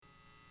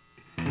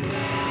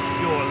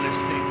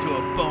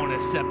a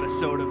bonus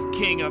episode of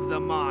King of the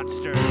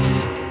Monsters.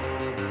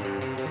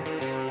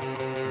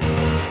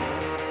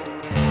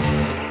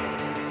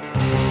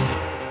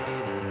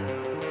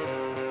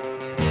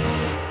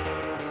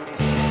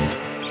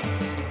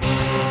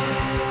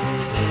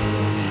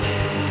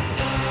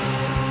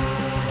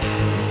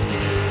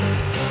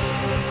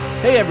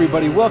 Hey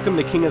everybody, welcome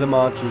to King of the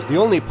Monsters, the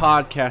only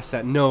podcast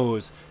that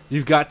knows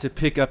you've got to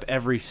pick up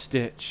every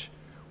stitch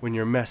when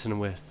you're messing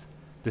with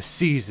the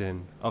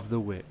season of the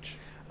witch.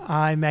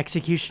 I'm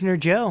Executioner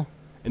Joe.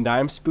 And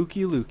I'm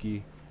Spooky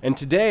Lukey. And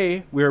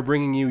today we are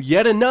bringing you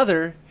yet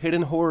another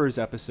Hidden Horrors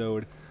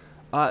episode.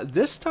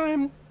 This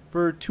time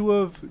for two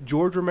of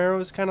George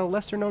Romero's kind of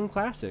lesser known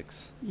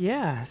classics.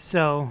 Yeah,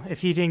 so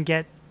if you didn't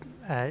get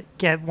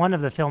one of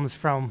the films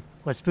from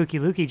what Spooky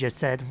Lukey just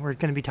said, we're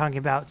going to be talking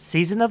about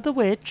Season of the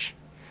Witch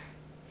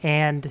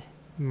and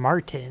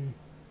Martin.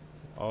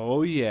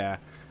 Oh yeah.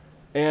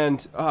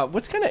 And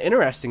what's kind of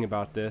interesting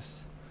about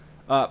this,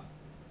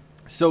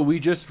 so we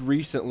just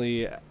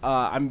recently,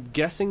 I'm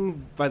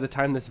guessing by the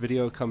time this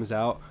video comes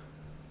out,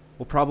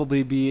 we'll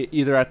probably be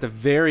either at the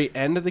very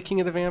end of the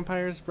King of the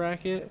Vampires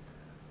bracket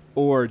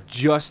or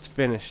just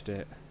finished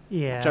it.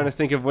 Yeah. I'm trying to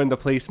think of when the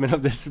placement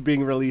of this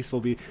being released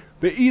will be.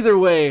 But either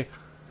way,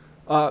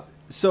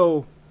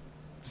 so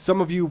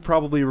some of you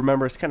probably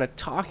remember us kind of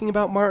talking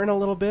about Martin a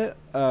little bit.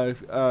 I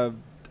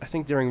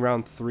think during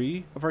round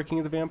 3 of our King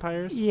of the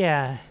Vampires.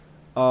 Yeah.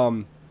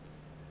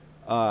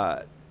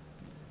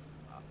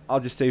 I'll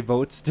just say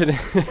votes didn't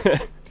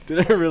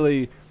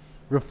really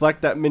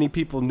reflect that many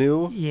people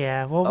knew.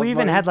 Yeah, well, we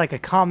even Martin. had like a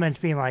comment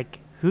being like,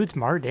 who's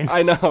Martin?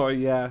 I know,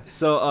 yeah.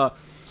 So,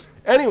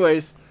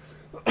 anyways,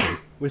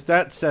 with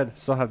that said,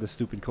 still have the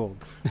stupid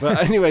cold. But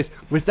anyways,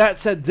 with that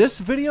said, this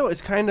video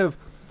is kind of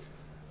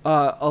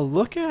a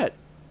look at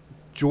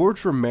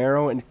George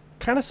Romero and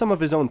kind of some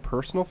of his own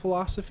personal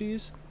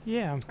philosophies.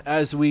 Yeah.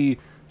 As we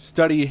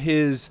study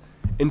his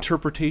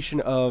interpretation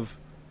of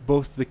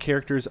both the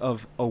characters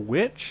of a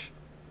witch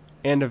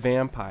and a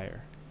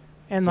vampire.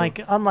 And So-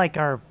 unlike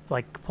our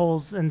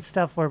polls and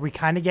stuff where we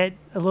kind of get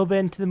a little bit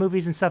into the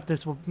movies and stuff,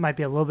 this might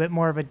be a little bit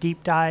more of a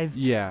deep dive.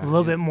 Yeah. A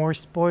little bit more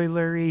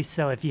spoilery.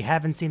 So if you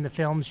haven't seen the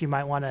films, you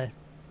might want to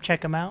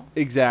check them out.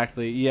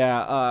 Exactly.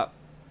 Yeah.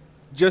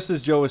 Just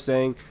as Joe was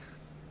saying,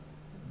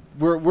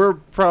 we're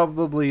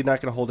probably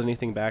not going to hold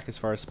anything back as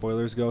far as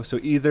spoilers go. So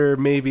either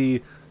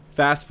maybe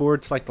fast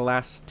forward to like the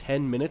last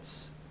 10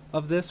 minutes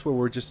of this, where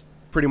we're just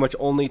pretty much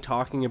only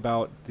talking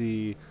about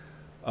the,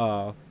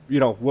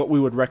 what we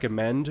would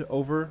recommend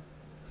over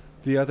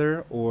the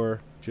other,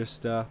 or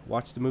just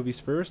watch the movies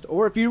first.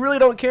 Or if you really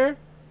don't care,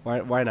 why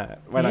not?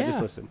 Why not just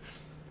Yeah. listen?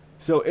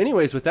 So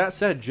anyways, with that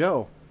said,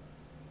 Joe,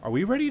 are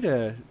we ready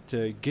to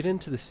get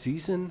into the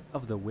Season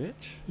of the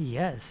Witch?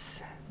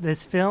 Yes.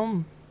 This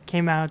film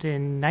came out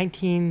in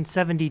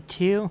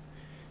 1972.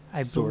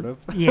 Sort of.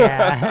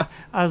 Yeah.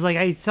 I was like,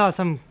 I saw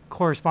some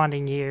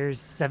corresponding years,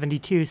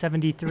 72,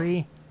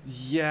 73.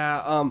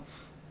 Yeah,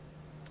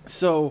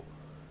 so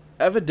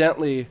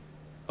evidently,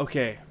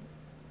 okay,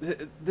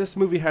 this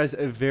movie has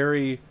a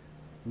very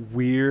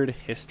weird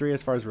history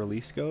as far as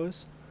release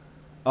goes.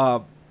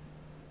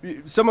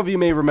 Some of you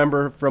may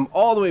remember from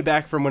all the way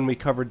back from when we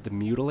covered The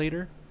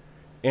Mutilator,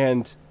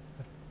 and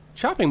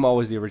Chopping Mall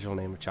was the original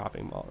name of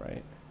Chopping Mall,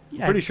 right?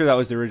 Yeah. I'm pretty sure that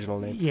was the original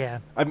name. Yeah.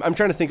 I'm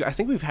trying to think. I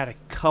think we've had a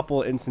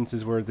couple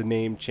instances where the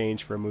name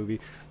changed for a movie.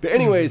 But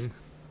anyways,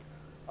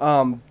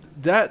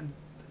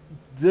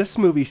 this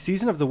movie,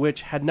 Season of the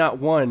Witch, had not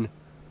one,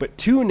 but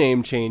 2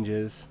 name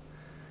changes.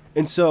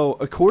 And so,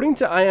 according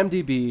to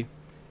IMDb,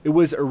 it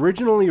was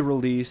originally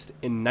released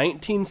in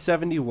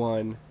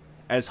 1971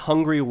 as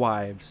Hungry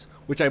Wives,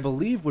 which I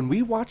believe when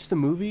we watched the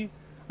movie,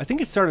 I think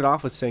it started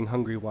off with saying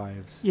Hungry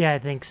Wives, Yeah, I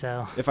think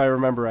so. if I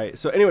remember right.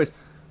 So anyways,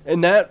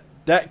 and that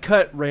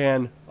cut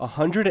ran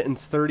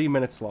 130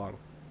 minutes long.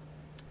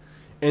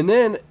 And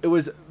then it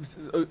was,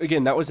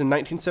 again, that was in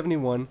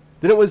 1971.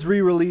 Then it was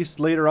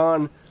re-released later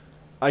on,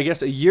 I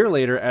guess a year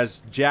later,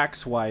 as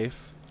Jack's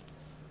Wife.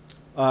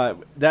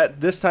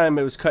 This time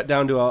it was cut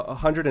down to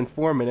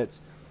 104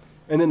 minutes.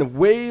 And then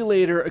way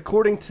later,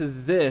 according to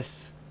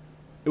this,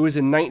 it was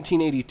in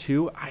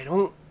 1982. I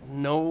don't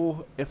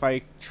know if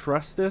I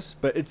trust this,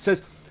 but it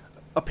says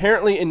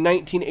apparently in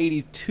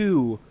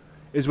 1982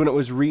 is when it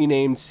was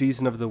renamed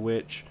Season of the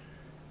Witch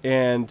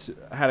and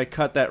had a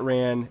cut that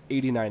ran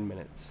 89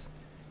 minutes.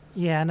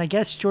 Yeah, and I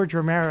guess George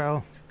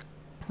Romero,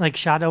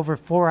 shot over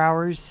 4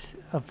 hours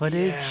of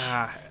footage,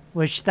 Yeah.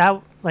 which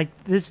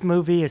this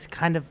movie is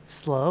kind of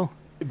slow.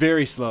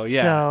 Very slow,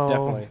 yeah, So,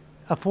 definitely.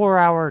 A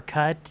 4-hour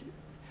cut,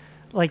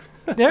 I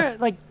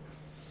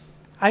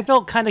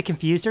felt kind of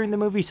confused during the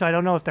movie, so I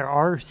don't know if there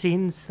are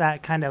scenes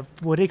that kind of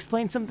would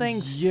explain some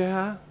things,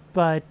 Yeah.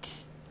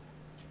 but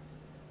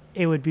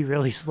it would be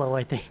really slow,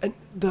 I think. And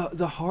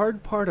the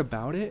hard part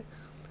about it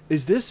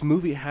is this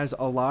movie has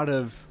a lot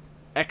of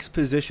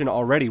exposition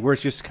already, where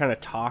it's just kind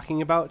of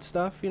talking about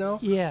stuff,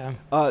 Yeah.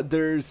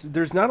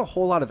 There's not a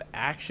whole lot of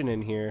action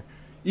in here.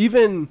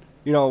 Even,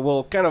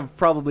 we'll kind of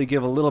probably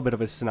give a little bit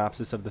of a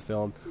synopsis of the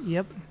film.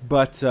 Yep.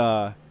 But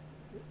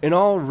in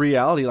all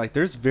reality, like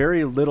there's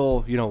very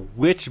little,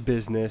 witch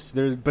business.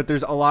 But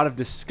there's a lot of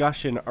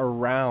discussion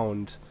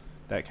around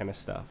that kind of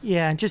stuff.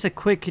 Yeah, and just a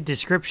quick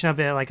description of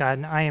it, like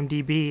on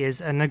IMDb,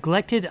 is a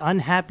neglected,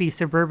 unhappy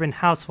suburban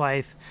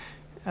housewife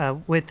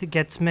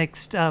gets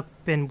mixed up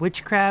in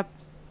witchcraft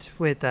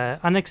with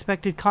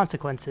unexpected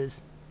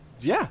consequences.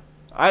 Yeah,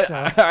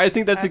 I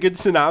think that's a good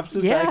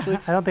synopsis. Yeah, actually,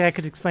 I don't think I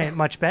could explain it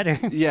much better.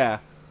 Yeah.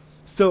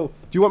 So,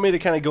 do you want me to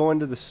kind of go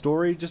into the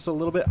story just a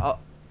little bit? I'll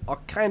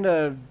kind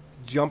of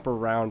jump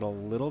around a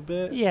little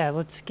bit. Yeah,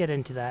 let's get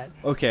into that.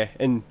 Okay,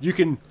 and you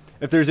can,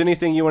 if there's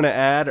anything you want to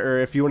add or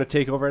if you want to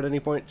take over at any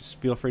point, just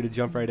feel free to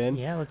jump right in.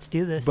 Yeah, let's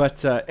do this.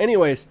 But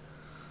anyways,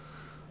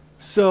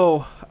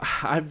 so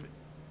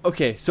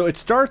so it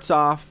starts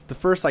off, the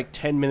first like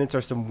 10 minutes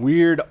are some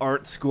weird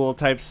art school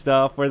type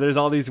stuff where there's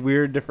all these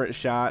weird different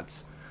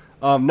shots.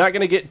 Not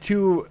going to get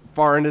too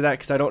far into that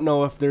because I don't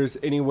know if there's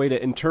any way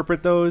to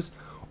interpret those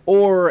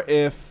or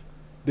if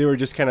they were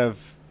just kind of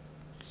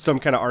some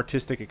kind of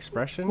artistic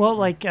expression. Well,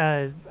 like,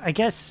 I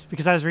guess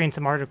because I was reading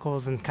some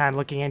articles and kind of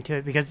looking into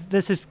it, because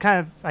this is kind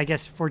of, I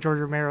guess, for George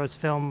Romero's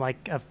film,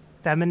 like a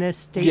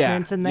feminist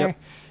statements in there. Yep.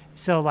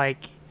 So,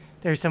 like,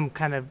 there's some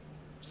kind of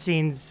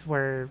scenes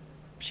where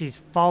she's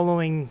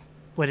following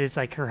what is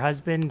like her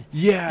husband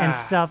and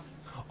stuff.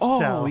 Oh,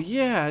 so,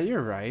 yeah,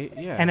 you're right.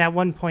 Yeah. And at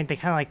one point, they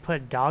kind of like put a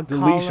dog The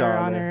leash collar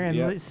on on her, her and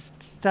yep.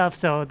 stuff.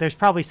 So there's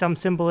probably some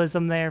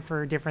symbolism there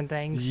for different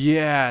things.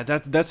 Yeah,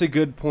 that's a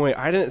good point.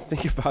 I didn't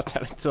think about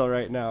that until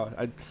right now.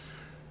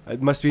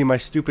 It must be my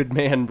stupid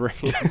man brain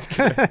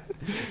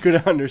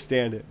couldn't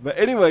understand it. But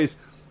anyways,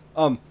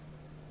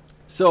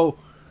 so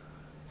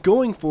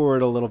going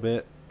forward a little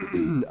bit,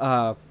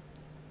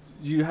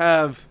 you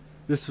have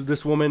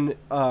this woman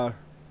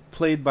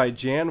played by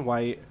Jan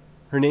White.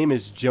 Her name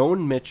is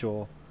Joan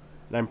Mitchell.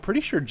 And I'm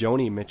pretty sure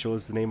Joni Mitchell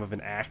is the name of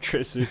an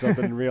actress or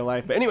something in real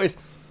life. But anyways,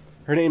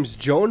 her name's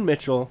Joan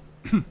Mitchell.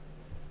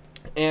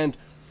 And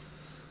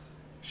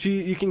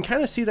you can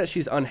kind of see that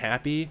she's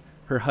unhappy.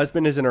 Her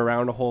husband isn't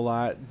around a whole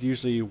lot,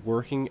 usually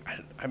working.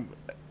 I'm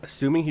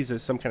assuming he's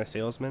some kind of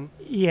salesman.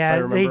 Yeah, if I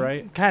remember they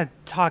right. kind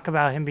of talk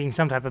about him being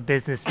some type of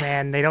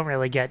businessman. They don't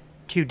really get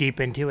too deep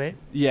into it.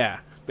 Yeah.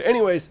 But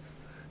anyways,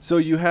 so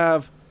you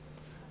have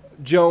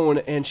Joan,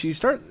 and she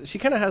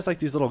kind of has like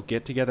these little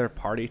get-together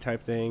party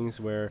type things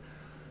where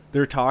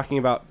they're talking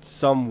about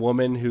some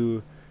woman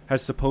who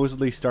has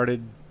supposedly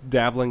started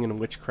dabbling in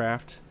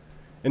witchcraft.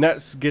 And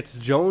that gets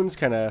Joan's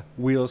kind of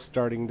wheels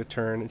starting to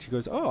turn. And she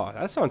goes, oh,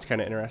 that sounds kind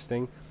of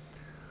interesting.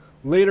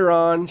 Later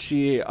on,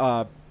 she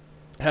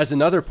has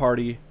another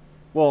party.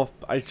 Well,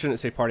 I shouldn't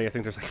say party. I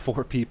think there's like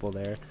 4 people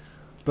there.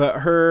 But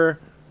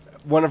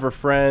one of her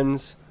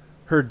friends,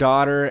 her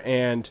daughter,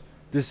 and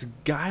this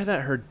guy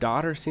that her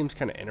daughter seems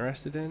kind of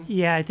interested in.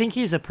 Yeah, I think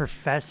he's a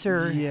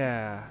professor.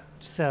 Yeah.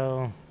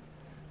 So...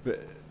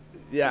 But,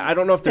 yeah, I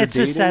don't know if they're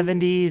dating. It's the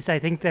 70s. I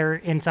think they're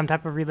in some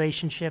type of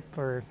relationship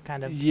or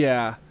kind of...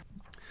 Yeah.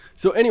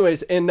 So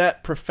anyways, and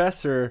that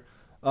professor,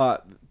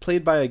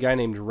 played by a guy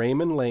named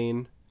Raymond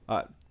Lane,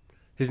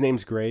 his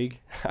name's Greg.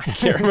 I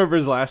can't remember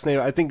his last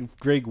name. I think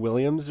Greg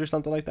Williams or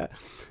something like that.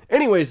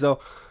 Anyways, though,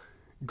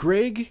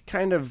 Greg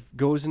kind of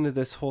goes into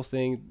this whole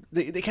thing.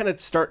 They kind of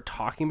start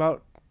talking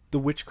about the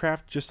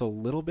witchcraft just a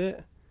little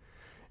bit.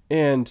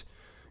 And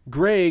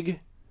Greg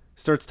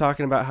starts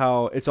talking about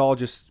how it's all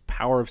just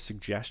power of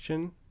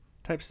suggestion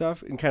type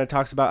stuff, and kind of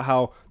talks about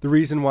how the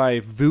reason why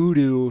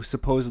voodoo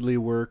supposedly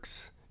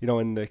works,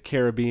 in the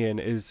Caribbean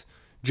is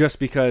just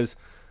because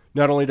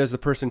not only does the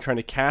person trying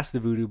to cast the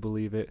voodoo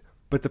believe it,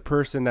 but the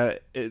person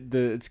that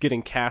it's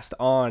getting cast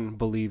on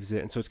believes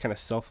it. And so it's kind of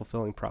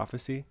self-fulfilling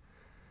prophecy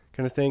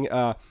kind of thing.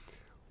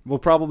 We'll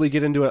probably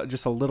get into it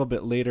just a little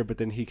bit later, but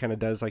then he kind of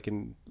does like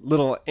a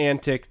little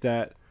antic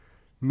that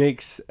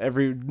makes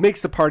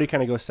the party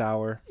kind of go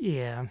sour.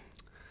 Yeah.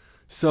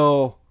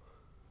 So,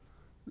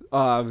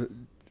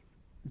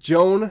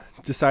 Joan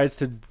decides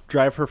to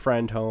drive her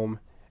friend home,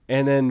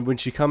 and then when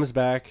she comes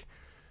back,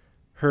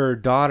 her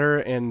daughter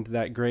and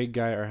that Greg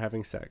guy are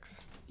having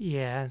sex.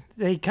 Yeah,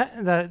 they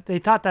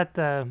thought that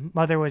the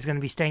mother was going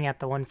to be staying at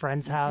the one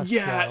friend's house.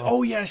 Yeah. So.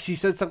 Oh, yeah. She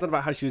said something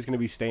about how she was going to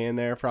be staying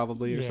there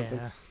probably or something.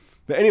 Yeah.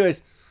 But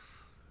anyways,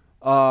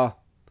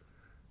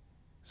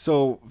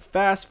 so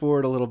fast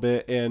forward a little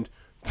bit, and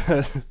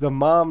the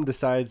mom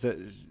decides that,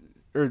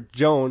 or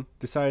Joan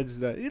decides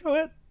that, you know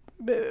what,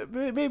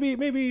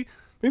 maybe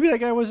that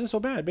guy wasn't so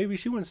bad. Maybe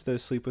she wants to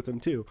sleep with him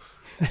too.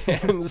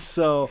 And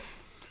so,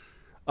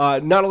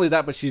 not only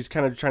that, but she's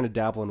kind of trying to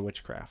dabble in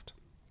witchcraft.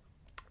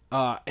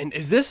 And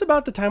is this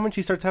about the time when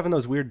she starts having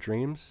those weird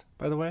dreams,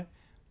 by the way?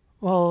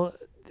 Well,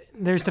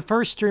 there's the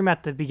first dream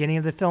at the beginning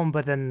of the film,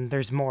 but then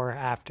there's more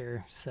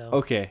after. So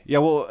okay, yeah,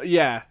 well,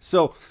 yeah.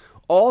 So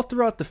all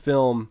throughout the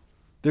film,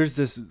 there's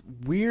this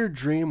weird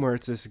dream where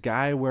it's this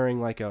guy wearing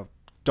like a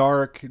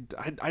dark,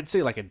 I'd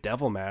say like a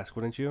devil mask,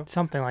 wouldn't you?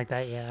 Something like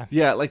that, yeah.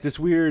 Yeah, like this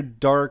weird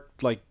dark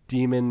like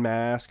demon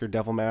mask or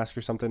devil mask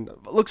or something.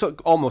 It looks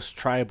like almost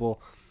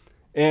tribal.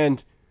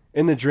 And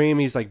in the dream,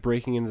 he's like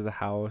breaking into the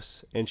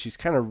house, and she's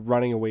kind of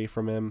running away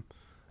from him.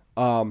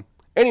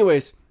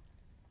 Anyways,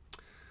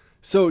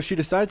 So she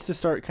decides to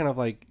start kind of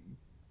like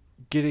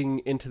getting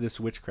into this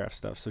witchcraft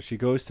stuff. So she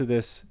goes to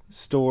this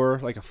store,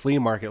 like a flea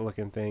market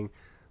looking thing,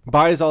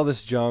 buys all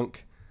this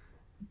junk.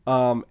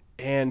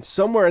 And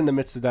somewhere in the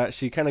midst of that,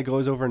 she kind of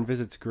goes over and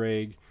visits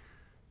Greg.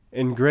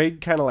 And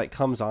Greg kind of like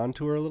comes on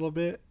to her a little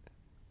bit.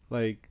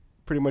 Like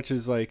pretty much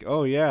is like,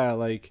 oh yeah,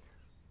 like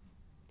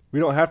we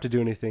don't have to do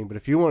anything, but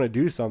if you want to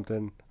do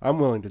something, I'm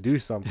willing to do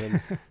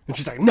something. And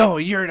she's like, no,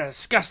 you're a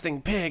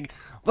disgusting pig.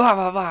 Blah,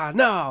 blah, blah.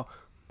 No.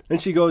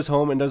 And she goes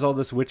home and does all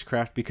this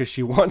witchcraft because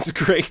she wants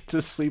Greg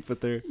to sleep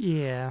with her.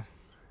 Yeah.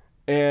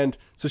 And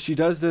so she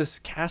does this,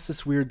 casts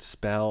this weird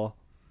spell,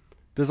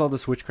 does all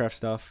this witchcraft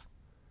stuff,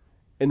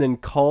 and then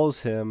calls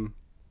him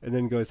and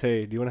then goes,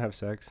 hey, do you want to have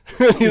sex?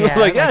 He's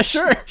like, yeah,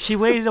 sure. She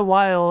waited a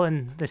while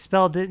and the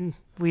spell didn't,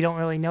 we don't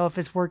really know if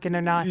it's working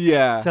or not.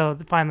 Yeah. So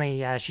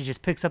finally, she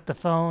just picks up the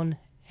phone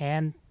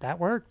and that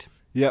worked.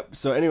 Yep.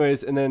 So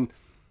anyways, and then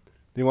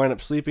they wind up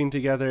sleeping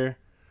together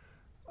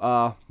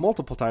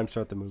multiple times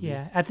throughout the movie.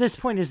 Yeah. At this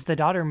point, is the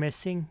daughter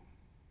missing?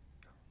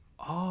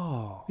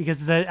 Oh.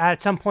 Because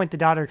at some point, the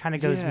daughter kind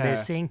of goes Yeah.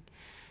 missing.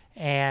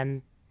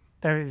 And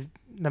the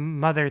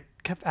mother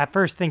at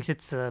first thinks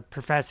it's the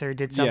professor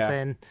did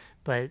something,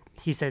 but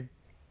he said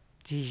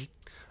he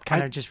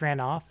kind of just ran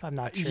off. I'm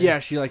not sure. Yeah,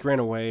 she like ran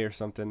away or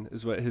something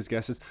is what his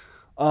guess is.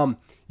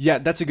 Yeah,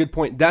 that's a good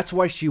point. That's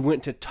why she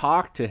went to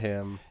talk to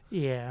him.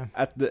 Yeah.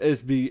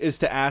 Is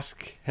to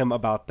ask him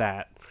about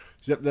that.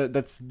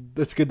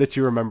 That's good that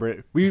you remember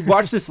it. We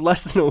watched this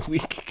less than a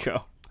week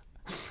ago,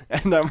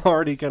 and I'm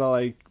already kind of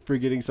like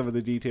forgetting some of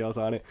the details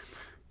on it.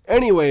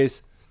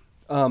 Anyways,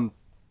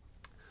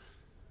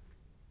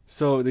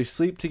 so they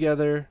sleep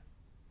together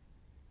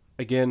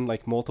again,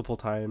 like multiple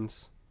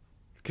times,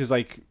 because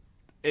like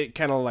it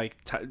kind of like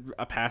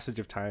a passage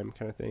of time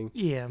kind of thing.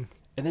 Yeah.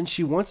 And then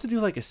she wants to do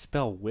like a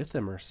spell with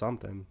him or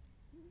something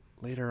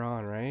later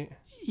on, right?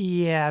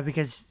 Yeah,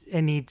 because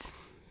it needs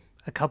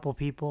a couple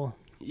people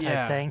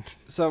type thing.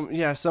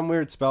 Some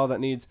weird spell that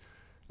needs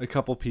a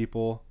couple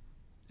people.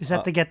 Is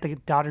that to get the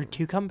daughter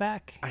to come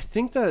back? I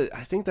think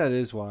that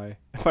is why,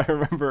 if I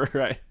remember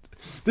right.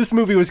 This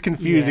movie was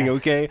confusing,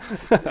 okay?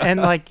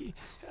 And like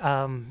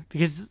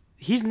because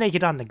he's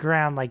naked on the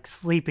ground, like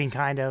sleeping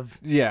kind of.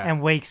 Yeah.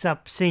 And wakes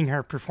up seeing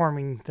her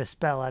performing the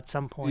spell at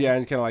some point. Yeah,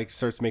 and kind of like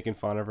starts making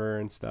fun of her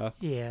and stuff.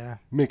 Yeah.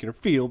 Making her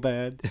feel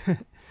bad.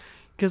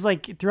 Because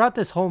like throughout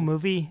this whole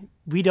movie,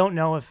 we don't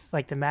know if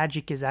like the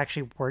magic is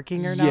actually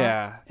working or not.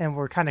 Yeah. And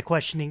we're kind of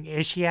questioning,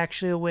 is she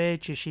actually a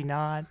witch? Is she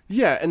not?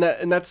 Yeah,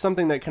 and that's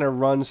something that kind of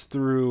runs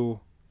through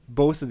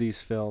both of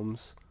these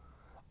films.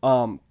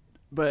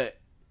 But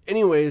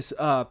anyways,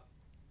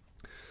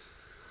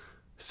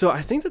 so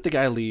I think that the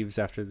guy leaves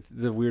after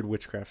the weird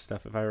witchcraft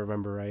stuff, if I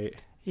remember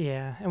right.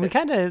 Yeah, and we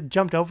kind of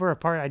jumped over a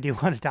part I do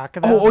want to talk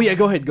about. Oh yeah,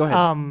 go ahead.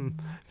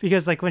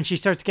 Because like when she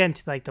starts getting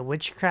to like the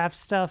witchcraft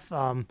stuff,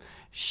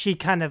 she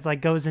kind of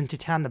like goes into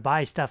town to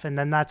buy stuff, and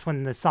then that's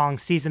when the song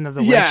 "Season of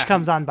the Witch"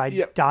 comes on by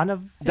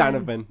Donovan.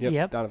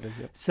 Yep. Donovan.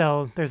 Yep.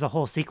 So there's a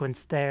whole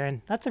sequence there,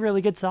 and that's a really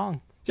good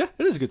song. Yeah,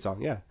 it is a good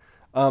song. Yeah.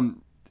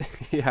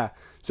 Yeah.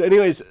 So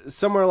anyways,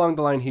 somewhere along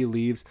the line he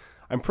leaves.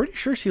 I'm pretty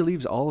sure she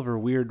leaves all of her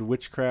weird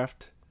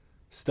witchcraft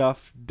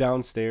stuff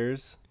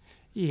downstairs.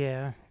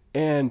 Yeah.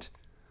 And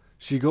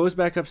she goes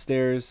back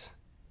upstairs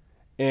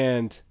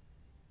and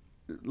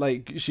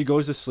like she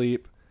goes to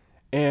sleep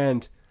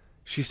and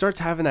she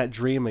starts having that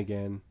dream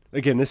again.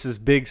 Again, this is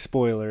big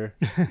spoiler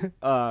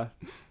for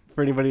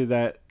anybody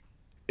that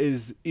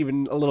is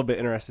even a little bit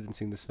interested in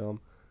seeing this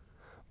film.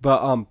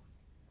 But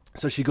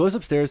so she goes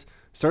upstairs,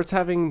 starts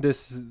having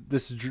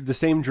the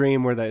same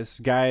dream where this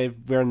guy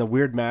wearing the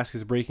weird mask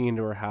is breaking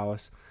into her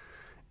house.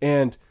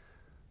 And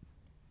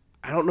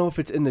I don't know if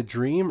it's in the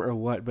dream or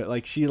what, but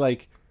like she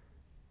like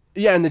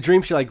in the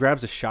dream she like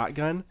grabs a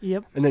shotgun.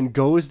 Yep. And then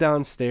goes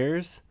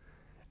downstairs,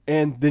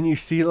 and then you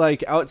see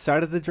like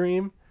outside of the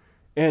dream,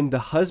 and her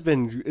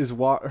husband is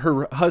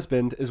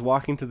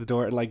walking to the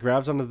door and like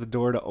grabs onto the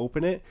door to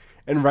open it,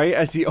 and right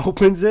as he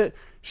opens it,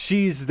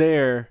 she's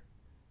there,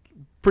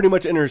 pretty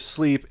much in her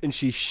sleep, and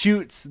she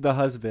shoots the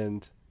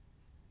husband,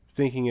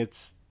 thinking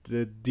it's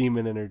the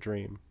demon in her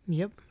dream.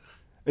 Yep.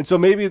 And so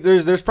maybe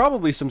there's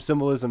probably some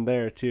symbolism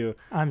there too.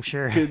 I'm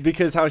sure.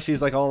 Because how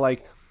she's like all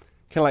like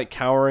kind of like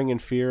cowering in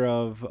fear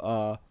of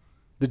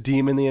the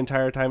demon the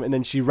entire time, and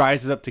then she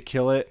rises up to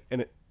kill it,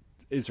 and it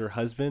is her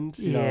husband.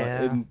 You know,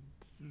 and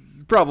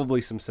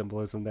probably some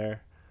symbolism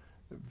there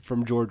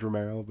from George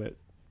Romero, but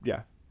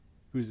yeah,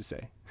 who's to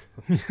say?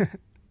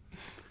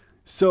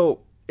 So,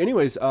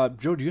 anyways,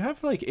 Joe, do you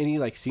have like any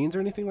like scenes or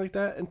anything like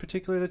that in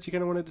particular that you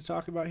kind of wanted to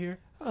talk about here?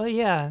 Oh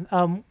yeah.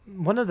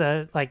 One of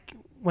the like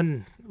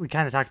when we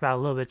kind of talked about it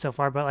a little bit so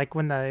far, but like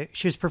when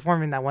she was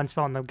performing that one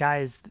spell and the guy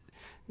is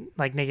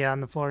like naked on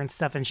the floor and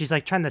stuff, and she's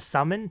like trying to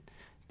summon.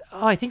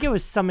 Oh, I think it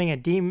was summoning a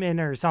demon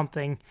or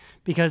something,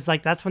 because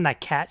like that's when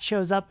that cat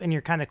shows up, and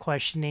you're kind of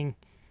questioning,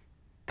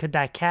 could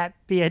that cat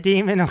be a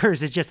demon, or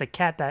is it just a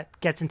cat that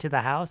gets into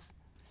the house?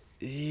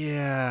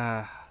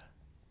 Yeah.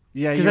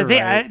 Yeah, because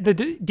I think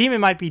the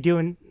demon might be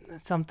doing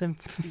something.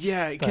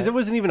 Yeah, because it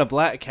wasn't even a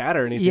black cat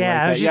or anything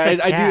Yeah, it like was that.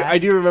 just Yeah, a cat. I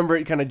do remember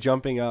it kind of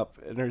jumping up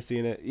and her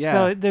seeing it. Yeah.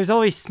 So there's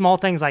always small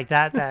things like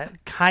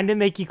that kind of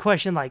make you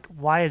question, like,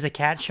 why is a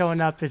cat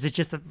showing up? Is it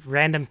just a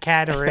random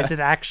cat, or is it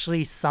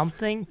actually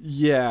something?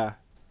 Yeah.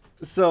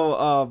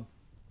 So,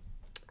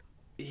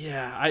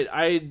 yeah,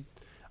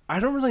 I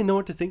don't really know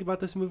what to think about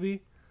this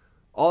movie.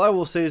 All I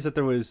will say is that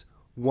there was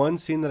one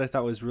scene that I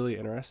thought was really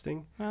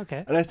interesting.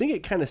 Okay. And I think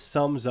it kind of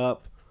sums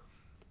up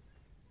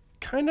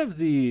kind of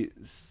the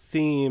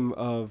theme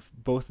of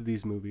both of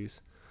these movies.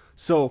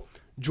 So,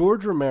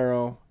 George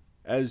Romero,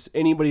 as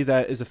anybody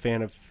that is a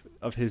fan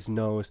of his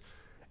knows,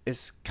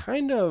 is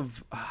kind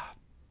of...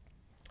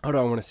 how do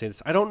I want to say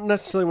this? I don't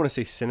necessarily want to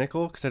say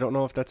cynical, because I don't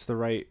know if that's the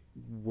right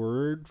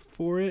word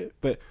for it,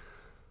 but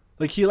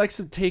like he likes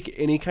to take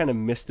any kind of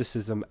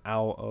mysticism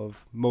out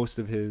of most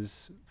of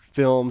his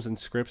films and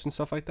scripts and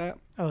stuff like that.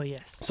 Oh,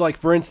 yes. So, like,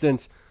 for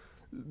instance,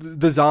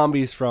 the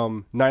zombies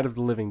from Night of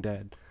the Living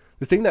Dead.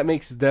 The thing that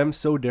makes them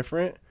so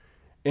different,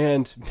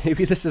 and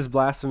maybe this is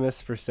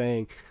blasphemous for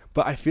saying,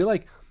 but I feel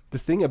like the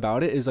thing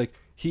about it is, like,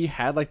 he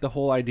had, like, the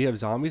whole idea of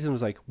zombies and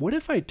was like, what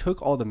if I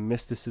took all the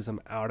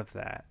mysticism out of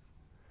that?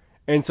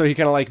 And so he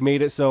kind of, like,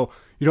 made it so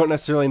you don't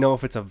necessarily know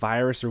if it's a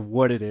virus or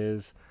what it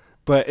is.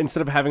 But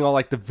instead of having all,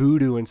 like, the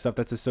voodoo and stuff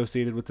that's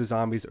associated with the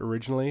zombies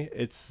originally,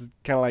 it's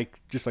kind of like,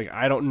 just like,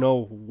 I don't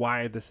know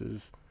why this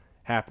is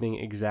happening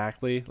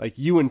exactly. Like,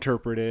 you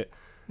interpret it,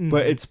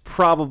 but it's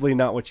probably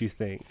not what you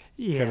think.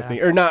 Yeah. Kind of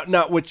thing. Or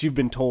not what you've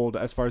been told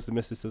as far as the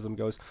mysticism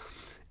goes.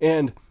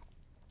 And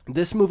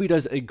this movie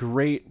does a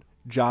great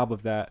job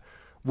of that,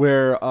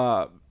 where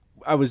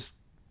I was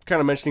kind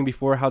of mentioning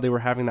before how they were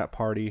having that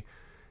party,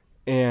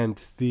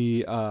 and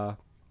the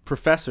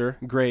professor,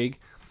 Greg,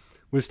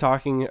 was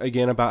talking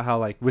again about how,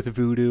 like, with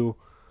voodoo,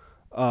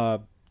 the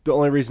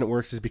only reason it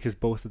works is because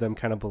both of them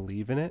kind of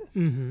believe in it,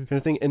 kind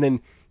of thing. And then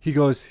he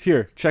goes,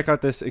 here, check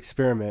out this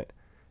experiment.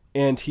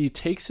 And he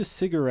takes a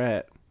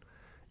cigarette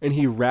and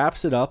he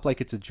wraps it up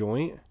like it's a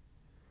joint.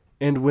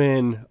 And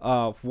when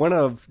one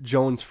of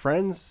Joan's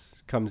friends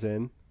comes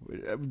in,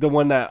 the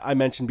one that I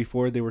mentioned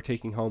before they were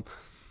taking home,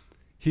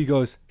 he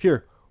goes,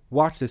 here,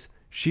 watch this.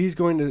 I'm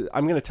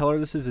going to tell her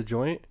this is a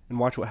joint and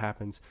watch what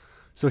happens.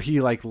 So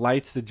he, like,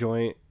 lights the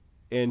joint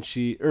and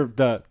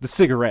the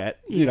cigarette,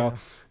 you know,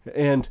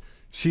 and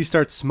she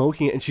starts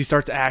smoking it and she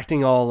starts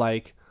acting all,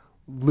 like,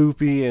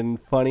 loopy and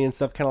funny and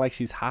stuff, kind of like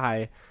she's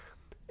high.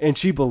 And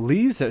she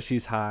believes that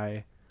she's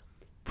high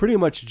pretty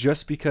much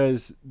just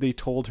because they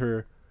told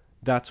her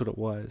that's what it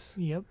was.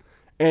 Yep.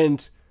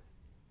 And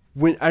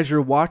as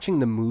you're watching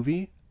the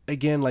movie,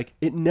 again, like,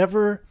 it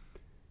never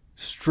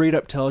straight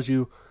up tells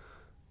you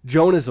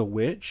Joan is a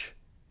witch.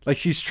 Like,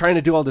 she's trying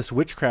to do all this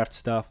witchcraft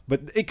stuff,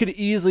 but it could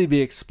easily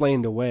be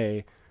explained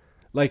away.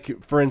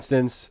 Like, for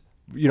instance,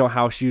 you know,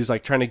 how she was,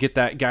 like, trying to get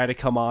that guy to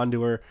come on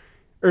to her,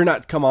 or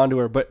not come on to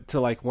her, but to,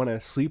 like, want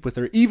to sleep with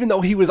her, even though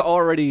he was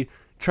already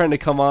trying to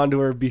come on to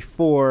her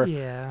before.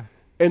 Yeah.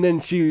 And then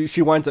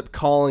she winds up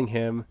calling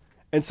him.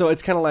 And so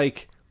it's kind of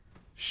like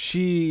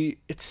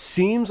it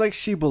seems like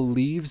she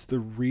believes the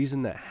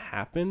reason that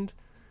happened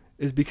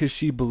is because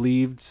she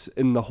believed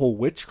in the whole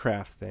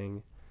witchcraft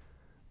thing.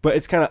 But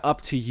it's kind of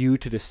up to you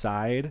to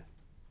decide,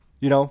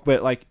 you know?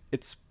 But, like,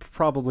 it's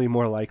probably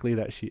more likely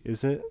that she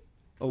isn't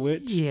a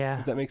witch.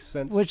 Yeah. If that makes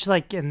sense. Which,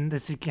 like, and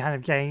this is kind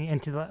of getting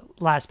into the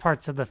last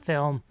parts of the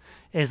film,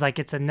 is, like,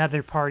 it's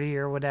another party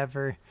or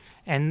whatever,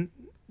 and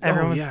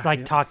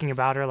everyone's talking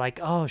about her, like,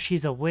 oh,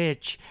 she's a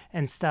witch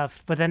and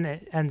stuff. But then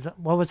it ends.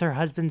 What was her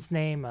husband's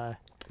name?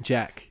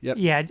 Jack. Yep.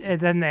 Yeah,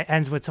 and then it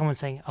ends with someone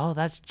saying, "Oh,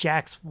 that's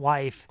Jack's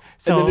wife."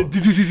 So And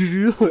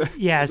then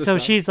yeah, so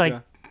she's like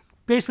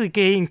basically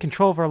gaining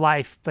control of her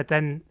life, but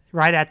then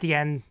right at the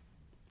end,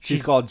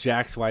 she's called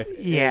Jack's wife.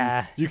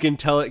 Yeah. You can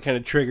tell it kind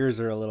of triggers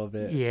her a little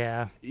bit.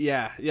 Yeah.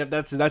 Yeah.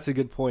 That's a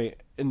good point,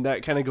 and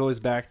that kind of goes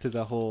back to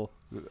the whole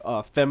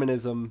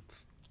feminism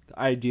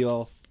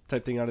ideal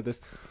type thing out of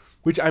this,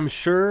 which I'm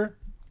sure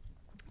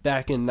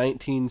back in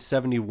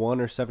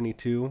 1971 or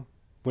 72,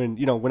 when,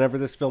 you know, whenever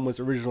this film was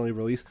originally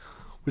released,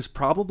 was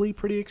probably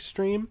pretty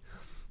extreme.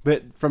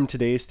 But from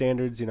today's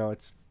standards, you know,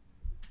 it's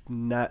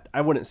not.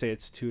 I wouldn't say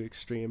it's too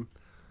extreme.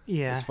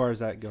 Yeah. As far as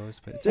that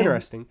goes, but it's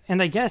interesting.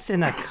 And I guess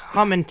in a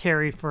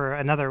commentary for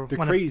another The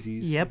one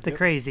Crazies. The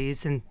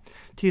Crazies in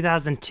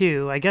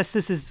 2002, I guess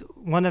this is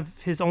one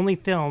of his only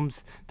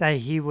films that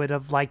he would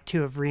have liked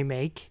to have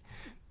remake.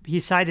 He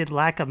cited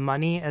lack of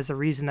money as a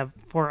reason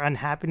for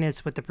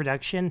unhappiness with the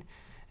production,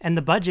 and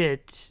the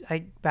budget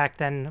back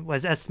then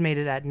was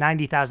estimated at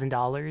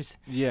 $90,000.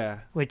 Yeah.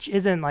 Which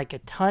isn't like a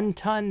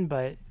ton,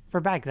 but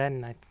for back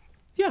then,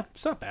 Yeah,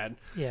 it's not bad.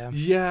 Yeah.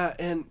 Yeah,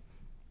 and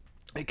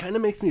it kind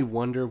of makes me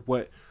wonder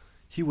what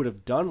he would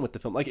have done with the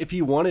film. Like, if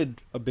he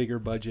wanted a bigger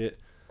budget,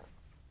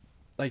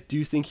 like, do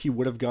you think he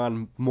would have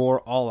gone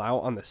more all out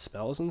on the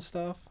spells and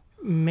stuff?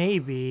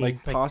 Maybe.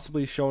 Like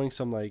possibly showing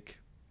some, like,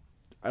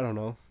 I don't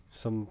know,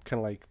 some kind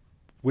of, like,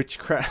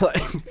 witchcraft,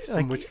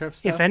 like witchcraft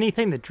stuff. If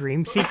anything, the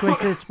dream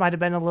sequences might have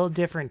been a little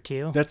different,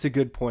 too. That's a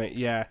good point,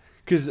 yeah.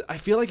 Because I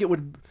feel like it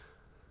would,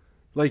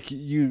 like,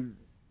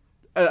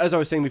 as I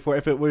was saying before,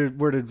 if it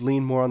were to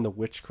lean more on the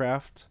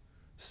witchcraft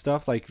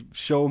stuff, like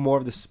show more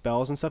of the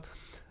spells and stuff,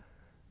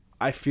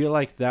 I feel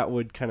like that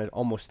would kind of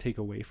almost take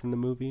away from the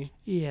movie.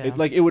 Yeah.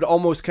 It would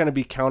almost kind of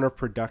be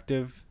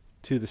counterproductive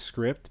to the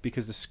script,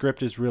 because the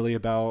script is really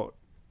about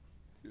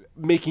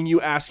making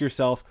you ask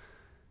yourself,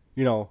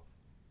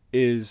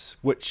 is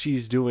what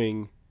she's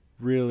doing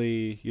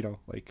really,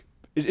 like,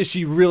 is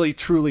she really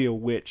truly a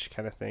witch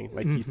kind of thing,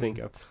 like you think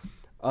of.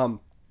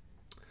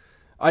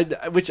 I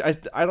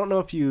don't know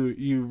if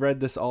you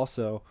read this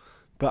also,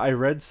 but I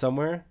read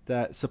somewhere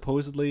that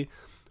supposedly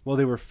while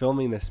they were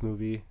filming this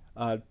movie,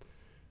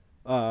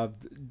 what's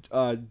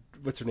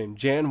her name?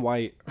 Jan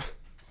White,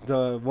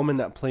 the woman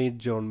that played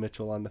Joan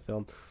Mitchell on the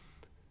film.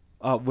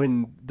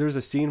 When there's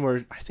a scene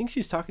where I think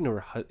she's talking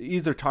to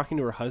either talking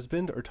to her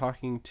husband or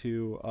talking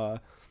to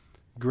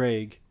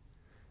Greg,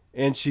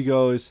 and she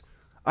goes,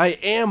 "I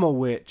am a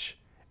witch,"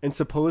 and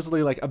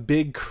supposedly like a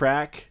big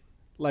crack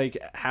like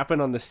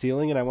happened on the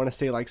ceiling, and I want to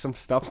say like some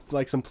stuff,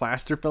 like some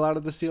plaster fell out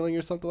of the ceiling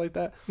or something like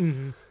that.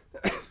 Mm-hmm.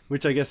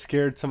 Which I guess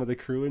scared some of the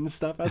crew and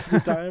stuff at the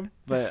time,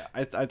 but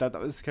I thought that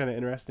was kind of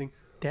interesting.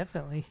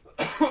 Definitely.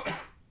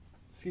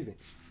 Excuse me.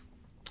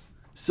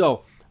 So,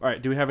 all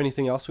right, do we have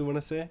anything else we want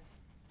to say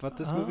about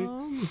this movie?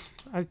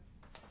 I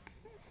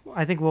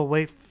think we'll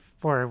wait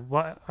for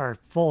what our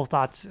full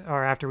thoughts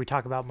are after we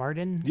talk about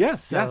Martin.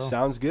 Yes, yeah,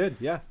 sounds good.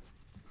 Yeah.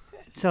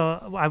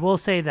 So I will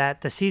say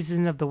that the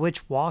season of the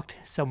witch walked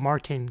so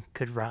Martin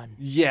could run.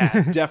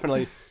 Yeah,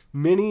 definitely.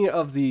 Many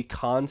of the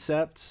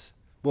concepts,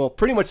 well,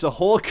 pretty much the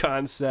whole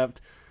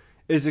concept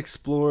is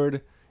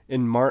explored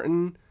in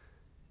Martin,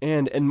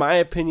 and in my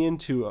opinion,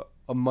 to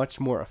a much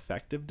more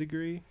effective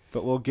degree,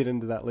 but we'll get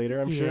into that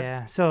later, I'm sure.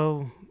 Yeah,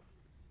 so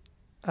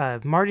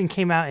Martin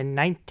came out in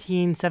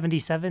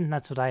 1977.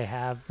 That's what I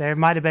have. There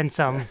might have been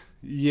some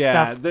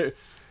stuff. Again,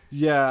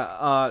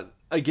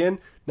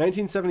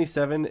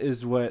 1977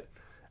 is what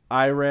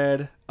I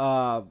read.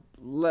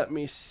 Let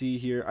me see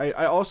here.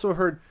 I also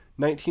heard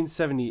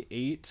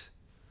 1978.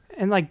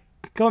 And like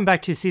going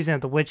back to Season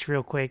of the Witch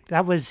real quick,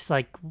 that was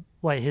like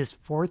what, his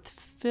fourth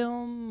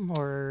film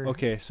or?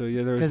 Okay, so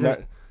yeah,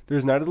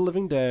 there's Night of the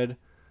Living Dead.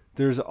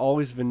 There's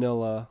Always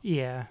Vanilla.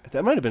 Yeah,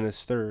 that might have been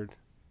his third.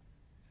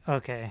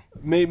 Okay.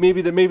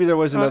 Maybe there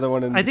was another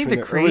one in. I think the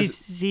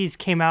Crazies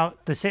came out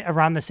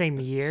around the same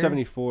year.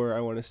 74,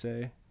 I want to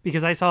say.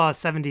 Because I saw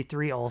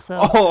 73 also.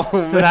 Oh,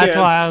 so man. That's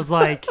why I was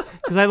like,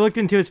 because I looked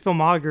into his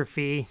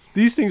filmography.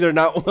 These things are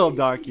not well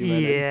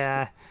documented.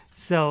 Yeah.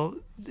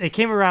 So it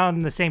came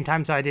around the same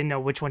time, so I didn't know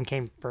which one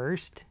came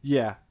first.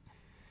 Yeah.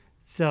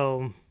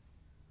 So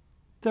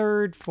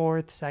third,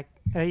 fourth,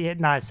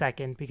 not a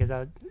second, because that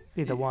would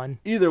be the one.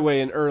 Either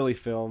way, an early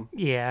film.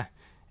 Yeah.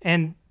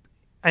 And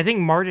I think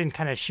Martin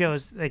kind of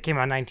shows, that came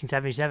out in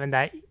 1977,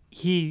 that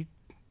he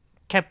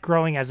kept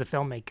growing as a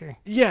filmmaker.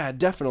 Yeah,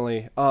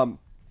 definitely.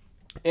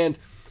 And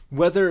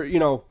whether,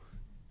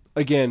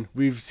 again,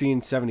 we've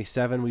seen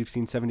 77, we've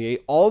seen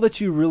 78, all that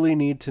you really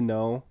need to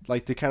know,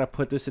 like to kind of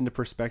put this into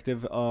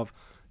perspective of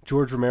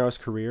George Romero's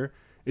career,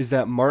 is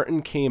that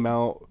Martin came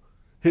out,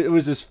 it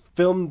was this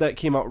film that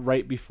came out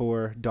right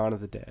before Dawn of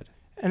the Dead.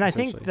 And I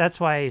think that's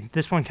why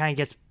this one kind of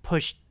gets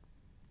pushed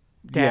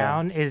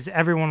down, is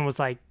everyone was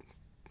like,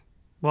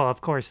 well,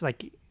 of course,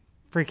 like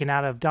freaking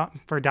out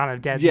for Dawn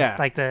of the Dead,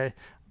 like the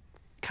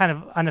kind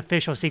of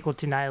unofficial sequel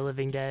to Night of the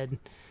Living Dead.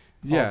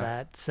 All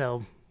that.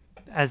 So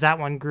as that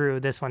one grew,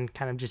 this one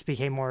kind of just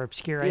became more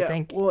obscure, I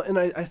think. Well, and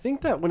I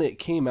think that when it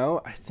came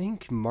out, I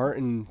think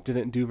Martin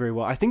didn't do very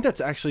well. I think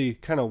that's actually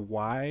kind of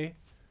why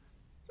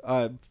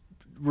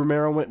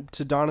Romero went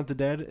to Dawn of the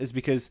Dead, is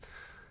because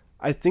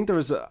I think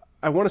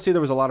I want to say there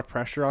was a lot of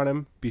pressure on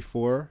him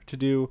before to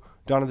do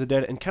Dawn of the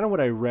Dead. And kind of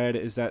what I read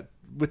is that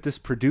with this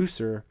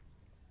producer,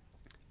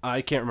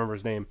 I can't remember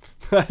his name,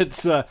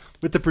 it's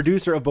with the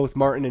producer of both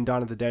Martin and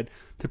Dawn of the Dead,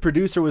 the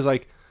producer was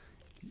like,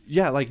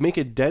 yeah, like make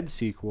a Dead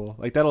sequel,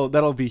 like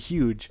that'll be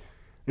huge.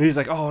 And he's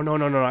like, oh no,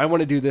 I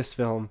want to do this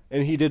film.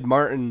 And he did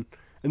Martin,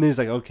 and then he's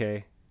like,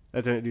 okay,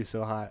 that didn't do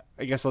so hot,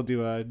 I guess I'll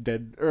do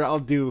I'll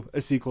do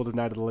a sequel to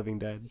Night of the Living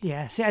Dead.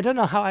 Yeah, see, I don't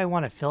know how I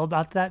want to feel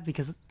about that,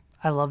 because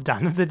I love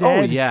Dawn of the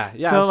Dead. Oh yeah,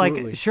 so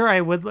absolutely. Like, sure, I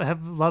would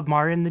have loved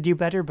Martin to do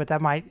better, but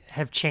that might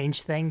have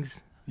changed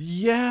things.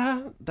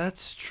 Yeah,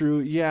 that's true.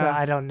 Yeah, so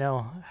I don't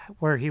know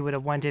where he would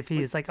have went if he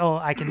was like, oh,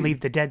 I can leave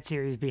the Dead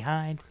series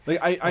behind.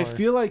 Like I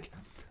feel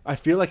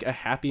like a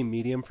happy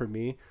medium for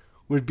me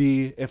would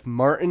be if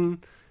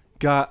Martin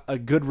got a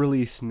good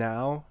release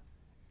now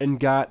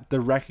and got the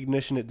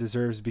recognition it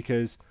deserves,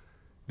 because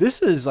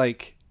this is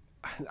like,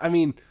 I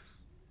mean,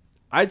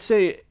 I'd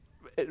say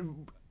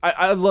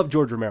I love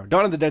George Romero.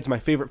 Dawn of the Dead's my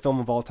favorite film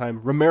of all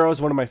time.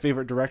 Romero's one of my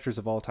favorite directors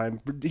of all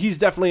time. He's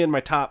definitely in my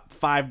top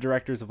 5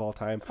 directors of all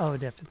time. Oh,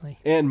 definitely.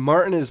 And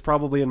Martin is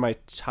probably in my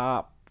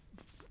top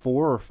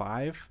 4 or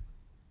 5,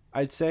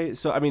 I'd say.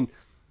 So, I mean,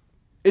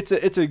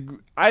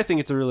 I think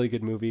it's a really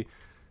good movie.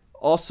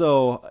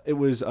 Also, it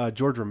was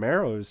George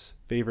Romero's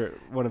favorite,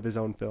 one of his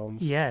own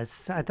films.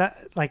 Yes, I thought,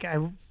 like,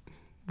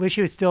 wish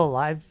he was still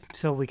alive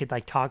so we could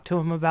like talk to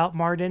him about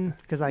Martin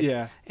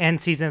and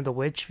Season of the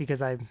Witch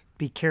because I'd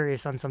be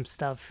curious on some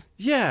stuff.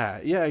 Yeah,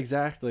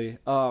 exactly.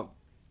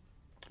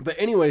 But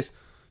anyways,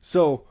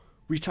 so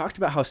we talked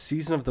about how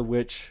Season of the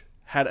Witch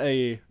had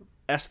a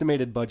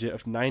estimated budget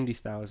of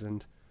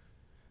 $90,000.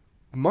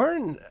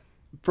 Martin,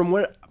 from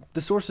what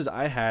the sources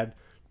I had,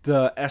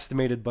 the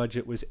estimated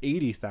budget was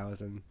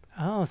 $80,000.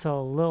 Oh, so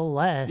a little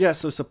less. Yeah,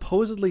 so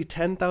supposedly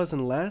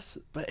 $10,000 less,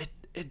 but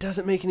it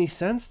doesn't make any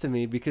sense to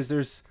me because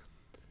there's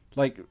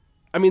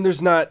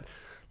there's not.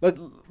 Like,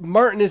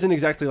 Martin isn't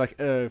exactly like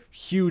a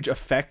huge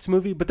effects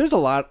movie, but there's a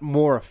lot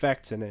more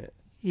effects in it.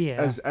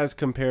 Yeah. As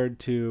compared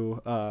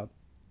to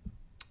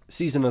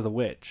Season of the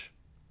Witch.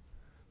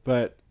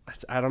 But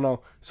I don't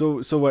know.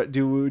 So what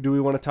do we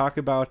want to talk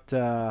about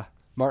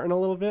Martin a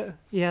little bit?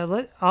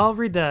 Yeah, I'll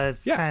read the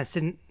kind of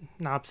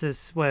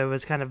synopsis, what it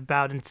was kind of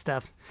about and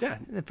stuff. Yeah.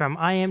 From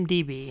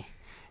IMDb.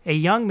 A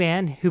young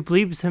man who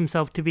believes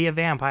himself to be a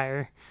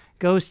vampire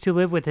goes to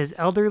live with his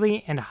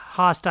elderly and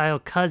hostile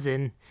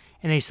cousin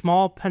in a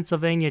small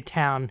Pennsylvania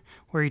town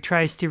where he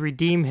tries to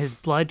redeem his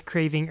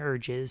blood-craving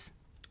urges.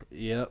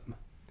 Yep.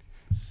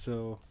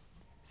 So...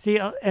 See,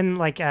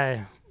 and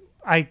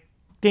I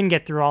didn't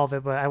get through all of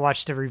it, but I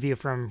watched a review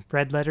from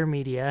Red Letter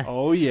Media.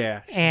 Oh,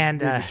 yeah.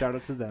 And shout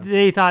out to them.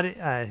 They thought,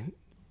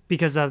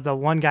 because of the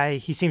one guy,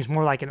 he seems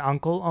more like an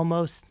uncle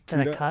almost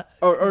than a cousin.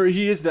 Or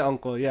he is the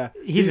uncle, yeah.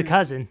 He's a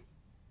cousin.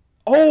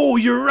 Oh,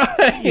 you're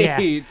right.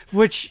 Yeah,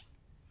 which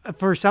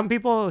for some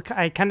people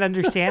I kind of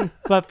understand,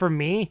 but for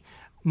me,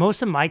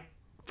 most of my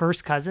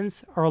first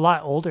cousins are a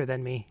lot older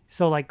than me.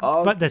 So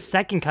but the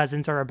second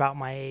cousins are about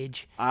my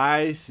age.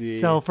 I see.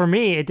 So for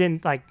me, it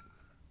didn't I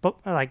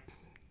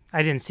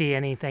didn't see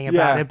anything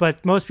about it,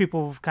 but most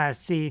people kind of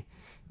see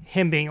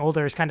him being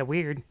older is kind of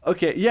weird.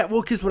 Okay, yeah,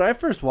 well, because when I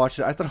first watched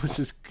it, I thought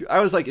I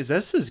was like, is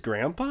this his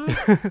grandpa?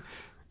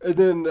 And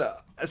then,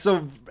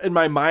 so in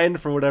my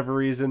mind, for whatever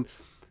reason,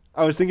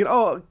 I was thinking,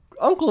 oh,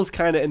 uncle's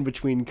kind of in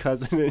between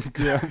cousin and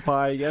grandpa,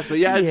 I guess. But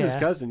yeah, it's his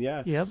cousin,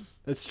 yeah. Yep.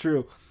 That's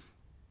true.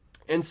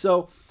 And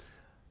so,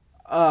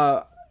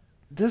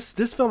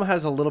 this film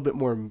has a little bit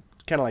more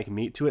kind of like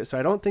meat to it, so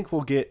I don't think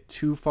we'll get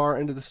too far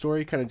into the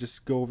story, kind of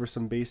just go over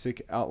some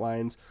basic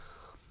outlines.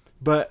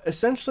 But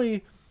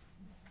essentially,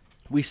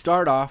 we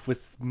start off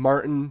with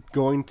Martin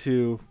going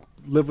to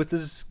live with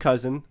his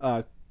cousin,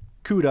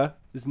 Kuda,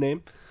 his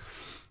name.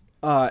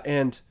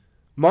 And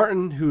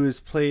Martin, who is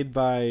played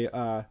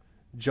by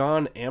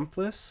John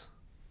Amplis,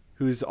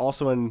 who's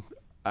also in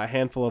a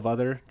handful of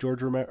other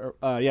George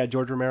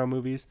Romero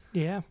movies.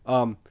 Yeah.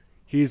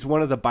 He's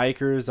one of the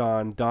bikers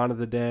on Dawn of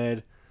the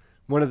Dead.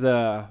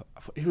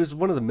 He was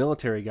one of the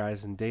military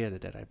guys in Day of the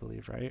Dead, I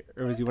believe, right?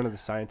 Or was he one of the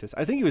scientists?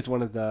 I think he was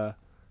one of the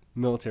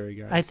military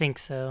guys. I think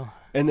so.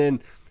 And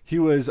then he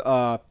was,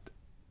 I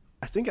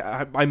think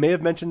I may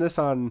have mentioned this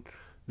on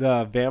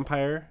the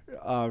Vampire,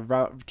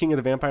 King of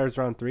the Vampires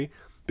Round 3,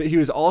 but he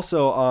was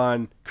also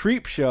on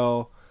Creep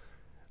Show.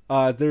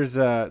 There's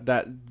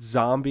that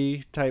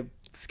zombie type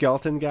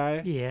skeleton guy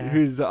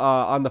who's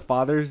on the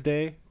Father's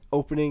Day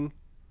opening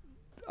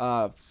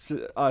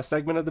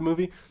segment of the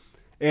movie.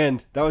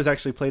 And that was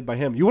actually played by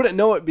him. You wouldn't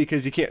know it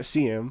because you can't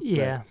see him.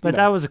 Yeah, but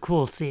that was a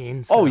cool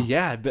scene. So. Oh,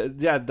 yeah. But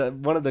yeah,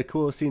 one of the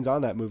coolest scenes on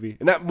that movie.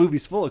 And that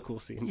movie's full of cool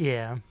scenes.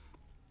 Yeah.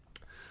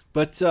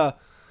 But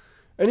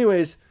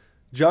anyways,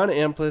 John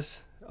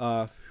Amplis,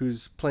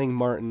 who's playing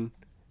Martin,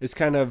 is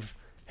kind of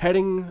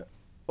heading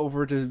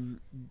over to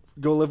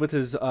go live with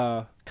his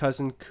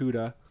cousin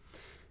Kuda.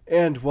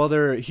 And while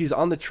he's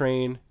on the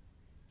train,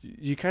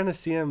 you kind of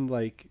see him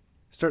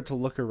start to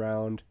look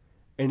around,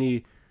 and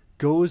he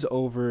goes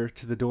over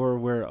to the door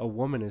where a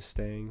woman is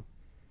staying,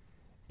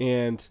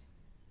 and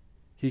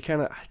he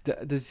kind of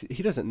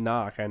he doesn't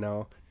knock. I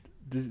know.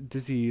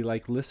 Does he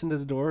listen to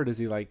the door, or does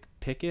he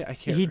pick it? I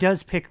can't. He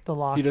does pick the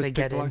lock. To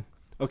get in.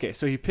 Okay,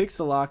 so he picks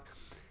the lock,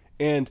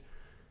 and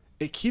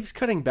it keeps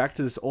cutting back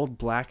to this old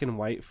black and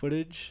white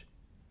footage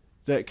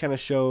that kind of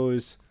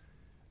shows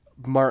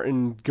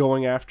Martin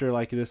going after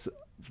this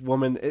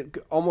woman,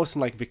 almost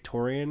in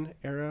Victorian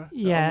era.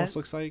 Yeah, it almost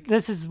looks like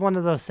this is one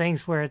of those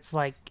things where it's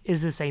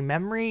is this a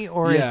memory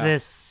or is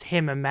this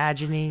him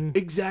imagining?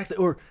 Exactly,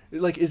 or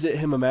is it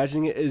him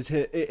imagining it? Is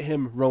it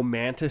him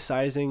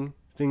romanticizing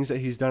things that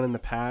he's done in the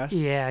past?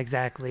 Yeah,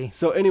 exactly.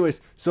 So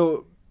anyways,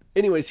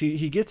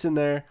 he gets in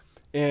there,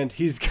 and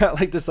he's got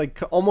this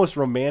almost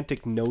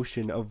romantic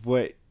notion of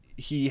what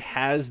he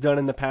has done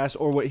in the past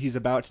or what he's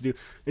about to do,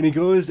 and he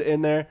goes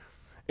in there,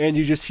 and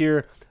you just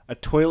hear a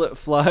toilet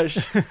flush.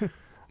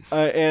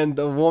 And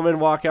the woman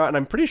walk out, and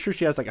I'm pretty sure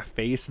she has a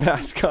face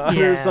mask on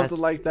or something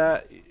like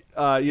that.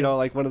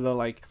 One of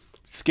the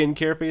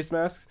skincare face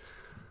masks.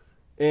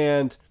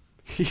 And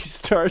he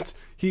starts.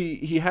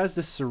 He has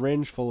this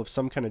syringe full of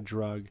some kind of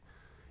drug,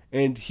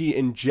 and he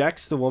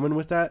injects the woman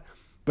with that.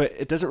 But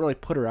it doesn't really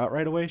put her out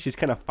right away. She's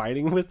kind of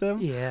fighting with him.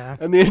 Yeah.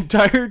 And the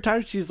entire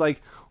time she's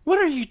like, "What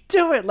are you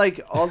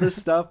doing?" All this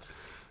stuff.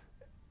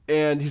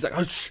 And he's like,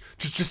 "Oh,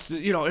 just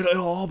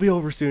it'll all be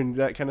over soon."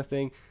 That kind of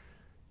thing.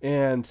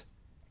 And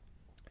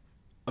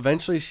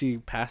eventually she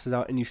passes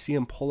out, and you see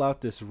him pull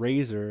out this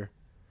razor,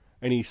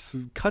 and he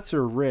cuts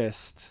her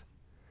wrist,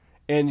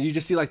 and you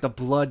just see like the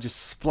blood just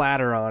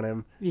splatter on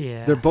him.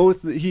 Yeah. They're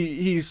both,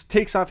 he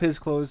takes off his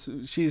clothes.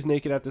 She's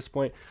naked at this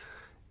point,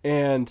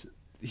 and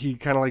he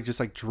kind of like just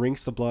like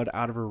drinks the blood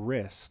out of her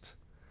wrist.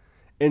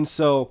 And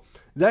so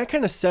that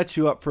kind of sets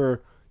you up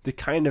for the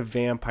kind of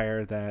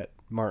vampire that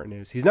Martin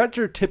is. He's not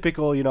your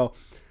typical,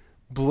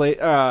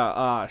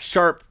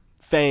 sharp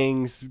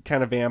fangs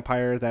kind of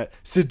vampire that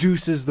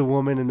seduces the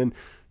woman and then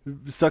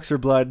sucks her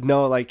blood.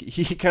 No, like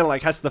he kind of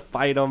like has to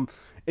fight them,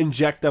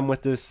 inject them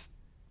with this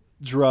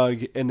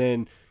drug, and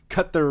then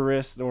cut their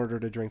wrist in order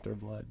to drink their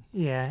blood.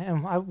 Yeah,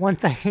 and one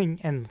thing,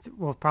 and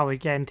we'll probably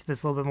get into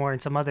this a little bit more in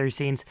some other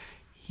scenes,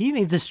 he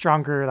needs a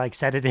stronger like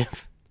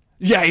sedative.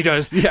 Yeah, he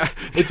does. Yeah,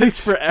 it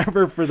takes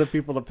forever for the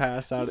people to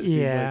pass out.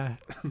 Yeah.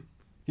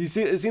 It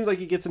seems like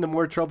he gets into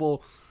more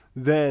trouble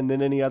then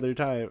than any other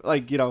time.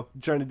 Like,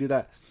 trying to do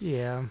that.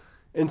 Yeah.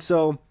 And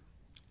so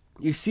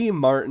you see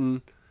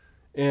Martin,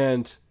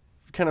 and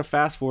kind of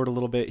fast forward a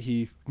little bit,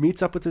 he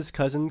meets up with his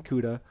cousin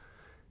Kuda,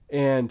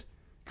 and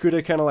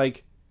Kuda kind of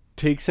like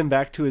takes him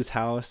back to his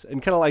house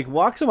and kind of like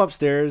walks him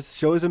upstairs,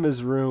 shows him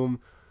his room,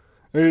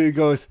 and he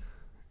goes,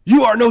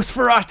 "You are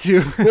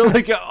Nosferatu."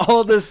 Like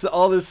all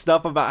this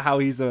stuff about how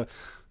he's a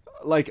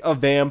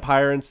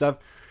vampire and stuff.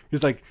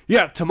 He's like,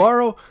 "Yeah,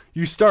 tomorrow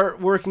you start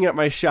working at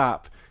my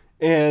shop,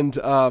 and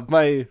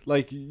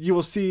you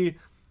will see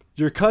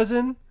your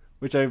cousin,"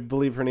 which I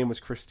believe her name was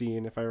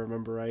Christine, if I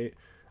remember right.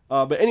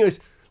 But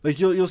anyways, like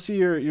you'll see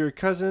your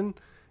cousin,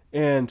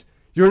 and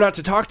you're not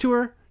to talk to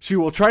her. She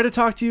will try to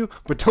talk to you,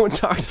 but don't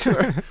talk to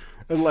her.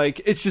 And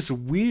like it's just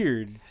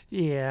weird.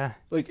 Yeah.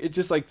 Like it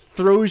just like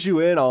throws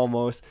you in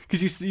almost,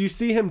 because you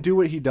see him do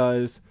what he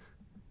does,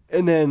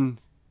 and then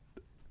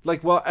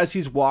as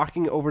he's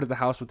walking over to the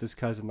house with his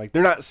cousin, like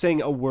they're not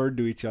saying a word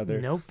to each other.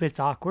 Nope, it's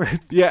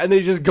awkward. Yeah, and then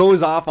he just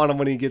goes off on him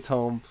when he gets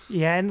home.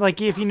 Yeah, and like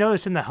if you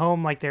notice in the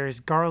home, like there's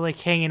garlic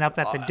hanging up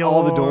at the doors.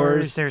 All the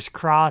doors. There's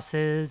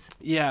crosses.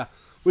 Yeah,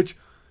 which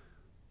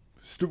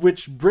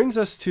brings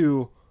us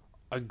to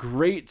a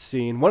great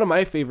scene, one of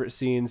my favorite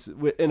scenes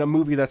in a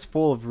movie that's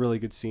full of really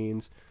good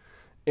scenes.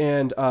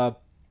 And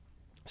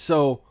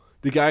so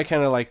the guy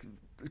kind of like,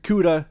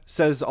 Kuda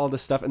says all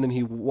this stuff, and then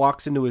he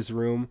walks into his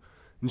room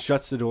and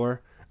shuts the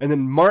door. And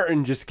then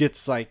Martin just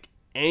gets like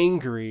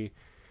angry,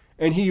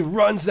 and he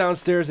runs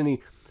downstairs, and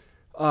he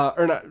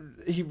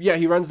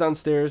runs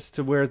downstairs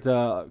to where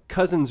the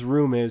cousin's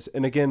room is.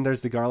 And again,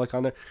 there's the garlic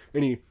on there,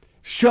 and he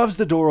shoves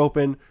the door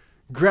open,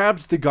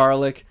 grabs the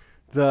garlic.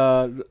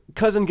 The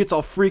cousin gets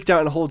all freaked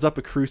out and holds up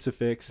a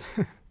crucifix,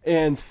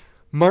 and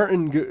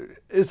Martin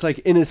is like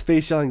in his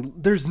face yelling,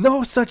 "There's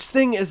no such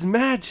thing as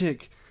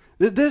magic.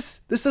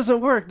 This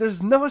doesn't work.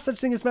 There's no such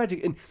thing as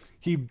magic." And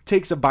he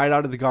takes a bite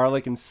out of the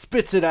garlic and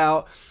spits it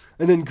out,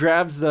 and then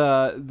grabs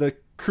the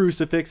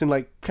crucifix and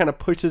like kind of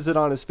pushes it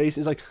on his face.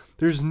 He's like,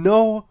 "There's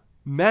no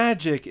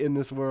magic in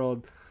this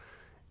world."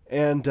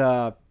 And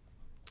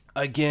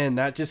again,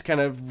 that just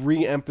kind of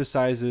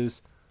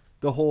re-emphasizes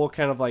the whole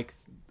kind of like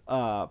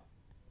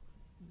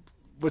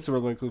what's the word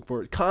I'm looking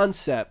for?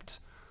 Concept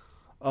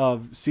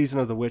of Season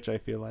of the Witch, I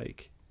feel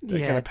like.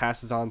 That kind of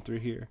passes on through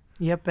here.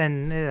 Yep,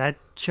 and that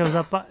shows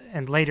up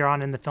and later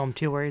on in the film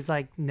too, where he's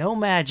like, "No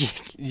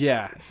magic."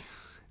 Yeah.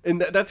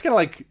 And that's kind of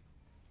like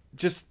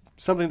just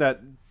something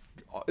that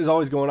is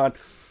always going on.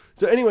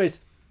 So anyways,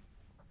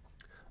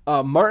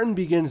 Martin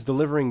begins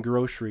delivering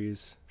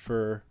groceries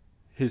for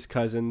his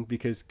cousin,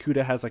 because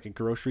Kuda has like a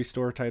grocery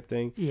store type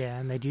thing. Yeah,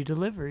 and they do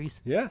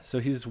deliveries. Yeah, so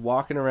he's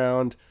walking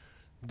around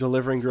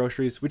delivering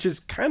groceries, which is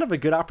kind of a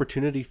good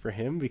opportunity for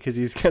him, because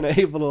he's kind of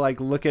able to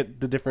like look at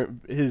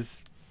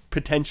his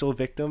potential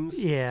victims.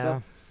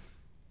 Yeah.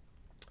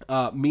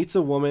 So, meets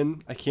a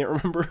woman. I can't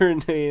remember her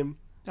name.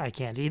 I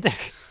can't either.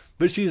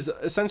 But she's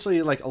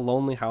essentially like a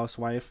lonely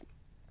housewife.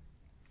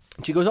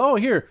 And she goes, "Oh,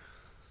 here,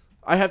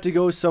 I have to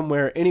go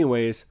somewhere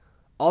anyways.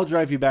 I'll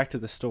drive you back to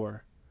the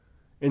store."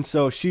 And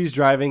so she's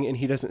driving, and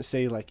he doesn't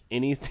say like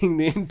anything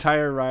the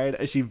entire ride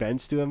as she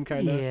vents to him,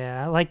 kind of.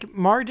 Yeah, like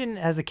Martin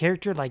as a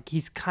character, like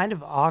he's kind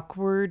of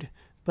awkward,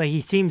 but he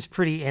seems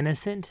pretty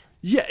innocent.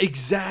 Yeah,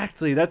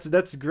 exactly.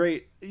 That's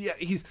great. Yeah,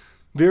 he's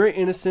very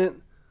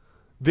innocent,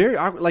 very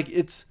awkward. Like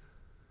it's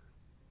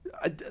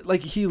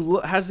like he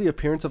has the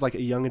appearance of like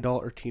a young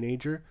adult or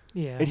teenager.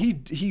 Yeah, and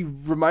he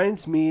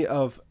reminds me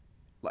of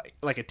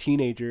like a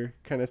teenager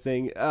kind of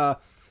thing.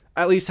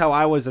 At least how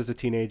I was as a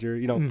teenager.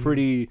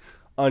 Pretty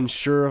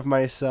unsure of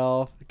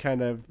myself,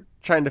 kind of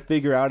trying to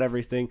figure out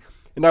everything.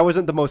 And I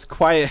wasn't the most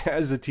quiet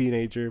as a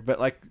teenager, but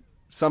like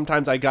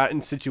sometimes I got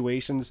in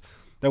situations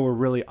that were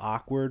really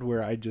awkward,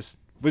 where I just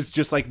was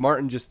just like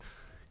Martin, just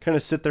kind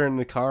of sit there in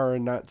the car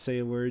and not say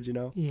a word,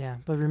 Yeah,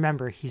 but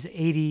remember, he's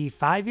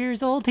 85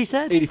 years old, he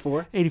said?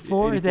 84.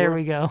 84, there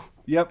we go.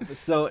 Yep.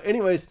 So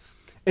anyways,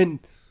 and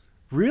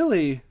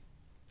really,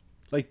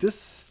 like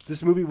this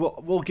movie,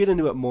 we'll get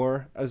into it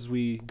more as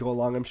we go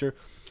along, I'm sure.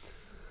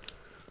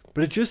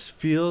 But it just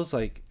feels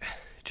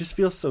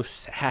so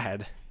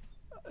sad.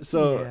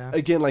 So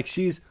again, like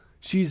she's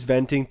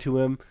venting to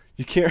him.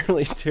 you can't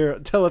really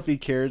tell if he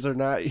cares or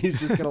not. He's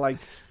just kind of like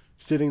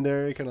sitting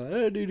there, kind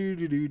of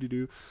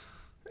do.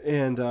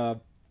 And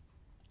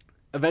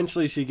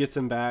eventually she gets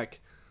him back,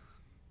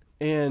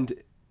 and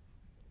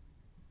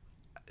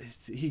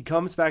he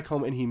comes back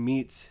home and he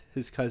meets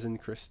his cousin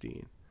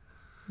Christine.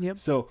 Yep.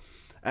 So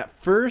at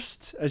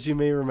first, as you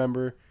may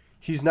remember,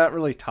 he's not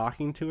really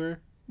talking to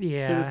her.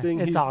 Yeah, kind of thing.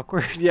 It's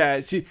awkward. Yeah,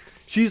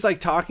 she's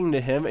like talking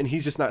to him, and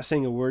he's just not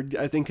saying a word.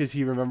 I think because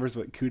he remembers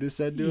what Kuda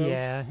said to him.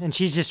 Yeah, and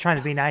she's just trying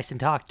to be nice and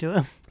talk to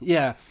him.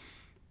 Yeah,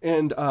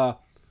 and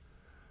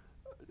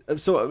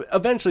so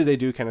eventually they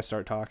do kind of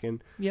start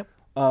talking. Yep.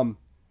 I'll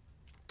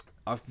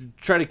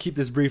try to keep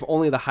this brief,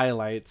 only the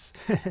highlights.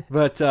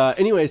 But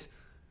anyways,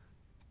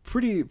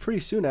 pretty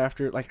soon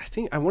after, like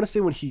I want to say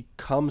when he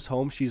comes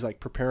home, she's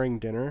like preparing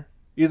dinner,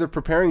 either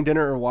preparing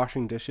dinner or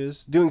washing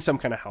dishes, doing some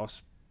kind of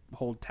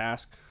household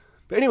task.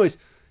 But anyways,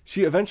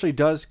 she eventually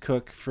does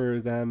cook for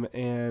them,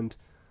 and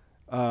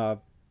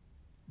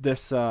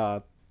this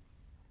her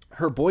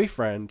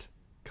boyfriend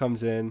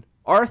comes in.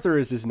 Arthur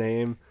is his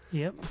name.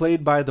 Yep.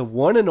 Played by the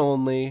one and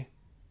only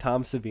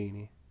Tom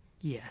Savini.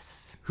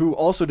 Yes. Who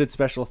also did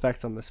special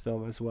effects on this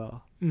film as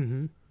well.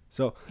 Mm-hmm.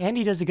 So, and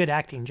he does a good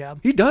acting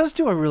job. He does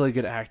do a really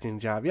good acting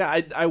job.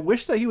 Yeah, I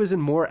wish that he was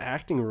in more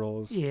acting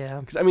roles.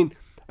 Yeah. Because, I mean,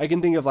 I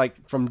can think of,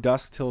 like, From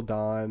Dusk Till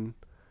Dawn,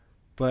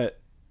 but...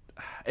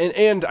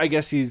 And I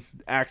guess he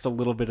acts a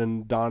little bit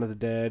in Dawn of the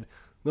Dead, a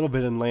little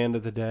bit in Land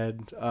of the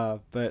Dead,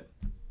 but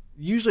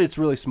usually it's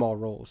really small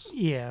roles.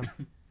 Yeah.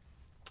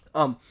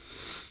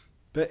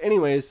 But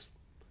anyways,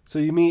 so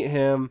you meet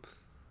him.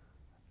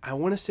 I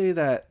want to say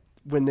that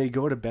when they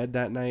go to bed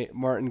that night,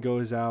 Martin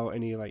goes out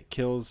and he like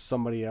kills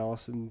somebody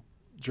else and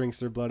drinks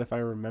their blood, if I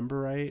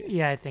remember right.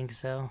 Yeah, I think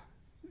so.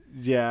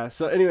 Yeah.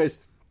 So anyways,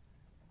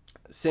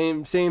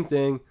 same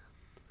thing.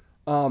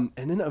 And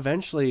then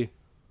eventually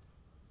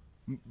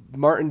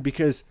Martin,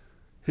 because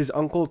his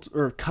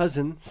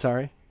cousin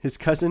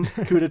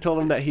Kuda told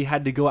him that he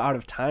had to go out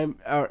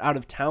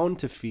of town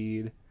to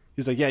feed.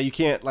 He's like, yeah, you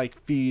can't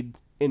like feed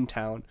in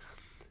town.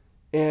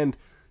 And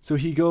so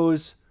he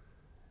goes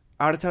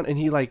out of town and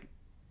he like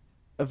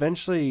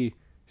eventually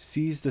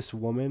sees this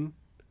woman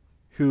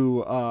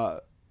who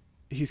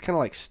he's kind of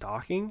like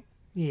stalking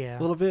a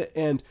little bit,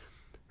 and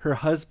her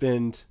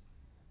husband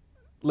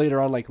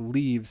later on like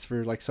leaves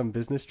for like some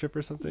business trip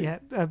or something. Yeah.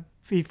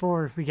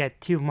 Before we get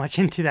too much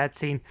into that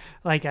scene,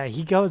 like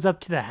he goes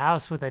up to the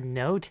house with a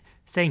note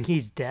saying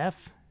he's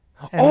deaf.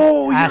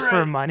 And asks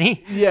for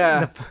money.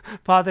 Yeah. The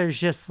father's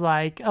just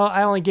like, oh,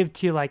 I only give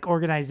to like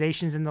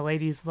organizations, and the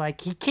lady's like,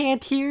 he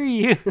can't hear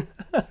you.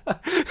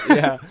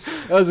 Yeah,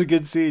 that was a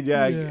good scene.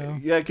 Yeah,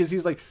 because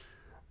he's like,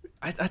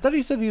 I thought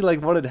he said he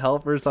like wanted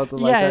help or something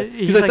like that.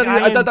 Because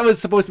I thought that was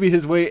supposed to be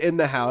his way in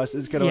the house.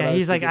 Is kind of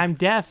he's like, I'm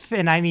deaf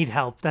and I need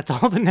help. That's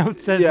all the note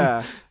says.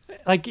 Yeah.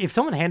 Like if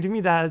someone handed me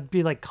that, I'd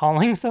be like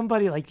calling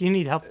somebody. Like, you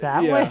need help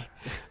that way.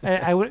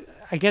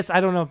 I guess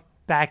I don't know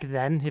back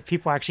then if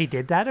people actually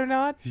did that or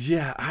not.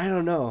 Yeah, I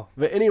don't know.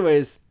 But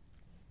anyways,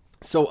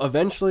 so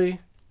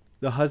eventually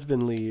the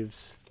husband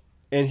leaves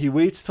and he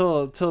waits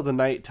till the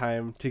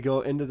nighttime to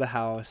go into the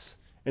house.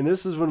 And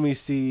this is when we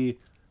see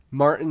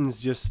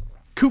Martin's just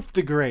coup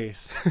de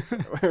grace,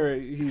 where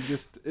he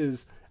just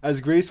is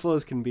as graceful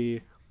as can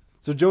be.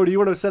 So Joe, do you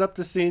want to set up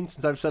the scene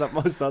since I've set up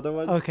most other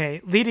ones?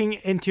 Okay, leading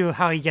into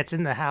how he gets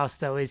in the house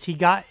though is he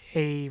got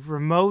a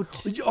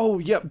remote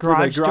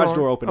garage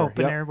door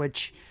opener,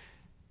 which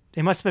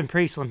they must have been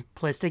pretty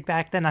simplistic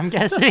back then, I'm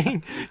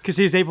guessing, because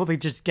he was able to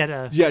just get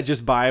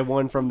just buy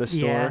one from the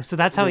store. Yeah, so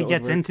that's how he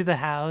gets into the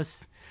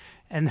house.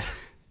 And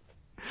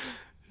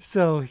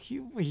so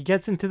he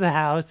gets into the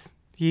house.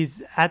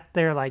 He's at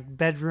their like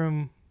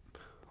bedroom.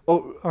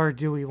 Oh, or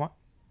do we want?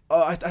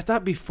 Oh, I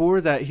thought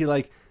before that he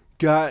like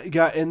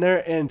got in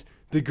there and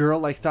the girl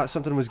like thought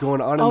something was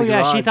going on in the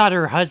garage. She thought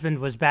her husband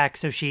was back,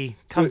 so she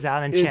comes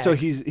out and checks. So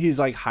he's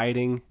like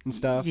hiding and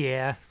stuff.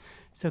 Yeah,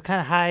 so kind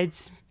of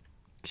hides.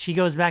 She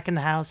goes back in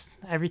the house.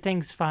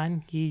 Everything's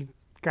fine. He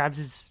grabs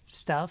his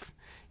stuff,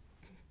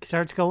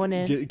 starts going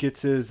in.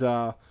 Gets his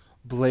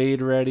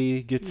blade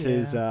ready. Gets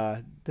his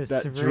that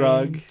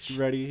drug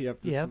ready.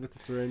 With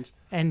the syringe.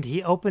 And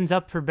he opens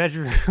up her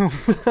bedroom,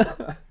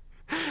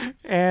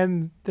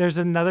 and there's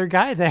another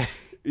guy there.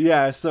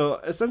 Yeah. So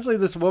essentially,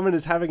 this woman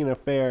is having an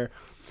affair,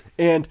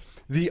 and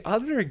the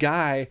other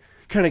guy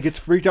kind of gets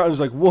freaked out and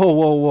is like,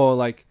 "Whoa!"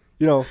 Like,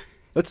 you know.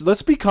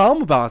 Let's be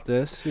calm about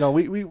this. You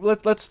know,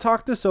 let's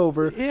talk this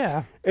over.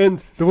 Yeah.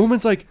 And the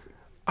woman's like,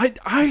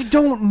 I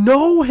don't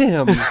know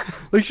him.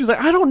 Like, she's like,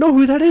 I don't know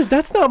who that is.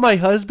 That's not my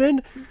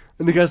husband.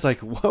 And the guy's like,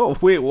 whoa,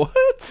 wait,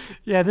 what?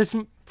 Yeah, this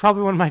is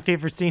probably one of my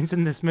favorite scenes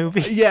in this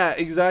movie. Yeah,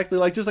 exactly.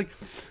 Like, just like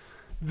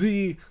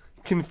the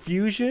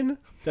confusion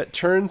that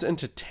turns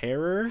into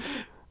terror.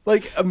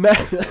 Like,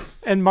 imagine.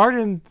 And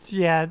Martin,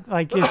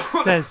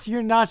 says,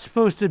 you're not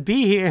supposed to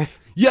be here.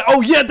 Yeah,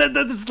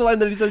 that's the line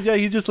that he says. Yeah,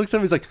 he just looks at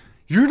him, he's like,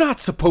 you're not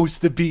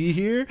supposed to be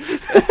here.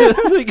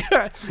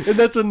 And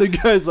that's when the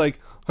guy's like,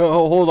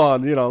 oh, hold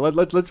on, you know,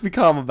 let's be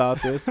calm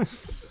about this.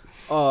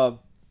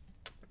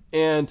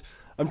 And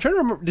I'm trying to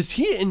remember. Does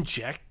he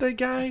inject the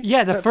guy?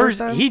 Yeah, the that first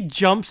time? he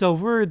jumps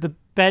over the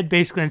bed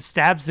basically and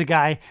stabs the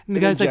guy, and the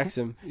guy's injects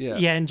like, him. Yeah.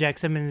 yeah,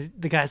 injects him, and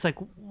the guy's like,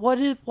 what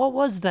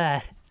was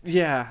that?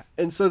 Yeah,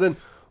 and so then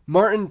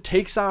Martin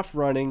takes off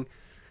running,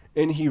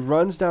 and he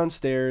runs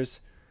downstairs,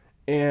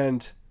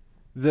 and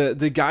the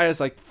guy is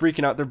like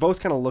freaking out. They're both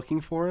kind of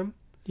looking for him.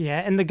 Yeah,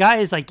 and the guy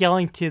is like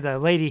yelling to the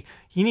lady,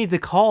 "You need to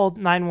call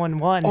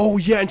 911." Oh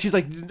yeah, and she's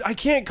like, "I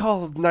can't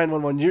call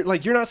 911.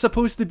 You're not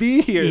supposed to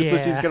be here." So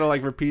she's Yeah. kind of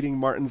like repeating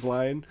Martin's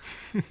line.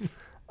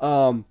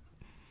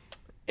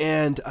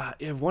 And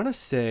I want to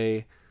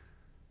say,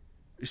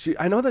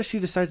 I know that she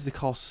decides to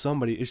call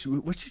somebody.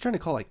 What's she trying to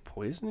call? Like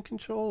poison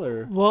control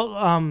or?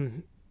 Well,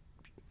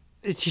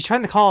 she's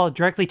trying to call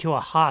directly to a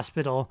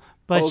hospital,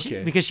 but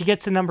Okay. because she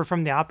gets the number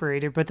from the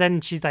operator, but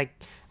then she's like,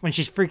 when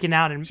she's freaking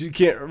out and She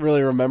can't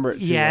really remember it.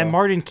 Too yeah, well. and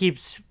Martin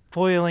keeps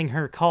foiling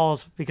her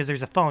calls because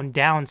there's a phone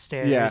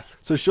downstairs. Yeah,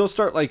 so she'll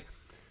start like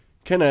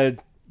kind of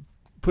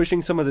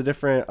pushing some of the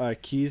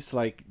different keys to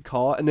like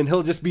call, and then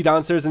he'll just be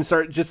downstairs and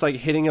start just like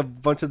hitting a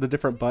bunch of the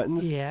different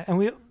buttons. Yeah,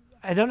 and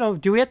I don't know,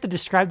 do we have to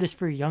describe this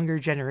for a younger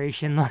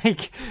generation?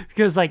 Like,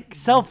 because like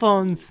cell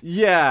phones,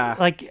 Yeah.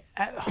 like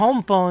at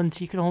home phones,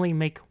 you could only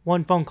make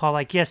one phone call.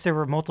 Like, yes, there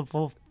were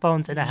multiple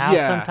phones in a house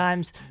Yeah.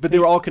 sometimes. But they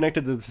were all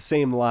connected to the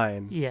same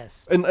line.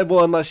 Yes. And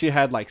well, unless you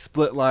had like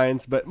split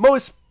lines, but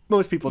most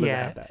people didn't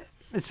Yeah. have that.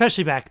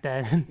 Especially back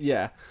then.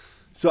 Yeah.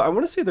 So I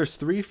want to say there's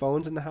 3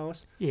 phones in the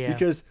house. Yeah.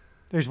 Because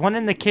There's one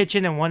in the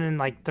kitchen and one in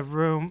like the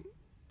room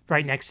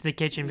right next to the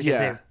kitchen because Yeah.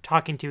 they're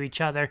talking to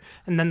each other.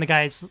 And then the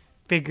guy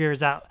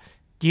figures out,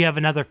 do you have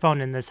another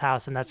phone in this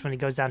house? And that's when he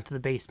goes down to the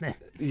basement.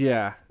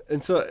 yeah,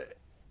 and so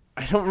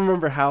I don't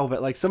remember how,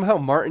 but like somehow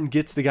Martin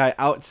gets the guy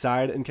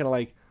outside and kind of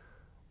like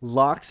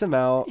locks him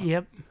out.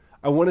 Yep.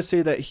 I want to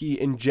say that he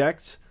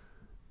injects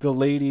the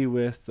lady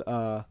with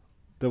the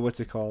what's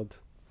it called?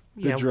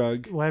 The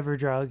drug. Whatever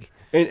drug.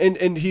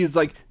 And he's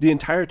like the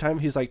entire time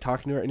he's like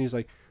talking to her and he's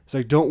like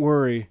don't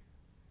worry.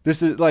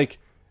 This is like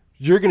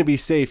you're going to be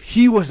safe.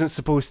 He wasn't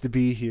supposed to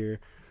be here.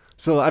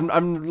 So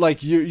I'm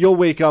like you'll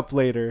wake up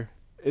later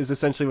is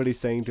essentially what he's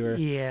saying to her.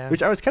 Yeah.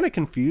 Which I was kind of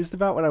confused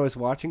about when I was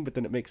watching, but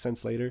then it makes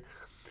sense later.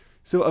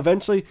 So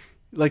eventually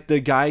like the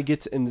guy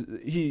gets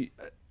in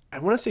I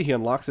want to say he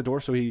unlocks the door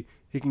so he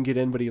can get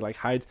in, but he like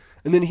hides,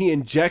 and then he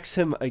injects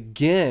him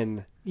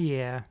again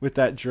Yeah. with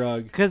that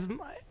drug. Because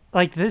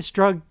like this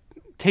drug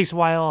takes a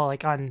while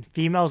like on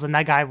females, and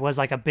that guy was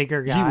like a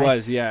bigger guy. He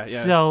was, yeah.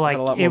 So like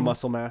had a lot more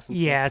muscle mass. And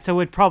yeah, so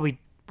it probably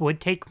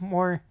would take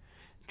more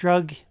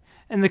drug.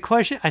 And the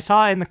question I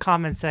saw in the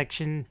comment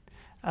section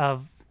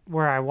of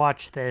where I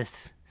watched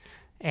this,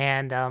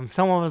 and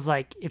someone was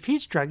like, if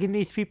he's drugging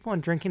these people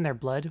and drinking their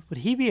blood, would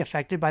he be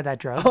affected by that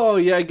drug? Oh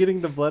yeah,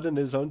 getting the blood in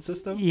his own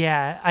system.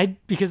 Yeah,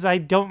 because I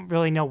don't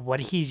really know what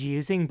he's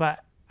using,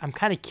 but I'm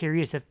kind of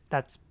curious if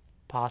that's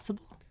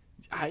possible.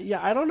 I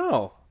don't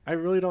know. I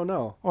really don't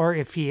know. Or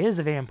if he is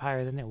a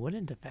vampire, then it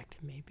wouldn't affect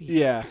him, maybe.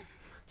 Yeah.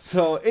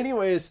 So,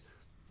 anyways,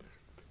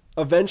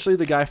 eventually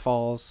the guy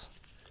falls,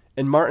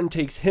 and Martin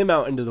takes him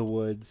out into the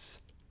woods.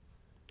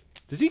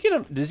 Does he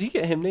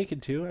get him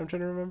naked too? I'm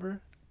trying to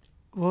remember.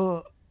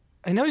 Well,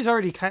 I know he's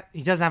already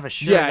he doesn't have a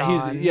shirt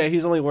on.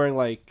 He's only wearing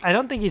like I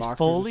don't think he's boxers or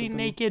fully something?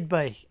 naked,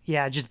 but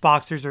yeah, just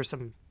boxers or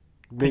some.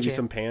 maybe pajama-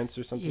 some pants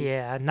or something.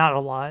 Yeah, not a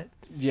lot.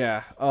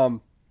 Yeah.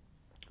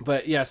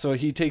 But yeah, so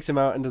he takes him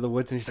out into the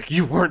woods, and he's like,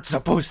 "You weren't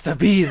supposed to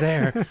be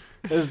there."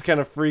 This is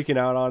kind of freaking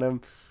out on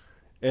him,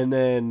 and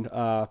then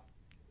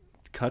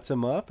cuts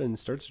him up and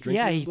starts drinking.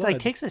 Yeah, his he blood. like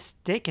takes a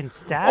stick and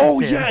stabs Oh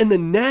him. yeah, in the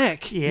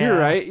neck. Yeah. You're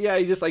right. Yeah,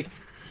 he just like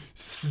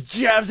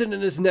jabs it in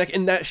his neck,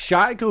 and that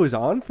shot goes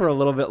on for a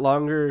little bit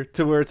longer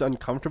to where it's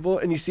uncomfortable,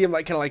 and you see him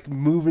like kind of like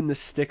moving the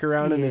stick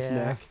around in his Yeah.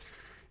 neck.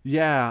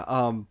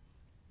 Yeah.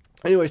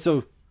 Anyway,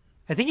 so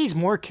I think he's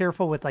more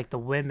careful with like the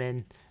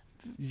women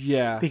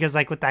yeah, because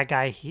like with that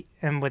guy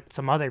and with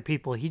some other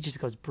people, he just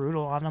goes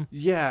brutal on them.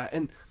 yeah,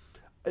 and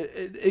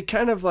it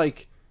kind of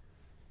like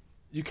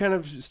you kind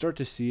of start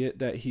to see it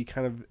that he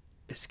kind of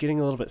is getting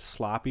a little bit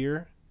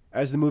sloppier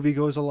as the movie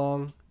goes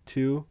along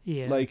too.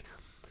 Yeah. Like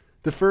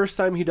the first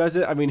time he does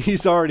it, I mean,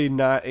 he's already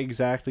not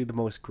exactly the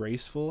most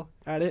graceful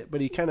at it, but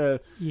he kind of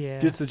Yeah.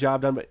 gets the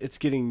job done, but it's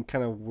getting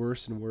kind of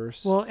worse and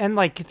worse. Well, and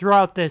like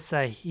throughout this,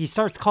 he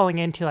starts calling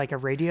into like a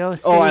radio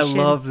station. Oh, I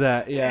love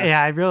that. Yeah.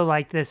 Yeah, I really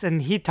like this,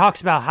 and he talks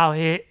about how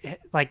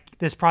like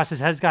this process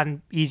has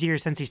gotten easier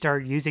since he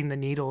started using the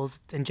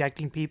needles,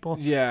 injecting people.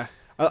 Yeah.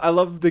 I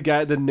love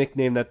the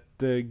nickname that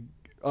the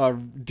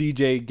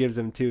DJ gives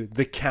him too,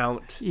 the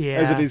Count. Yeah.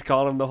 As if he's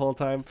calling him the whole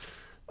time.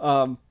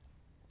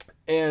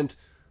 And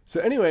so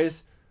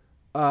anyways,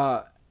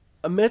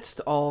 amidst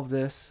all of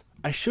this,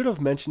 I should have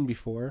mentioned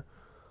before,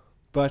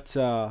 but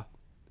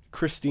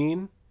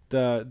Christine,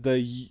 I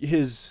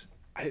guess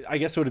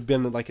it would have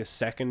been like a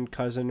second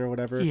cousin or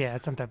whatever. Yeah,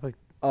 it's some type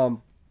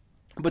of.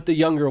 But the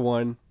younger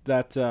one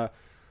that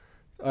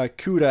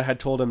Kuda had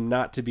told him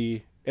not to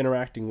be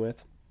interacting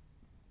with.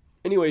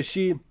 Anyway,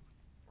 she's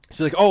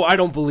like, "Oh, I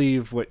don't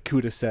believe what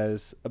Kuda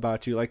says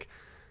about you." Like,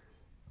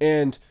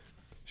 and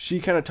she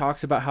kind of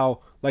talks about how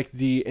like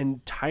the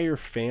entire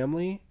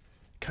family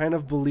kind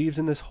of believes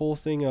in this whole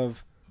thing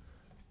of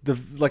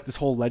this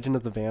whole legend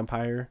of the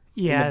vampire.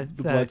 Yeah,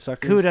 the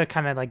bloodsuckers. Kuda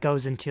kind of like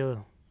goes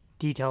into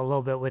detail a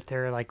little bit with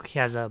her. Like he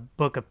has a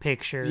book of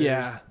pictures.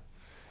 Yeah,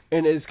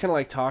 and it's kind of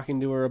like talking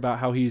to her about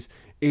how he's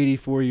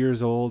 84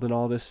 years old and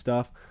all this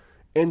stuff,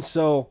 and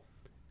so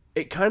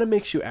it kind of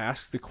makes you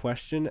ask the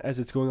question as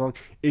it's going along: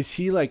 is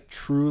he like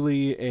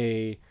truly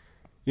a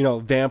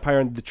vampire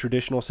in the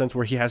traditional sense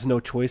where he has no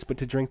choice but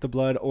to drink the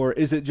blood? Or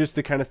is it just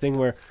the kind of thing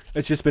where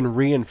it's just been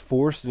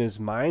reinforced in his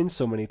mind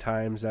so many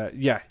times that,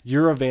 yeah,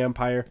 you're a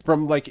vampire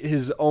from like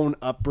his own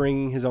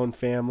upbringing, his own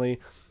family,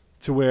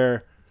 to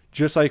where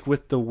just like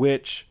with the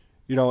witch,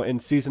 in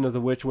Season of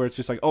the Witch, where it's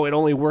just like, oh, it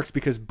only works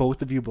because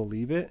both of you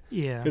believe it.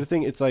 Yeah. Kind of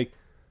thing. It's like,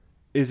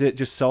 is it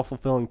just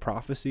self-fulfilling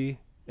prophecy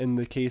in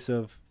the case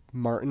of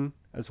Martin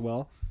as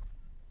well?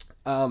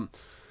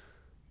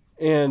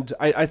 And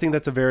I think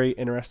that's a very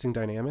interesting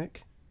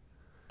dynamic.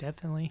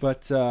 Definitely.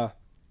 But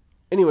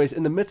anyways,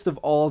 in the midst of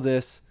all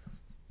this,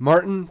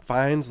 Martin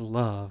finds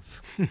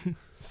love.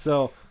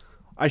 So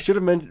I should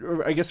have mentioned,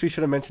 or I guess we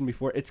should have mentioned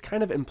before, it's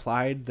kind of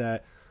implied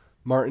that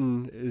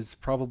Martin is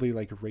probably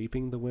like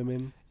raping the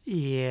women.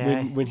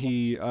 Yeah. When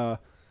he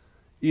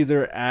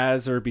either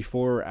as or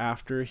before or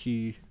after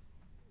he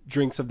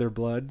drinks of their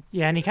blood.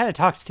 Yeah, and he kind of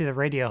talks to the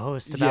radio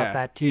host about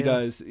that too. He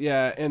does.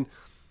 Yeah, and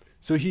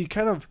so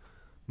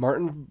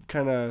Martin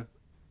kind of,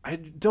 I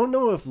don't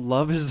know if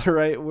love is the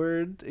right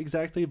word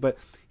exactly, but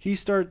he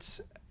starts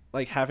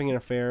like having an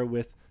affair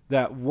with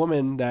that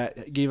woman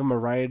that gave him a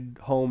ride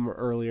home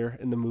earlier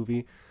in the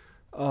movie.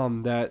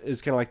 That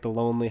is kind of like the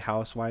lonely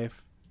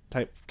housewife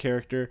type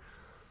character.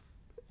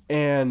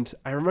 And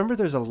I remember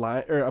there's a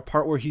line or a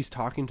part where he's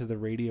talking to the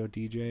radio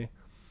DJ,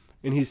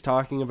 and he's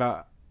talking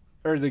about,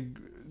 or the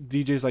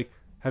DJ's like,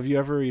 have you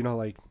ever,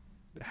 like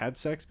had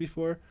sex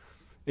before?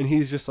 And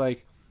he's just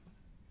like,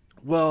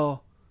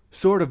 well,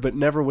 sort of, but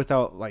never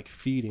without like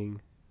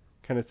feeding,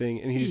 kind of thing.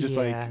 And he's just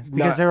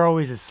because they're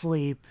always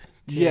asleep.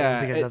 Too,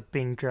 because of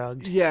being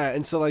drugged. Yeah,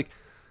 and so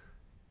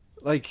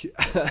like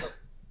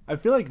I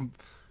feel like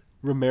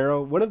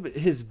Romero, one of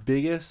his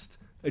biggest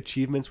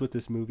achievements with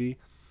this movie,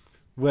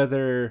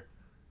 whether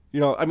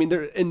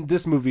there in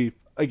this movie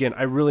again,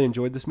 I really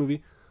enjoyed this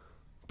movie,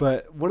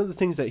 but one of the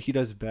things that he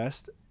does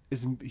best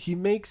is he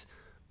makes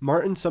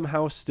Martin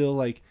somehow still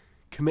like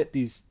commit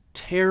these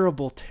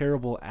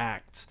terrible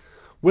acts,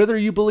 whether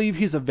you believe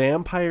he's a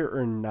vampire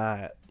or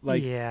not.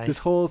 Like this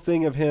whole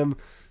thing of him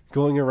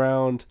going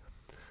around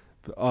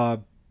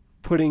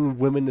putting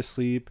women to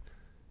sleep,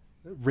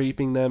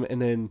 raping them,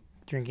 and then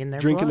drinking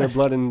their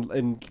blood,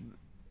 and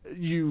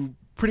you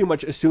pretty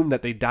much assume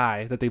that they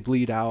die, that they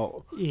bleed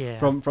out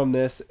from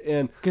this.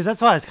 And because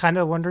that's why I was kind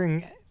of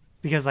wondering,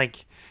 because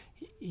like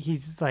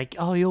he's like,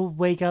 oh, you'll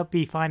wake up,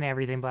 be fine and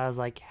everything, but I was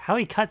like, how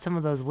he cut some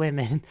of those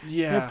women,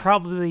 they're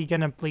probably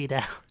gonna bleed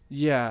out.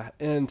 Yeah.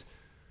 And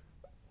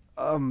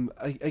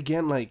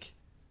again, like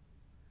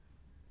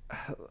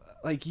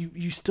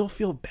you still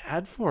feel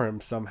bad for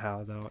him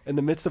somehow, though, in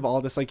the midst of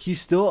all this. Like,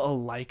 he's still a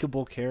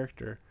likable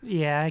character.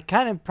 Yeah, it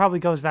kind of probably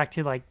goes back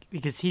to like,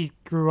 because he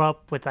grew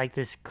up with like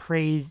this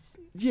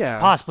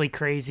possibly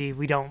crazy,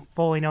 we don't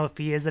fully know if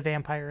he is a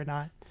vampire or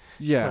not,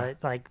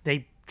 but like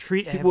they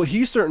treat him, well,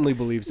 he certainly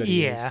believes that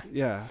he is.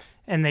 Yeah,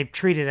 and they've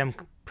treated him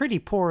pretty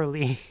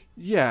poorly.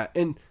 Yeah.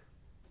 And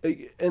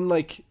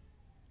like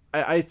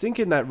I think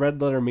in that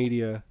Red Letter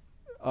Media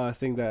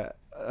thing, that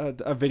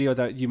a video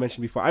that you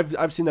mentioned before,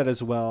 I've seen that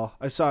as well.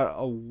 I saw it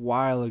a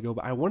while ago,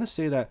 but I want to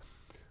say that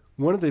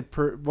one of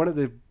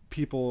the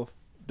people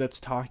that's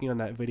talking on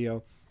that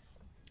video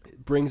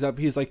brings up,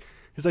 he's like,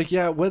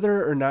 yeah,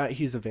 whether or not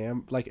he's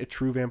a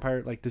true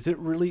vampire, like, does it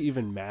really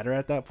even matter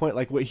at that point?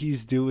 Like, what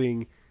he's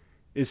doing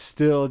is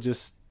still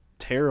just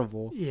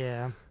terrible.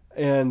 Yeah.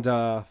 And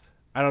I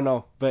don't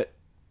know, but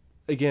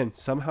again,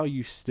 somehow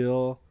you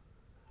still,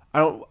 I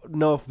don't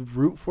know if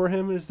root for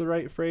him is the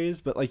right phrase,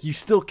 but like you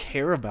still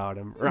care about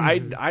him, or I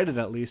did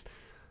at least.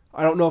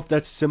 I don't know if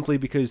that's simply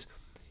because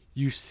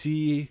you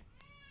see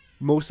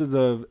most of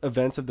the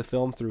events of the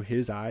film through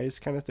his eyes,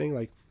 kind of thing,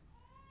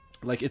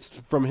 like it's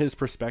from his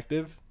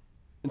perspective,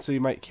 and so you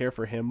might care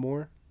for him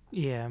more.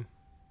 Yeah.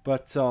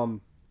 But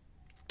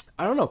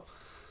I don't know.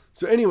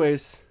 So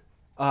anyways,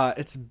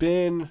 it's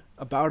been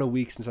about a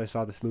week since I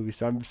saw this movie,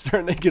 so I'm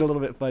starting to get a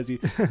little bit fuzzy.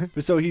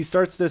 But so he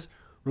starts this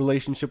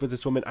relationship with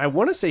this woman. I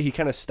want to say he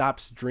kind of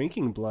stops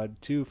drinking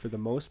blood too, for the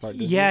most part.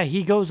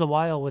 He goes a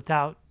while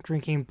without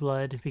drinking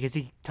blood because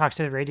he talks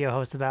to the radio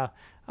host about,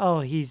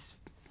 he's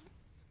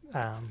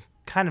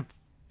kind of,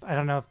 I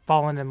don't know,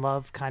 fallen in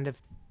love kind of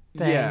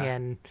thing,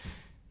 and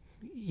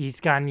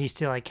he's gotten used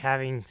to like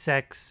having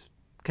sex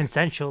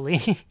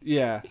consensually.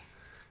 Yeah.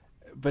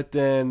 But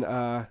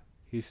then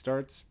he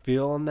starts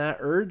feeling that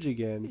urge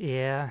again.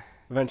 Yeah.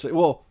 Eventually.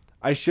 Well,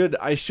 I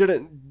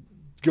shouldn't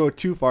go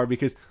too far,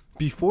 because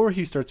before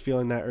he starts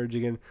feeling that urge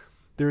again,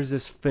 there's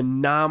this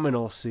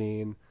phenomenal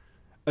scene.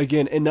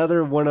 Again,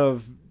 another one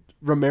of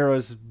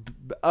Romero's,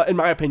 in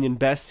my opinion,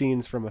 best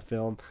scenes from a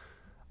film.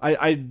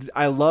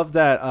 I love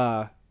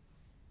that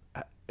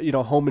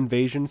home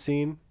invasion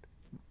scene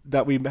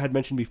that we had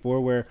mentioned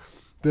before, where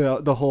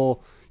the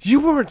whole "you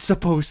weren't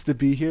supposed to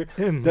be here."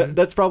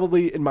 That's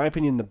probably, in my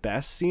opinion, the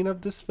best scene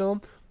of this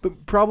film.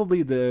 But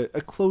probably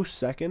a close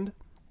second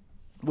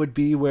would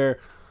be where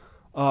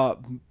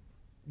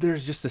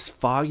there's just this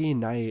foggy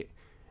night,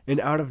 and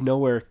out of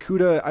nowhere,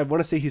 Kuda, I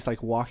want to say he's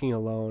like walking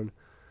alone,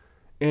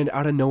 and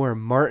out of nowhere,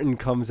 Martin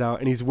comes out,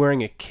 and he's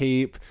wearing a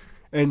cape,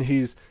 and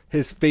his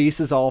face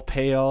is all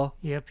pale.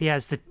 Yep, he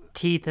has the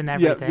teeth and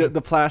everything. Yeah,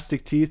 the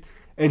plastic teeth,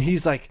 and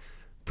he's like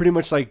pretty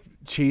much like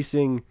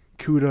chasing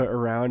Kuda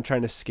around,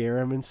 trying to scare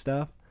him and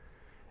stuff.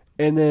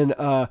 And then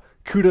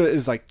Kuda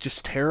is like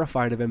just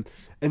terrified of him,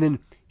 and then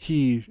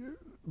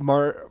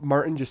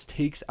Martin just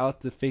takes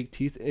out the fake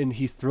teeth and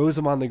he throws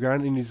them on the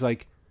ground, and he's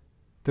like,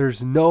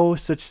 "There's no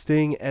such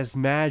thing as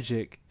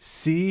magic.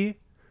 See?"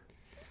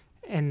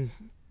 And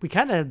we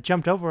kind of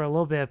jumped over a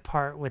little bit of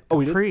part with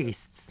the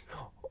priests.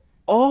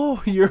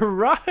 Oh, you're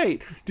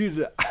right.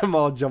 Dude, I'm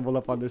all jumbled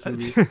up on this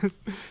movie.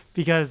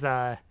 Because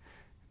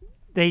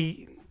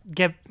they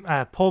get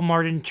pull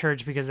Martin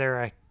Church because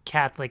they're a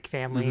Catholic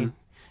family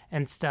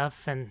and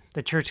stuff, and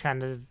the church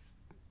kind of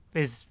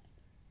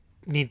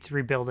needs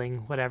rebuilding,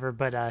 whatever.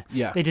 But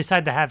they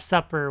decide to have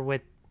supper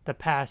with the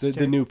pastor,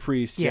 the new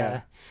priest.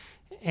 Yeah.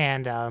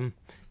 And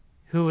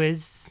who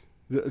is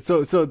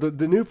so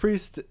the new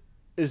priest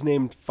is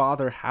named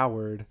Father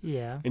Howard.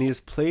 Yeah. And he is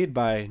played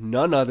by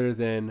none other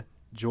than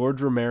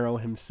George Romero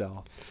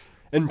himself.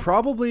 And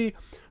probably,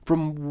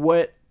 from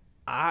what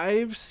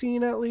I've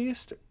seen at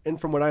least,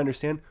 and from what I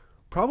understand,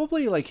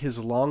 probably like his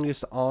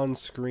longest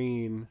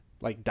on-screen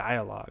like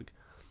dialogue.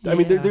 I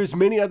mean, there's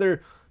many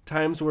other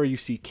times where you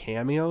see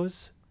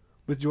cameos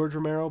with George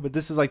Romero, but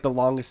this is like the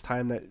longest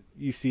time that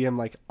you see him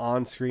like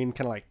on screen,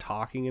 kind of like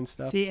talking and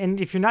stuff. See, and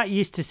if you're not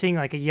used to seeing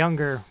like a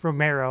younger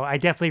Romero, I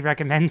definitely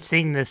recommend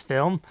seeing this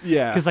film.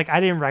 Yeah. Because like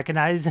I didn't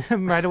recognize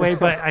him right away,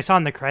 but I saw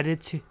in the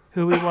credits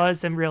who he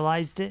was and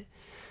realized it.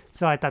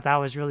 So I thought that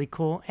was really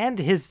cool. And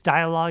his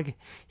dialogue,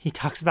 he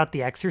talks about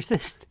The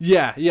Exorcist.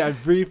 Yeah,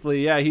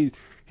 briefly. Yeah,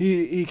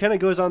 he kind of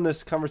goes on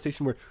this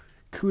conversation where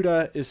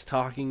Kuda is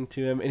talking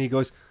to him, and he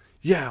goes,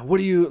 "Yeah, what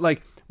do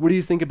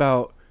you think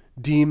about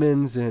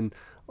demons and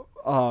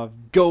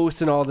ghosts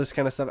and all this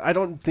kind of stuff?" I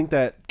don't think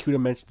that Kuda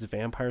mentions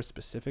vampires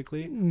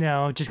specifically.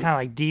 No, just kind of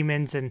like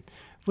demons, and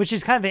which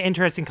is kind of an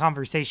interesting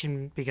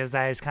conversation, because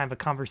that is kind of a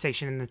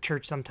conversation in the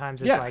church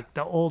sometimes. It's like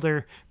the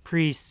older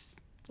priests,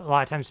 a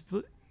lot of times,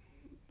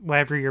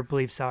 whatever your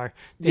beliefs are,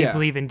 they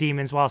believe in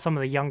demons, while some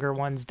of the younger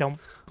ones don't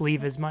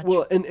believe as much.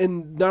 Well,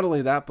 and not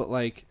only that, but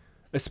like,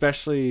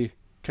 especially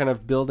kind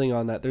of building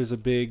on that, there's a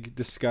big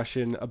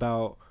discussion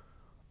about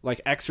like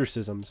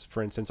exorcisms,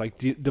 for instance, like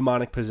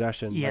demonic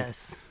possession.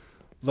 Yes.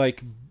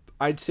 Like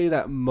I'd say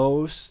that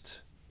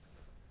most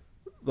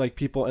like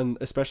people, and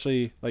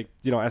especially like,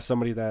 as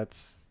somebody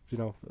that's,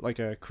 like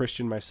a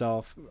Christian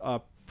myself,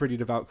 a pretty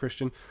devout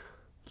Christian,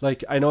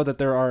 like I know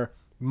that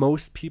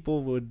most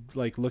people would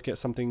like look at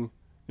something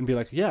and be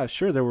like, yeah,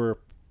 sure, there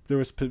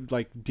was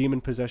like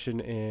demon possession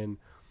in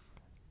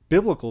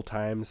biblical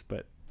times,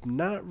 but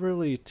not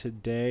really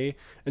today.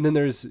 And then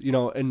there's,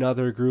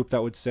 another group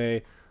that would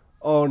say,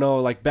 oh no,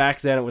 like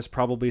back then it was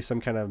probably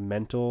some kind of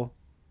mental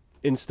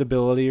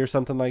instability or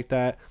something like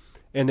that,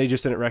 and they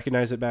just didn't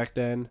recognize it back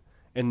then,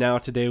 and now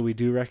today we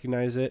do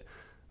recognize it.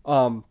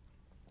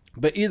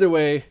 But either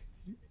way,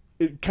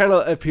 it kind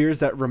of appears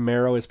that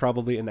Romero is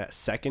probably in that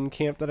second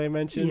camp that I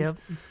mentioned,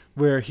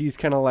 where he's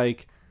kind of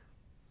like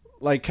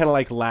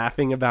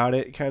laughing about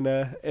it, kind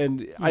of.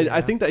 And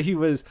I think that he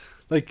was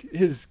like,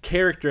 his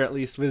character at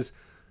least was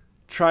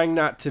trying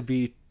not to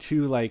be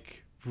too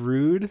like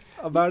rude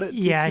about it.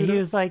 Yeah, he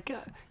was like,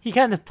 he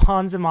kind of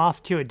pawns him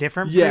off to a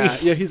different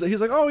priest. Yeah,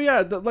 he's like, oh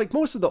yeah, like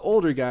most of the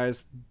older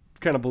guys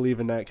kind of believe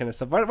in that kind of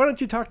stuff. Why don't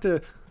you talk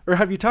to, or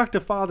have you talked to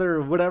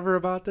Father whatever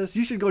about this?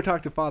 You should go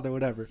talk to Father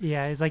whatever.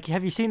 Yeah, he's like,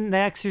 have you seen The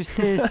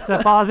Exorcist?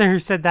 The father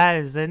said that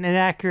is an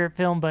inaccurate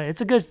film, but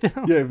it's a good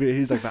film. Yeah, but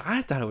he's like, but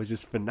I thought it was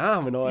just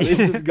phenomenal. And he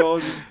just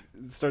goes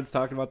and starts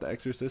talking about The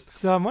Exorcist.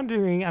 So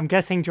I'm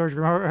guessing George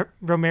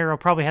Romero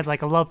probably had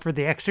like a love for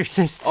The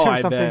Exorcist or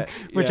something, bet.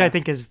 Which I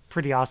think is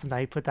pretty awesome that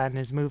he put that in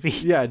his movie.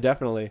 Yeah,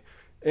 definitely.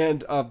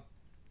 And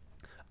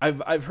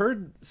I've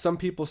heard some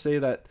people say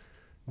that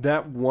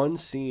one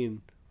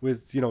scene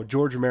with,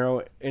 George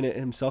Romero in it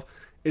himself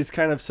is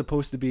kind of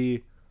supposed to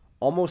be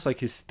almost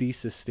like his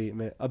thesis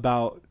statement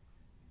about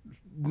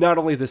not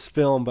only this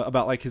film, but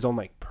about like his own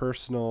like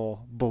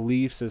personal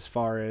beliefs as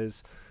far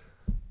as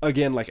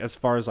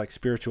like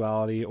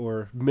spirituality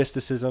or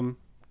mysticism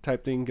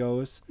type thing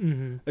goes.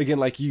 Mm-hmm. Again,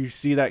 like you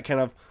see that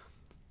kind of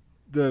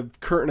the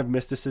curtain of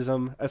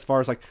mysticism as far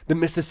as like the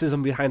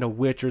mysticism behind a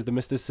witch or the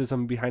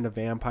mysticism behind a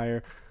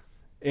vampire.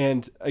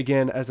 And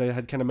again, as I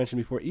had kind of mentioned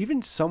before,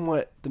 even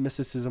somewhat the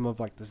mysticism of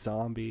like the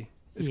zombie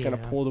is kind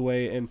of pulled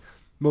away in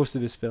most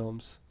of his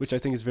films, which I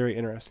think is very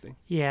interesting.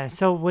 Yeah.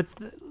 So with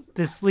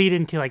this lead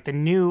into like the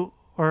new,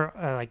 or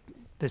like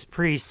this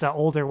priest, the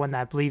older one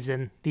that believes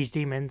in these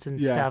demons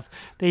and stuff,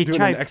 they doing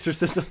try an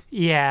exorcism.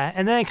 Yeah.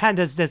 And then it kind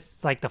of does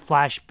this, like the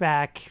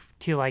flashback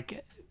to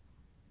like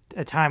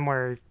a time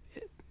where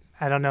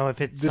I don't know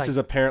if it's This has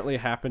apparently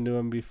happened to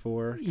him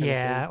before.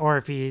 Yeah, or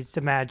if he's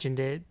imagined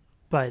it,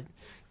 but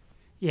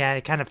yeah,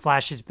 it kind of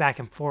flashes back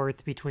and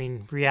forth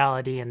between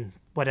reality and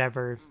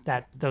whatever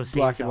that those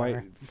Black scenes and are.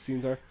 white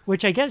scenes are.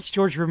 Which I guess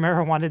George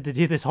Romero wanted to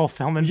do this whole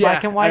film in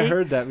black and white. I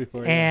heard that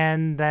before.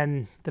 And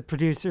then the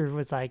producer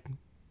was like,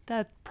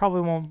 that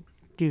probably won't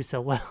do so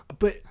well.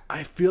 But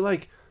I feel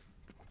like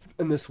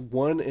in this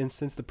one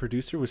instance, the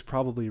producer was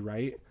probably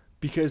right,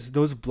 because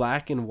those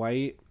black and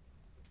white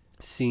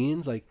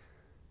scenes, like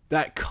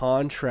that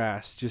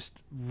contrast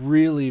just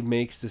really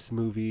makes this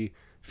movie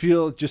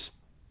feel just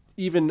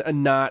even a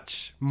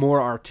notch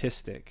more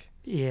artistic.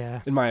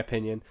 Yeah. In my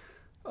opinion.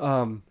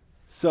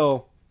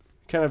 So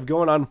kind of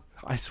going on,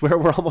 I swear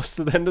we're almost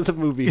to the end of the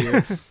movie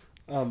here.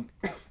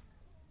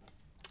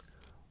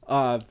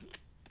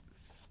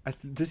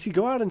 Does he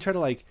go out and try to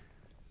like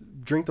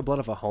drink the blood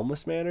of a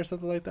homeless man or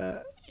something like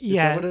that? Is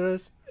that what it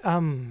is?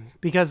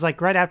 Because like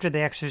right after the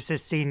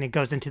Exorcist scene, it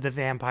goes into the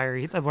vampire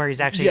where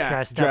he's actually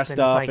dressed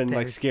up and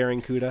like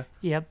scaring Cuda.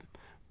 Yep.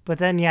 But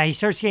then he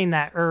starts getting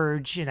that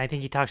urge, and I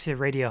think he talks to the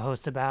radio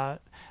host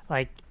about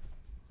like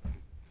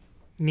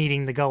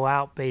needing to go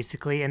out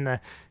basically, and the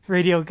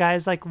radio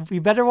guy's like, "We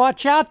better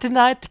watch out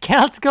tonight. The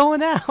count's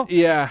going out."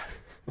 Yeah.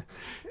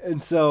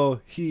 And so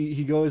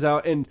he goes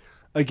out, and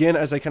again,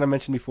 as I kind of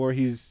mentioned before,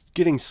 he's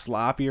getting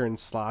sloppier and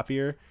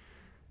sloppier,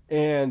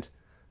 and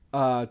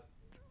a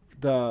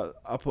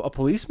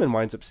policeman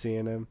winds up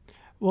seeing him.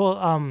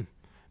 Well,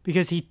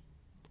 because he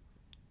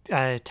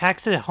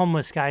attacks the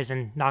homeless guys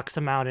and knocks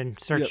them out and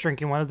starts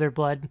drinking one of their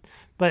blood,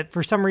 but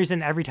for some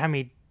reason, every time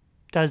he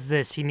does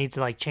this, he needs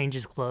to like change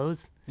his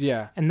clothes.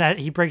 Yeah, and that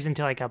he breaks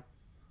into like I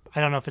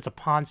don't know if it's a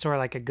pawn store,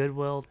 like a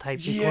Goodwill type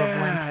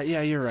equivalent.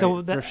 Yeah, you're right.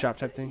 So thrift shop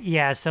type thing.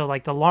 Yeah, so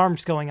like the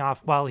alarm's going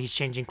off while he's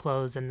changing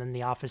clothes, and then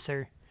the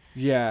officer.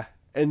 Yeah,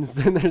 and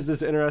then there's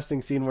this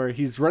interesting scene where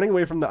he's running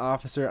away from the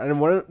officer, and I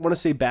want to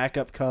say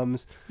backup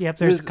comes. Yep,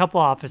 there's a couple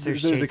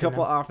officers. There's a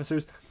couple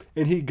officers,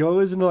 and he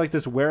goes into like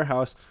this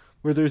warehouse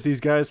where there's these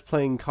guys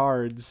playing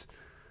cards,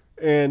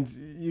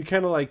 and you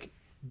kind of like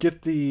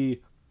get the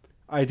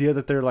idea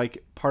that they're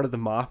like part of the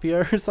mafia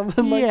or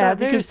something like that,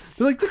 because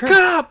they're like the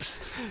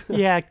cops.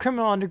 Yeah,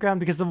 criminal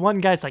underground, because the one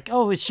guy's like,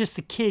 "Oh, it's just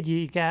a kid,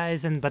 you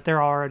guys," but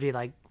they're already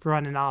like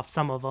running off,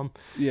 some of them.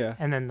 Yeah,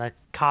 and then the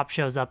cop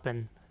shows up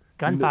and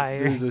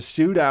gunfire. There's a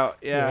shootout.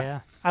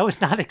 Yeah, I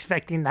was not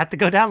expecting that to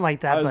go down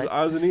like that.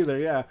 I wasn't either.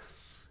 Yeah,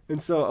 and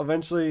so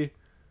eventually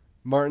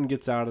Martin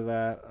gets out of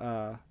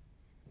that.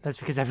 That's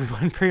because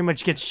everyone pretty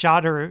much gets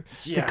shot, or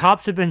the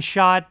cops have been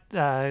shot.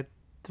 The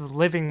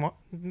living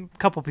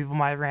couple people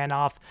might have ran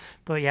off,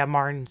 but yeah,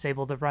 Martin's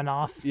able to run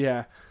off.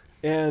 Yeah,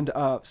 and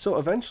so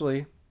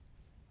eventually,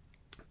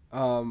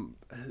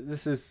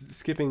 this is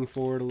skipping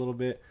forward a little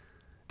bit.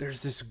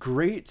 There's this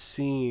great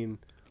scene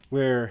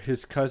where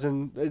his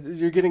cousin,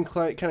 you're getting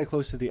kind of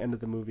close to the end of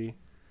the movie,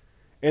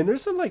 and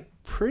there's some like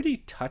pretty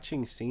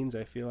touching scenes,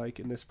 I feel like,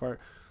 in this part.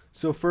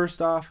 So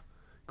first off,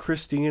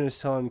 Christine is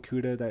telling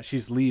Cuda that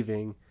she's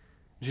leaving.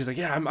 She's like,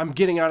 "Yeah, I'm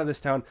getting out of this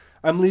town.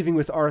 I'm leaving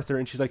with Arthur,"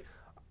 and she's like,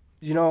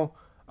 "You know,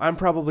 I'm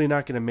probably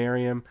not going to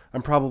marry him.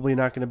 I'm probably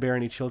not going to bear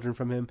any children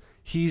from him.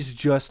 He's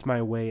just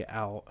my way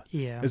out."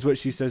 Yeah. Is what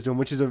she says to him,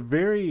 which is a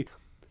very,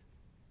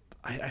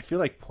 I feel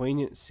like,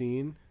 poignant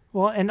scene.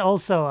 Well, and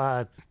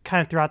also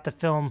kind of throughout the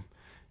film,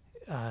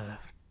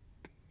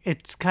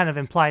 it's kind of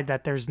implied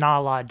that there's not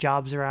a lot of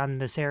jobs around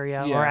this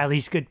area, or at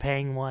least good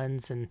paying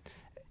ones. And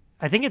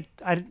I think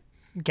I'm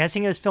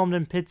guessing it was filmed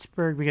in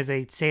Pittsburgh, because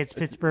they say it's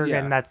Pittsburgh,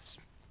 and that's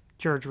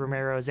George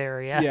Romero's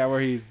area. Yeah,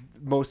 where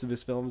most of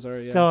his films are.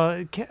 Yeah.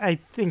 So I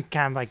think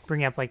kind of like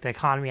bring up like the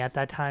economy at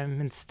that time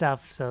and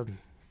stuff. So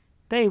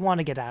they want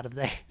to get out of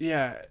there.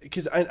 Yeah,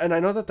 because I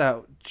know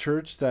that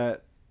church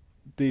that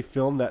they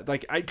filmed that,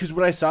 like, because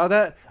when I saw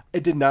that,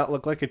 it did not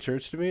look like a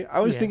church to me. I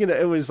was thinking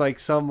it was like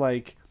some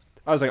like,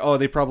 I was like, oh,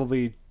 they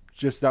probably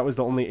that was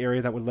the only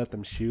area that would let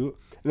them shoot.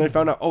 And then I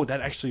found out, oh,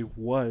 that actually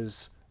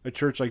was a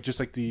church, like just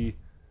like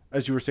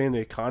as you were saying, the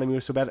economy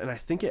was so bad, and I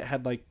think it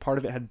had like part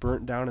of it had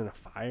burnt down in a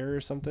fire or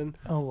something.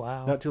 Oh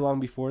wow! Not too long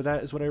before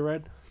that is what I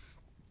read.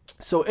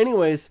 So,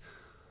 anyways,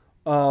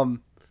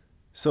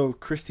 so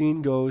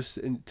Christine goes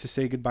to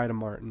say goodbye to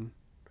Martin,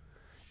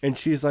 and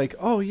she's like,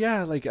 "Oh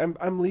yeah, like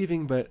I'm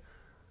leaving, but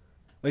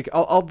like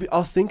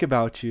I'll think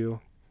about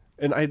you."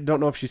 And I don't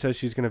know if she says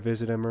she's gonna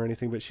visit him or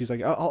anything, but she's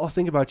like, "I'll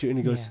think about you," and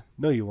he goes,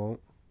 "No, you won't."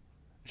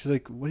 She's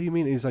like, "What do you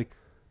mean?" And he's like,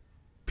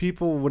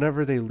 "People,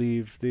 whenever they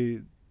leave,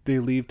 they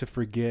leave to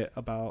forget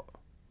about,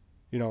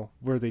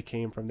 where they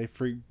came from. They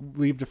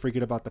leave to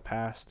forget about the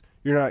past.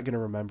 You're not going to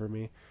remember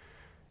me."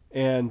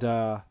 And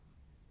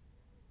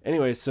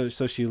anyway, so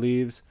she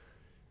leaves.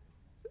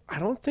 I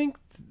don't think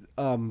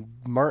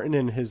Martin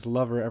and his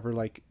lover ever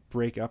like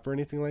break up or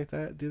anything like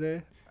that, do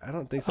they? I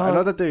don't think so. I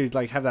know that they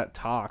like have that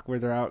talk where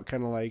they're out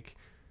kind of like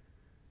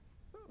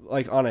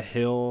on a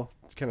hill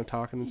kind of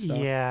talking and stuff.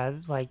 Yeah,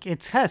 like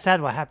it's kind of sad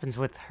what happens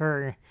with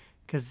her,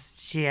 because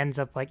she ends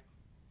up like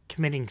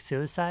committing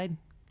suicide.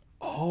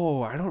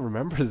 Oh, I don't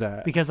remember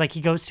that. Because like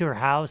he goes to her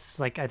house,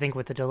 like I think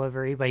with the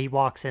delivery, but he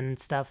walks in and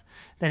stuff.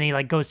 Then he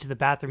like goes to the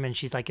bathroom and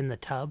she's like in the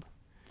tub.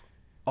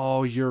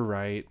 Oh, you're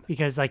right.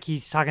 Because like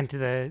he's talking to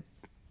the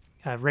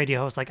radio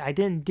host, like I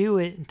didn't do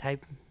it, and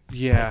type.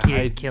 Yeah, Like, he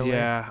didn't kill her.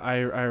 yeah, I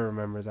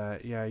remember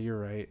that. Yeah, you're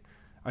right.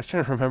 I was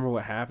trying to remember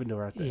what happened to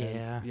her at the Yeah.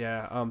 end.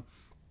 Yeah.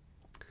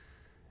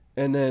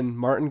 And then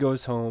Martin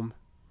goes home,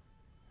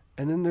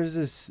 and then there's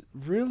this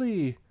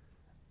really,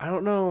 I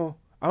don't know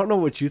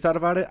what you thought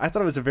about it. I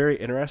thought it was a very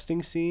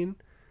interesting scene.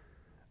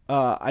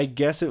 I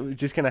guess it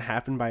just kind of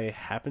happened by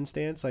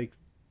happenstance, like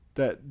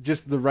that.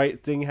 Just the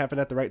right thing happened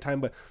at the right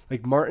time. But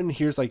like Martin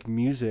hears like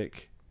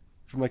music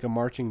from like a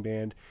marching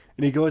band,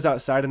 and he goes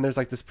outside, and there's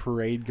like this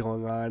parade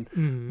going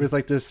on with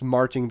like this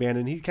marching band,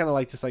 and he kind of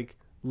like just like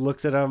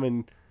looks at them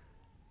and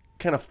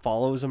kind of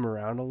follows him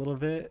around a little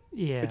bit,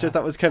 Yeah. which I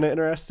thought was kind of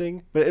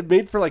interesting. But it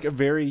made for like a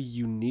very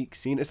unique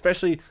scene,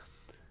 especially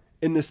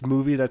in this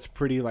movie that's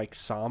pretty like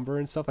somber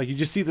and stuff. Like you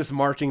just see this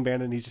marching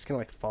band, and he's just kind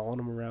of like following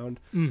him around.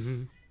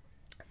 Mm-hmm.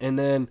 And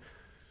then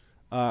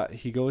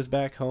he goes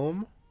back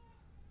home,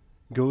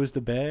 goes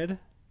to bed,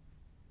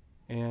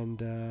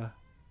 and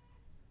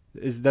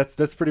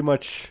that's pretty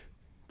much.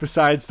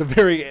 Besides the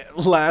very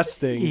last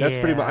thing, that's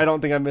pretty much. I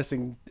don't think I'm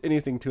missing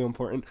anything too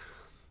important.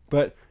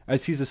 But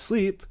as he's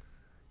asleep,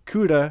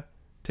 Kuda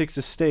takes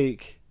a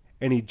stake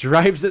and he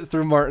drives it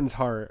through Martin's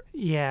heart.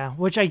 Yeah,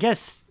 which I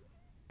guess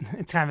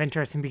it's kind of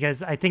interesting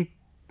because I think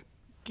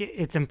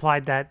it's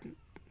implied that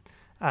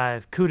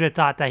Kuda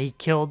thought that he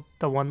killed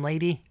the one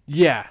lady.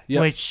 Yeah,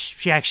 yeah. Which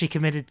she actually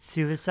committed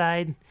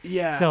suicide.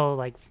 Yeah. So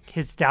like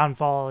his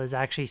downfall is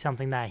actually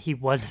something that he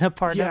wasn't a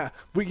part of. Yeah,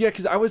 but yeah,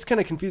 because I was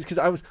kind of confused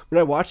because when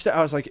I watched it,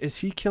 I was like, is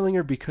he killing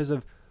her because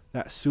of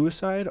that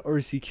suicide, or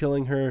is he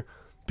killing her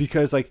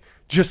because like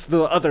just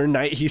the other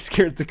night he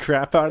scared the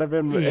crap out of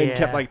him and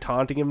kept like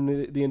taunting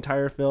him the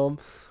entire film,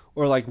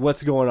 or like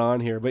what's going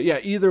on here? But yeah,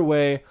 either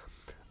way,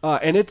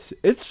 and it's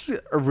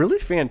a really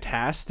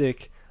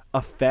fantastic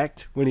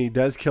effect when he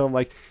does kill him.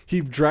 Like he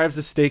drives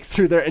the stake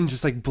through there and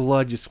just like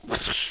blood just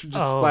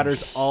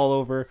splatters all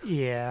over.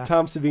 Yeah.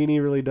 Tom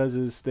Savini really does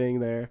his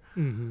thing there.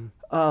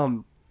 Mm-hmm.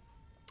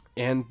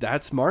 And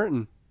that's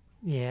Martin.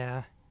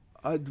 Yeah.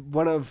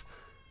 One of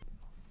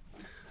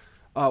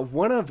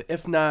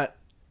if not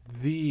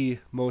the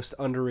most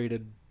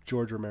underrated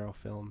George Romero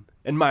film,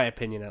 in my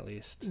opinion at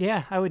least.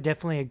 Yeah, I would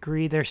definitely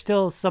agree. There's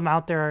still some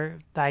out there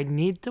that I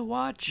need to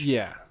watch.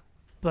 Yeah.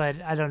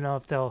 But I don't know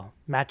if they'll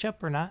match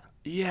up or not.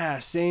 Yeah,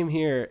 same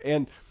here.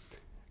 And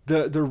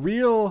the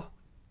real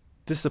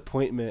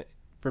disappointment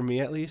for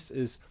me at least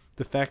is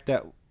the fact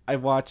that I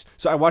watched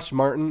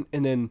Martin,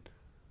 and then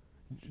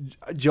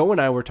Joe and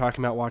I were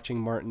talking about watching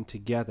Martin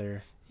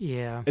together.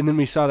 Yeah. And then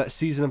we saw that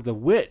Season of the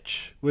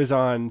Witch was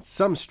on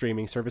some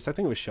streaming service. I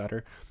think it was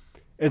Shudder.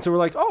 And so we're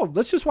like, oh,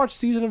 let's just watch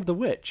Season of the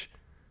Witch.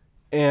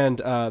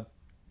 And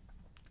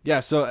yeah,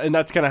 so and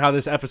that's kind of how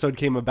this episode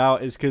came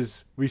about, is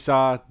because we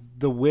saw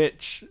The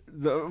Witch.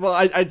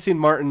 I'd seen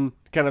Martin,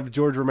 kind of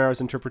George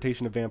Romero's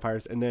interpretation of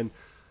vampires, and then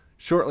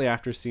shortly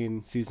after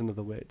seeing Season of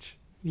the Witch.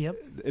 Yep.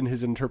 In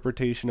his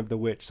interpretation of the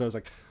witch. So I was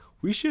like,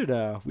 we should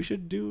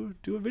do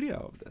a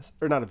video of this,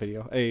 or not a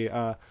video,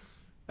 a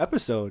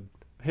episode,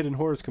 Hidden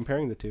Horrors,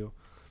 comparing the two.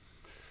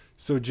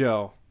 So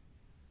Joe,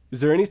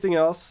 is there anything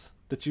else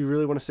that you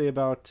really want to say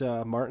about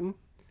Martin,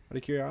 out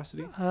of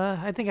curiosity?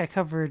 I think I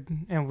covered,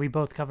 and we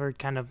both covered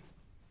kind of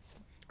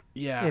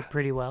it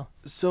pretty well.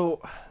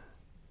 So,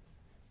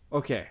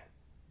 okay.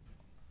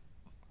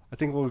 I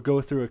think we'll go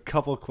through a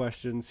couple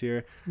questions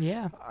here.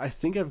 Yeah. I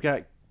think I've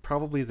got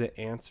probably the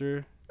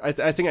answer.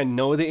 I think I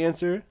know the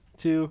answer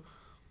to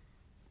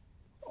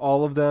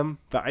all of them,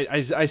 but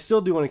I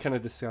still do want to kind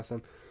of discuss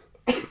them.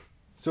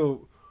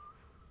 So,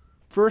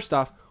 first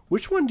off,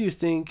 which one do you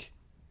think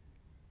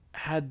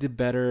had the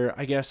better,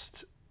 I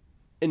guess,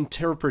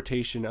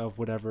 interpretation of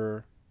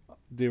whatever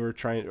they were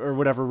trying, or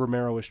whatever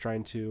Romero was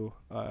trying to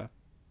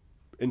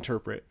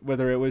interpret,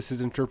 whether it was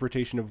his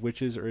interpretation of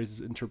witches or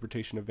his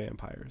interpretation of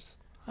vampires?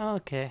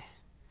 Okay.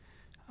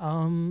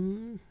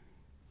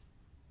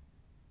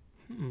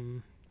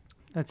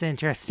 That's an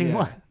interesting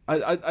one.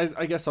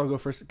 I guess I'll go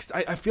first, because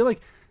I feel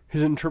like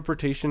his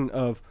interpretation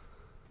of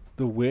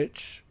the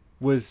witch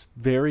was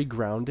very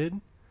grounded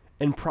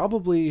and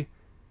probably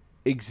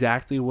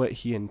exactly what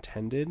he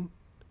intended.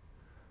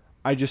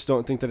 I just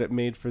don't think that it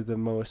made for the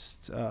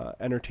most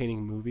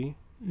entertaining movie,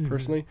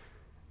 personally.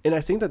 And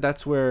I think that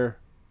that's where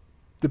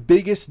the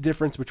biggest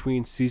difference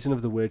between Season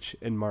of the Witch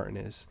and Martin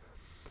is.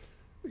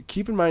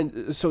 Keep in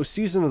mind, so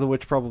Season of the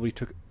Witch probably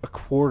took a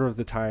quarter of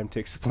the time to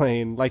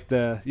explain, like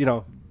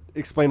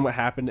explain what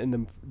happened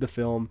in the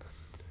film,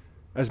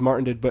 as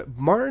Martin did. But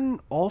Martin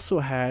also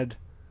had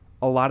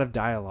a lot of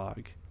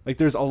dialogue. Like,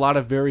 there's a lot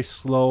of very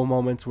slow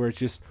moments where it's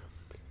just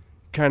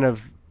kind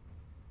of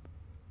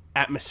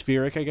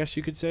atmospheric, I guess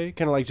you could say.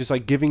 Kind of like just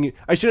like giving you,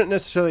 I shouldn't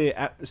necessarily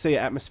say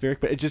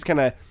atmospheric, but it just kind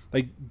of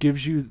like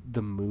gives you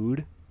the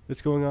mood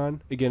that's going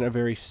on. Again, a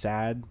very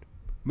sad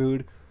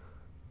mood.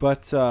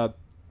 But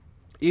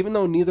even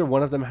though neither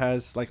one of them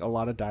has like a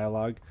lot of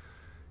dialogue,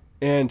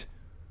 and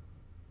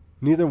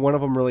neither one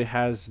of them really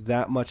has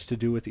that much to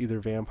do with either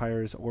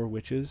vampires or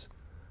witches.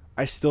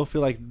 I still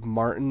feel like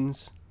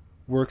Martin's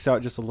works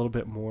out just a little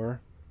bit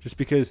more, just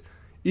because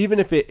even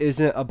if it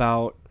isn't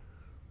about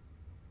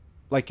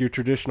like your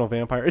traditional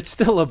vampire, it's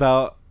still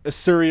about a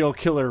serial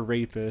killer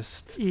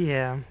rapist.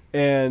 Yeah.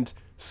 And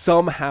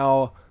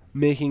somehow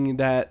making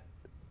that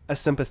a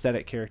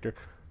sympathetic character.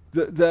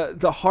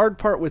 The hard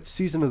part with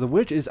Season of the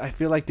Witch is I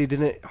feel like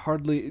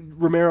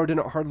Romero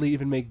didn't hardly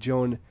even make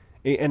Joan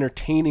a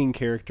entertaining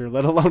character,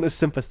 let alone a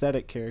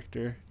sympathetic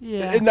character.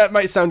 Yeah. And that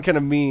might sound kind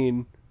of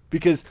mean,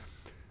 because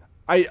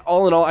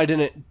all in all, I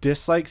didn't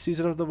dislike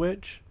Season of the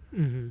Witch.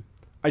 Mm-hmm.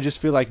 I just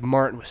feel like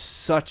Martin was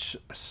such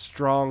a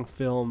strong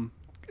film,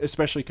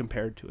 especially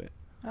compared to it.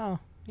 Oh,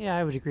 yeah,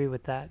 I would agree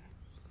with that.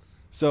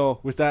 So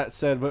with that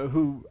said,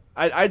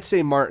 I'd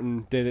say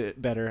Martin did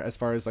it better as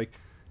far as like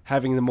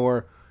having the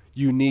more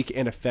unique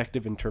and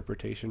effective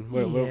interpretation.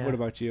 What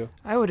about you?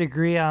 I would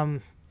agree.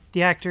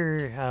 The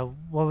actor,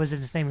 what was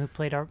his name who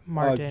played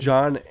Martin?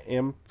 John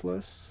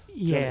Amplas?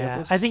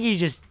 Yeah, I think he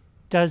just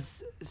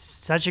does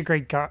such a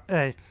great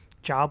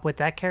job with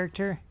that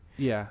character.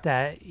 Yeah.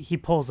 That he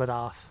pulls it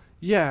off.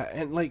 Yeah,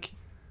 and like,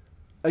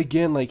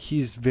 again, like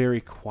he's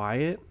very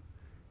quiet,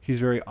 he's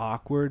very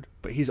awkward,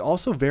 but he's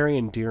also very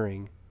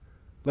endearing.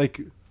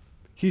 Like,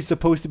 he's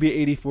supposed to be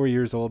 84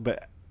 years old,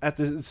 but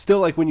still,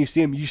 like when you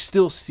see him, you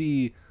still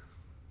see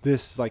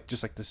this like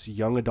just like this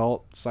young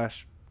adult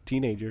 /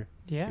 teenager.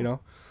 Yeah. You know,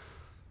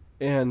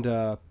 and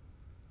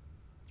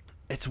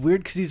it's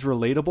weird because he's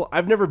relatable.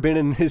 I've never been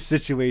in his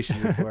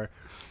situation before,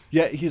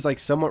 yet he's like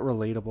somewhat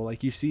relatable.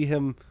 Like you see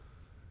him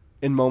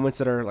in moments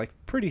that are like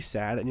pretty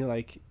sad, and you're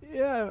like,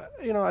 yeah,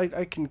 you know,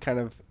 I can kind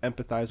of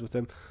empathize with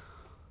him.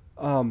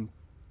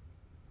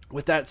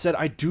 With that said,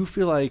 I do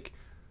feel like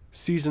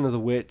Season of the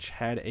Witch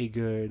had a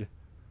good,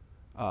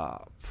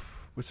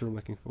 what's the word I'm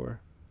looking for?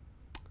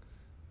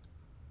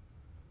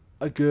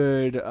 A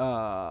good,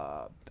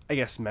 I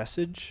guess,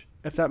 message,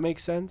 if that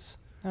makes sense.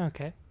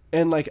 Okay.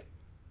 And like,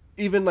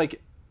 even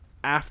like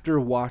after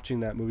watching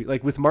that movie,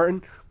 like with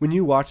Martin, when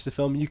you watch the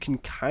film, you can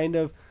kind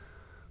of,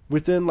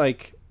 within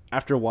like,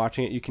 after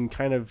watching it, you can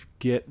kind of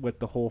get what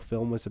the whole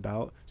film was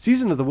about.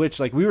 Season of the Witch,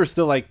 like we were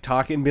still like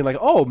talking and being like,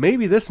 oh,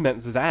 maybe this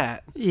meant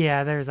that.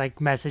 Yeah, there's like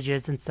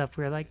messages and stuff.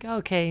 We were like,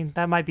 okay,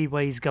 that might be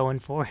what he's going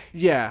for.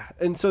 Yeah,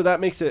 and so that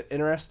makes it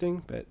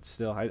interesting, but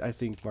still, I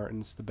think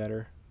Martin's the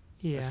better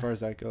as far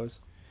as that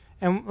goes.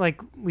 And like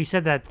we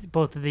said that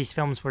both of these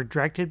films were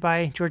directed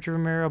by George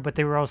Romero, but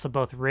they were also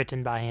both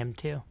written by him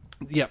too.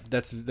 Yep,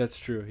 that's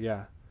true,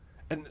 yeah.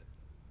 And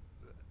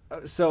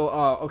so,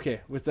 okay,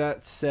 with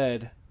that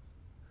said...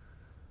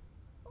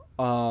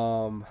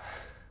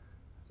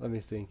 let me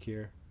think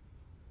here.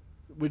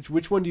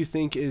 Which one do you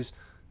think is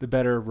the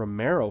better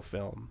Romero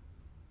film?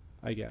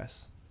 I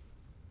guess.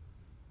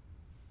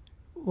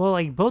 Well,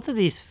 like both of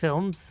these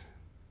films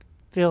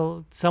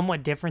feel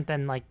somewhat different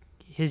than like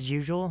his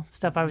usual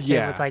stuff. I would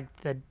say with like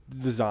the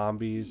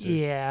zombies.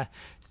 Yeah,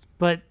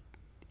 but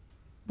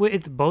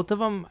with both of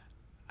them,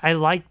 I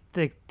like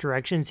the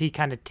directions he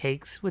kind of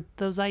takes with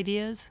those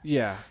ideas.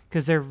 Yeah,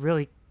 because they're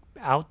really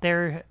out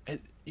there.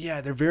 Yeah,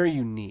 they're very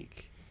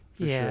unique.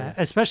 Yeah,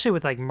 sure. Especially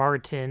with like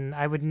Martin,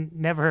 I would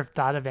never have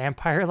thought of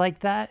vampire like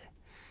that.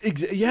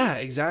 Yeah,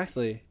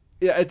 exactly.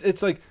 Yeah,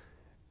 it's like,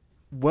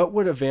 what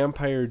would a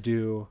vampire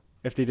do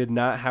if they did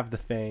not have the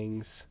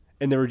fangs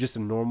and they were just a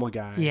normal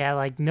guy? Yeah,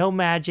 like no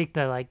magic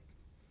to like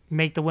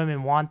make the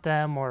women want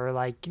them, or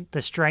like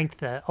the strength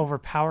to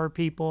overpower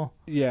people.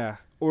 Yeah,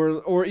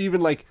 or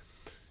even like,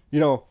 you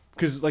know,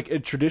 because like a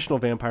traditional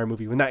vampire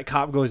movie, when that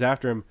cop goes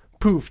after him,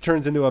 poof,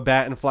 turns into a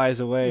bat and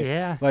flies away.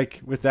 Yeah. Like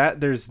with that,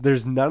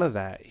 there's none of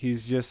that.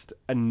 He's just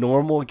a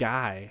normal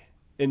guy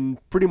in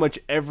pretty much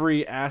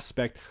every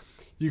aspect.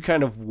 You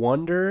kind of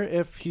wonder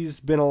if he's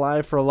been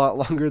alive for a lot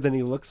longer than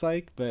he looks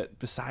like, but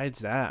besides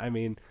that, I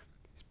mean,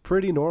 he's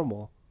pretty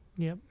normal.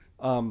 Yep.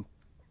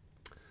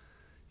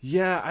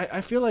 Yeah,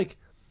 I feel like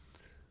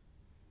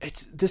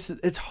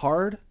it's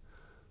hard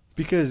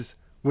because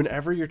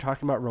whenever you're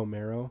talking about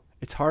Romero,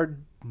 it's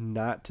hard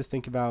not to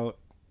think about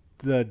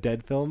the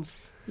Dead films.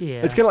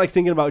 Yeah. It's kind of like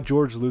thinking about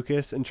George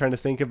Lucas and trying to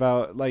think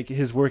about like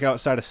his work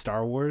outside of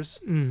Star Wars.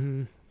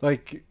 Mm-hmm.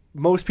 Like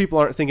most people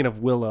aren't thinking of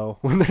Willow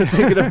when they're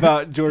thinking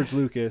about George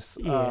Lucas.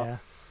 Yeah.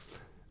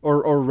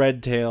 Or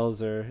Red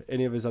Tails or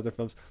any of his other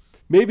films.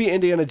 Maybe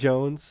Indiana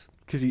Jones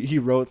because he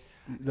wrote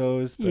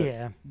those. But,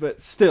 yeah.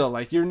 But still,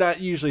 like you're not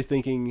usually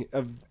thinking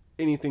of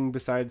anything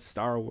besides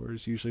Star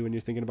Wars usually when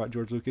you're thinking about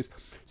George Lucas.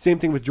 Same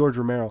thing with George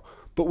Romero.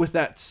 But with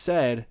that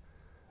said,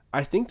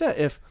 I think that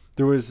if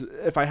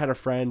I had a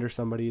friend or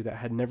somebody that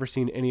had never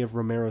seen any of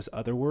Romero's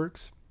other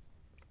works,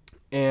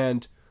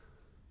 and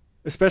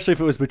especially if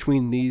it was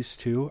between these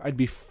two, I'd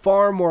be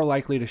far more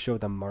likely to show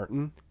them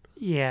Martin.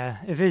 Yeah,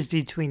 if it was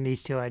between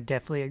these two, I'd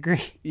definitely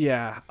agree.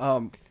 Yeah.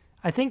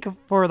 I think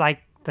for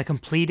like the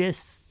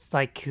completists,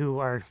 like who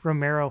are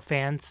Romero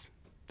fans,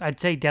 I'd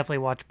say definitely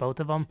watch both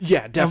of them.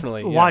 Yeah,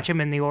 definitely. Watch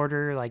them in the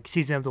order, like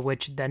Season of the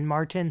Witch, then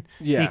Martin.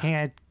 Yeah. So you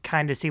can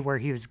kind of see where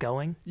he was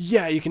going.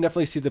 Yeah, you can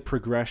definitely see the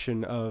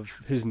progression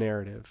of his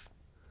narrative.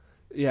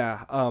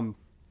 Yeah.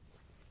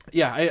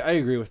 Yeah, I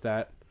agree with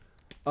that.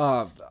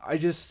 I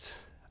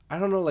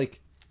don't know, like,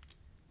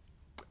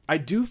 I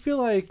do feel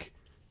like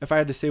if I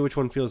had to say which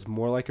one feels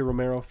more like a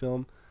Romero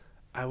film,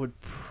 I would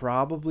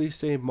probably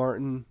say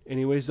Martin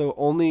anyways, though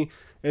only,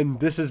 and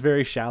this is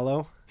very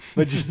shallow,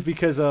 but just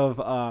because of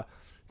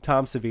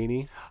Tom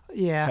Savini,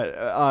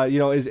 Yeah.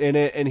 is in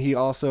it, and he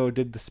also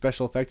did the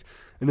special effects.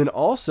 And then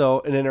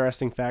also, an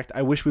interesting fact,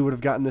 I wish we would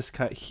have gotten this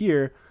cut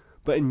here,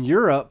 but in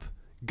Europe,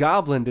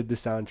 Goblin did the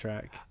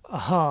soundtrack.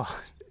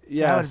 Oh,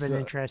 Yeah, that would have been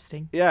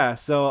interesting. Yeah,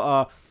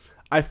 so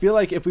I feel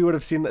like if we would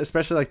have seen,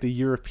 especially like the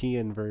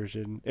European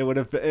version, it would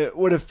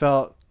have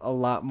felt a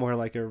lot more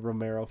like a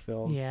Romero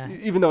film. Yeah.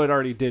 Even though it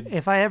already did.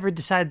 If I ever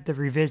decide to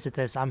revisit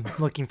this, I'm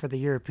looking for the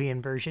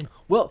European version.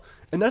 Well,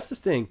 and that's the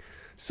thing.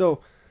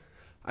 So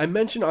I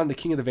mentioned on the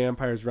King of the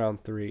Vampires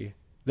Round 3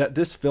 that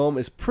this film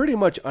is pretty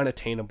much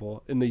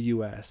unattainable in the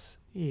U.S.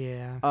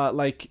 Yeah.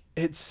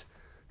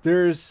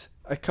 There's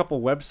a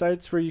couple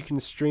websites where you can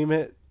stream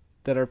it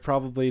that are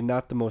probably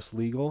not the most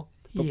legal.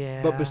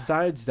 Yeah. But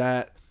besides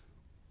that,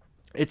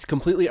 it's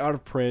completely out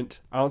of print.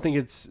 I don't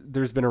think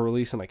there's been a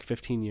release in like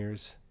 15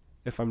 years,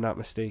 if I'm not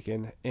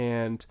mistaken.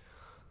 And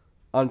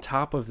on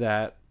top of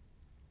that,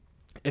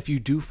 if you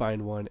do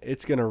find one,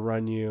 it's going to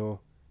run you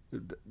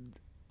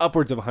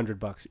upwards of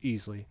 $100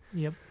 easily.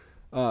 Yep.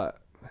 But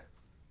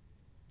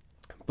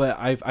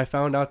I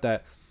found out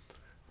that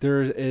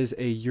there is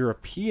a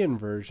European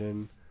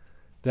version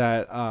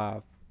that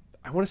I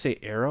want to say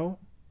Arrow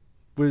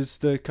was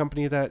the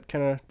company that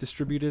kind of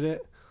distributed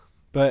it,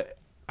 but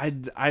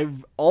I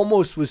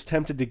almost was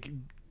tempted to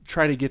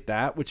try to get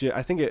that, which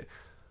I think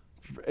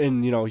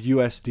in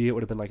USD it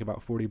would have been like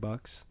about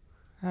 $40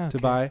 to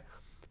buy.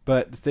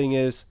 But the thing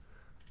is,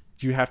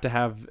 you have to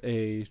have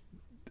a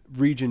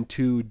Region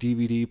 2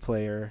 DVD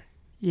player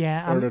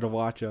in order to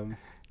watch them.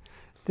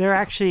 They're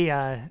actually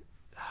I'm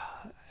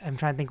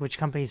trying to think which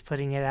company's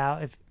putting it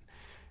out,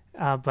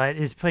 but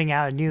is putting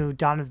out a new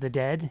Dawn of the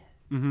Dead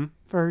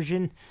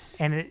version,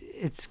 and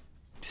it's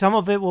some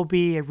of it will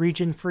be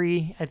region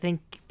free, I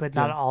think, but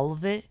not all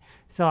of it.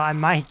 So I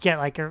might get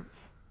like a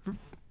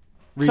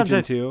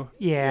Region 2.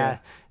 Yeah,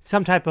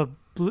 some type of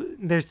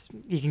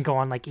you can go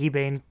on like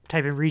eBay and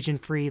type in region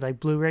free like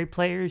Blu-ray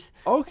players.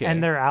 Okay.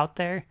 And they're out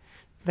there.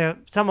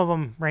 Some of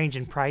them range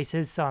in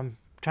prices, so I'm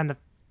trying to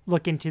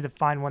look into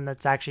find one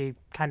that's actually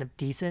kind of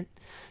decent.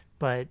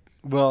 But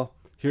well,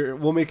 here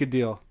we'll make a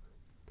deal.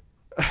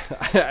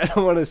 I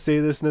don't want to say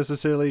this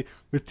necessarily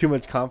with too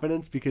much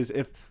confidence, because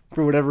if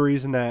for whatever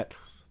reason that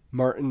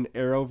Martin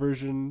Arrow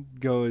version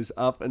goes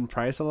up in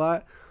price a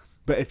lot,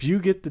 but if you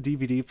get the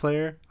DVD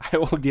player, I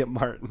will get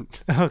Martin.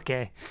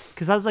 Okay,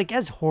 because I was like,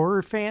 as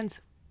horror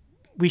fans,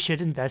 we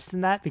should invest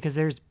in that, because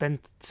there's been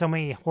so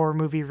many horror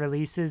movie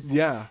releases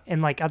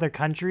in like other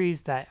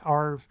countries that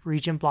are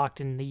region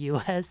blocked in the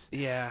U.S.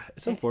 Yeah,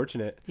 it's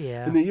unfortunate.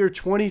 Yeah. In the year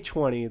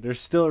 2020,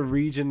 there's still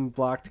region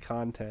blocked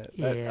content.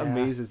 That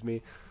amazes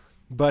me.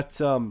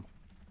 But and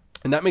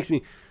that makes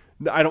me,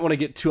 I don't want to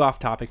get too off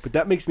topic, but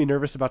that makes me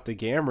nervous about the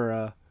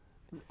Gamera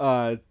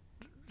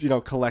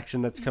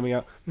collection that's coming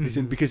out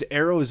soon, because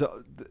Arrow,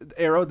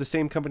 the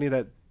same company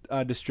that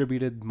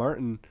distributed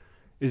Martin,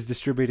 is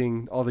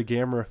distributing all the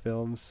Gamera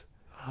films.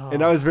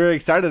 And I was very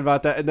excited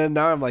about that, and then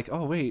now I'm like,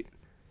 oh wait,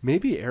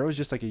 maybe Arrow's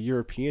just like a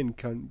European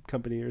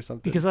company or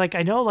something. Because like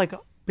I know like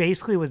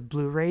basically with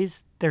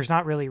Blu-rays, there's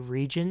not really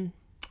region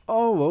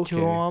to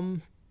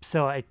them,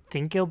 so I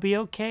think it'll be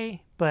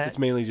okay. But it's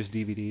mainly just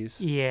DVDs.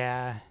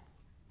 Yeah,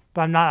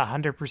 but I'm not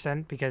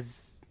 100%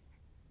 because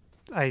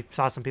I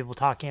saw some people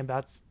talking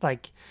about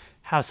like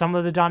how some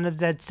of the Dawn of the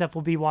Dead stuff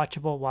will be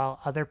watchable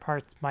while other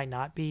parts might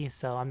not be.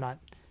 So I'm not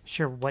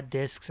sure what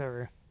discs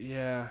or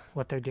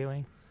what they're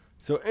doing.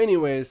 So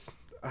anyways,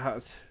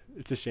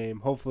 it's a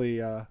shame. Hopefully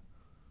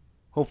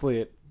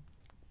it,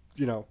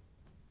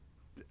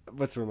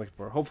 what's what I'm looking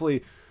for?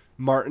 Hopefully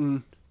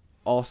Martin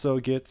also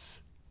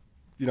gets,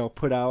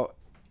 put out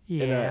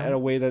in a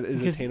way that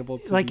is attainable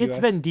to like the it's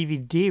US. been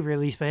DVD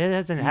released, but it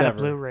hasn't had a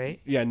Blu-ray.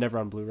 Yeah, never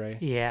on Blu-ray.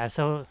 Yeah,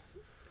 so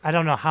I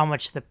don't know how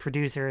much the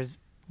producer is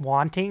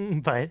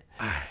wanting, but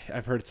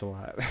I've heard it's a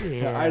lot.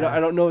 Yeah. I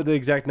don't know the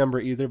exact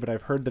number either, but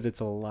I've heard that it's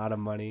a lot of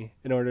money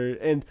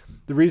and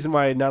the reason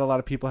why not a lot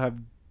of people have,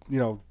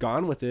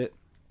 gone with it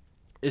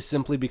is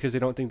simply because they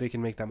don't think they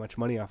can make that much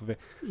money off of it.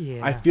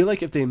 Yeah. I feel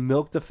like if they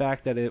milked the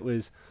fact that it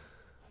was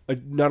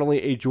not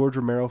only a George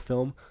Romero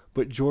film,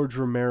 but George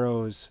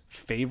Romero's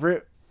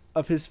favorite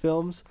of his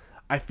films,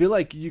 I feel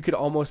like you could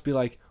almost be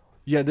like,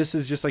 yeah, this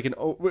is just like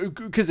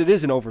because it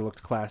is an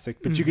overlooked classic,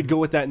 but you could go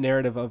with that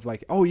narrative of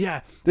like, oh yeah,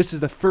 this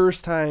is the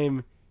first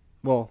time,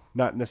 well,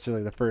 not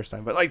necessarily the first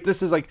time, but like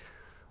this is like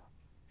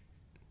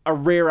a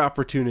rare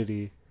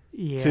opportunity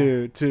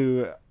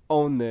to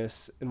own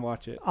this and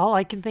watch it. All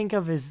I can think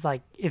of is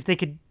like if they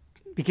could,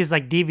 because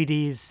like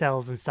DVDs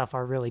sales and stuff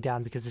are really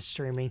down because of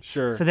streaming.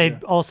 Sure. So they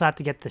also have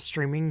to get the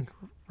streaming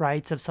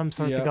rights of some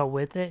sort to go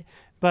with it,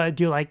 but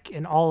do like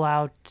an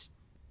all-out,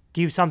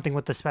 do something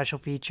with the special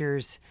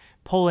features,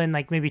 pull in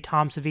like maybe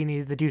Tom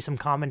Savini to do some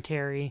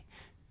commentary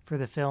for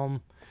the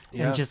film,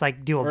 and just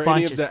like do a or bunch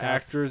any of of the stuff.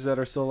 actors that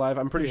are still alive.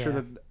 I'm pretty sure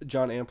Yeah. that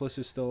John Amplas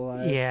is still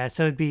alive. Yeah,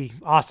 so it'd be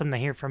awesome to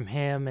hear from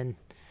him and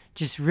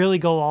just really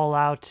go all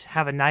out,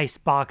 have a nice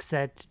box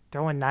set,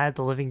 throw in Night of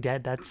the Living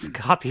Dead, that's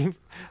copy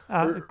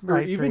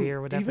right even, free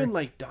or whatever. even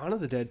like Dawn of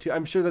the Dead too.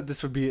 I'm sure that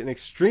this would be an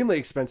extremely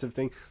expensive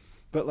thing,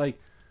 but like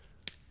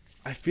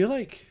I feel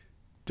like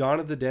Dawn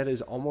of the Dead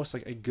is almost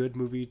like a good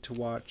movie to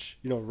watch,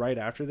 right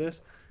after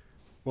this.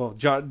 Well,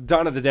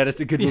 Dawn of the Dead is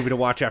a good movie to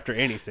watch after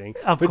anything.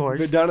 Of course.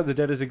 But Dawn of the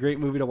Dead is a great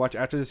movie to watch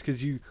after this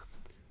because you,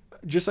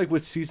 just like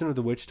with Season of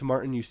the Witch to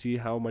Martin, you see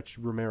how much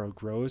Romero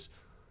grows.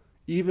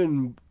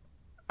 Even,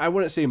 I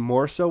wouldn't say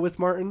more so with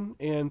Martin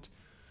and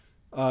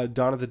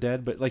Dawn of the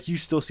Dead, but like you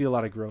still see a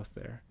lot of growth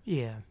there.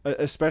 Yeah.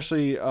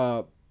 Especially,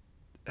 and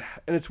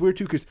it's weird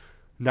too because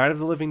Night of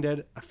the Living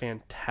Dead, a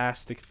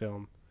fantastic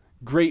film.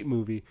 Great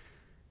movie.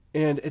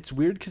 And it's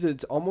weird because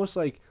it's almost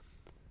like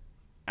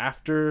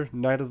after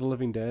Night of the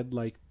Living Dead,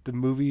 like the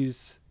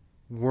movies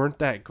weren't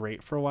that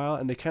great for a while,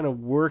 and they kind of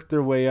worked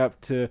their way up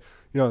to,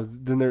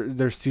 then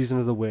there's Season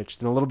of the Witch.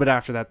 Then a little bit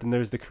after that, then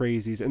there's The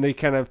Crazies, and they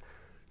kind of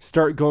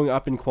start going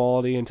up in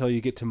quality until you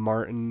get to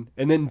Martin,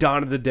 and then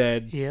Dawn of the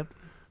Dead, Yep.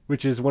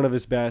 which is one of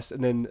his best,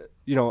 and then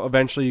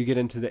eventually you get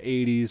into the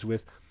 80s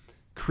with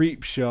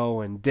Creep Show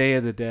and Day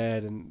of the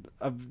Dead and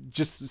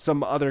just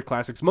some other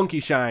classics. Monkey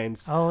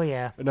Shines. Oh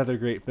yeah. Another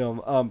great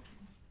film.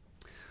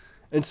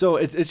 And so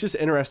it's just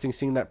interesting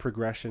seeing that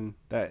progression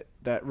that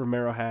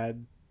Romero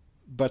had.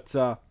 But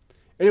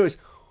anyways,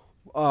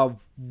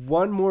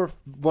 one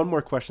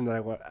more question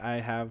that I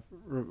have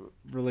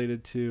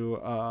related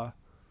to.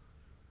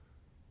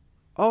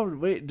 Oh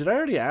wait, did I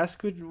already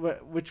ask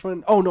which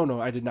one? Oh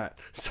no, I did not.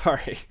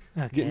 Sorry,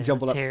 Okay, getting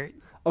jumbled let's up. hear it.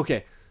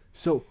 Okay,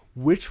 so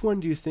which one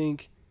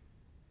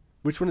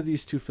of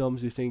these two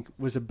films do you think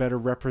was a better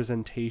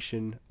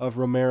representation of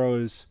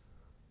Romero's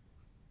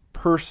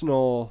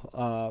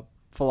personal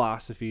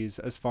philosophies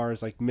as far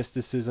as like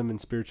mysticism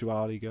and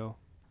spirituality go?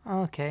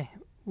 Okay.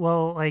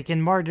 Well, like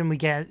in Martin, we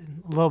get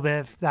a little bit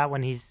of that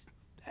when he's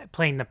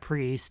playing the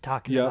priest,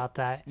 talking Yep. about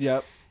that.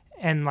 Yep.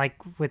 And like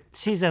with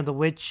Season of the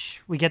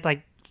Witch, we get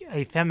like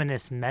a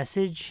feminist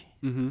message.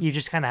 Mm-hmm. You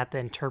just kind of have to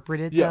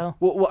interpret it, Yeah.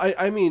 though. Well,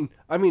 I mean,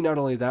 not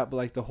only that, but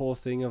like the whole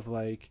thing of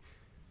like,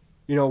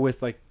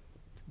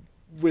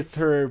 with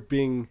her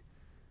being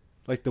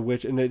like the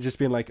witch, and it just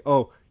being like,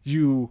 oh,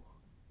 you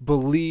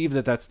believe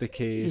that that's the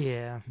case,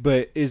 Yeah.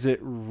 but is it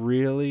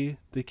really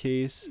the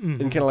case? And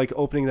kind of like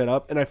opening that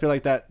up, and I feel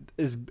like that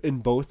is in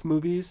both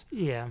movies.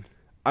 Yeah.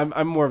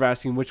 I'm more of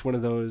asking which one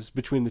of those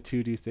between the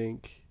two do you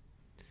think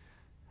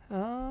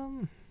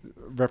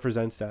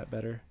represents that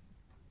better?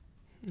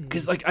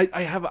 Because like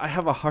I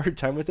have a hard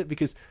time with it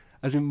because,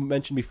 as we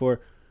mentioned before,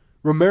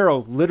 Romero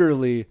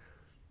literally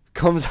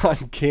comes on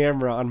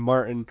camera on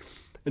Martin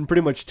and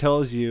pretty much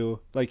tells you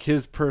like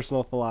his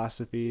personal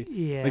philosophy.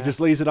 Yeah. Like just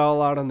lays it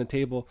all out on the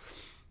table.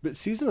 But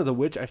Season of the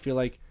Witch, I feel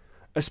like,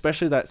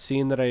 especially that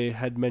scene that I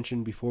had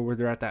mentioned before where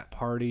they're at that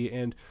party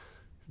and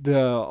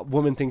the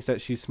woman thinks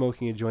that she's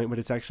smoking a joint, but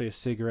it's actually a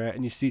cigarette,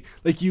 and you see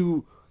like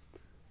you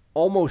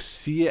almost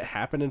see it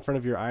happen in front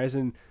of your eyes,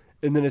 and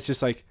then it's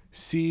just like,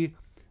 see,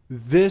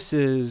 this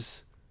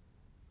is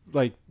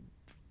like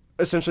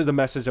essentially the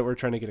message that we're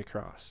trying to get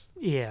across.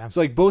 Yeah. So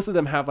like both of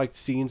them have like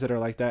scenes that are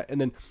like that,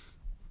 and then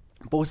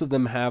both of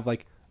them have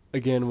like,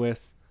 again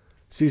with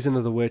Season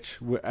of the Witch,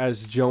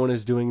 as Joan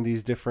is doing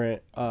these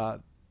different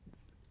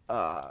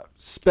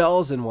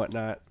spells and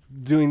whatnot,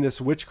 doing this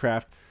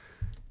witchcraft,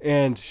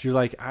 and you're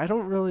like, I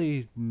don't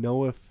really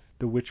know if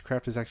the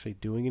witchcraft is actually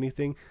doing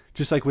anything.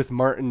 Just like with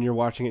Martin, you're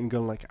watching it and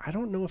going like, I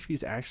don't know if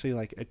he's actually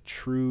like a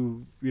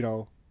true,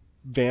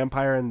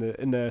 vampire in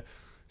the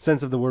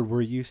sense of the word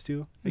we're used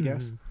to, I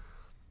guess.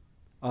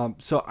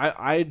 So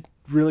I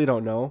really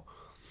don't know.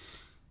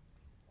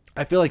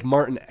 I feel like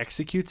Martin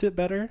executes it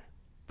better,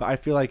 but I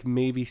feel like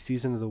maybe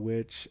Season of the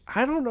Witch,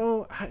 I don't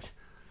know.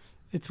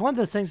 It's one of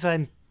those things that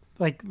I'm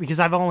like, because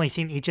I've only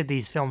seen each of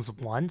these films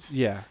once.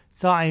 Yeah.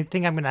 So I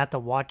think I'm going to have to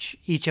watch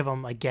each of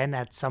them again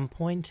at some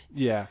point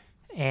Yeah.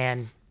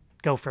 and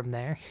go from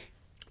there.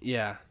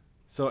 Yeah.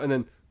 So, and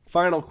then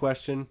final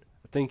question.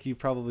 I think you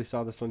probably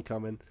saw this one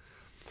coming.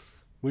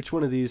 Which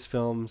one of these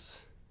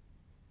films,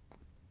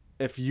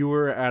 if you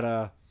were at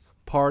a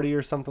party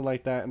or something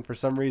like that, and for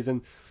some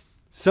reason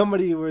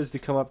somebody was to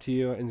come up to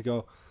you and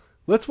go,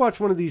 let's watch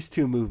one of these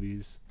two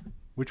movies,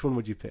 which one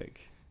would you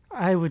pick?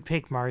 I would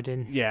pick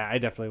Martin. Yeah, I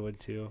definitely would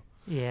too.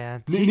 Yeah.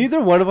 Neither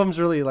one of them's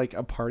really like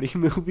a party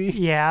movie.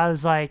 Yeah, I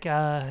was like,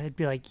 it'd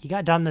be like, you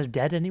got Dawn of the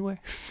Dead anywhere?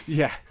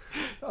 Yeah.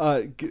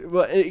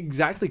 Well,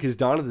 exactly, because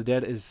Dawn of the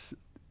Dead is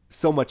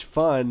so much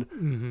fun.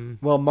 Mm-hmm.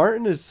 Well,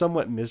 Martin is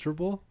somewhat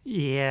miserable.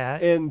 Yeah.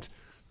 And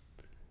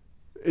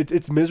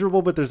it's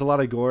miserable, but there's a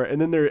lot of gore.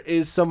 And then there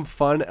is some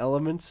fun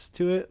elements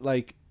to it,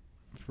 like,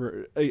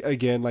 for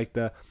again, like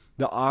the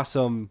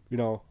awesome,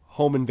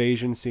 home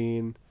invasion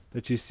scene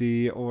that you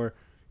see, or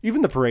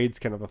even the parade's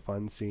kind of a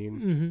fun scene.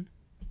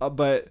 Mm-hmm.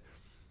 But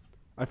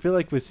I feel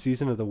like with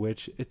Season of the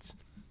Witch, it's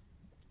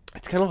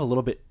kind of a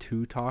little bit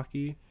too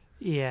talky.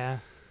 Yeah.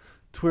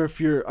 To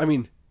where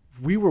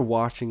we were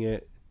watching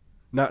it,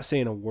 not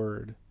saying a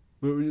word.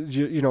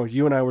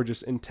 You and I were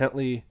just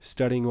intently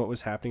studying what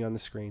was happening on the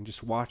screen,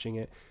 just watching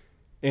it.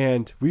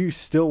 And we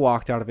still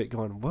walked out of it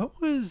going,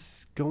 what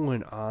was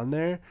going on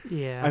there?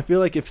 Yeah. I feel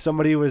like if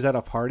somebody was at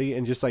a party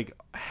and just like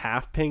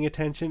half paying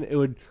attention, it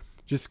would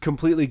just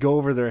completely go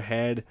over their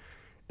head.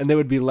 And they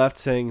would be left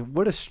saying,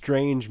 what a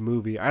strange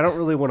movie. I don't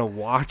really want to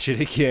watch it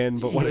again,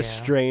 but what a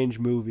strange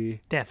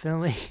movie.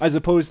 Definitely. As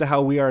opposed to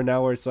how we are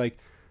now, where it's like,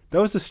 that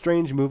was a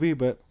strange movie,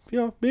 but,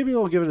 maybe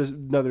we'll give it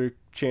another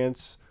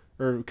chance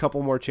or a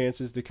couple more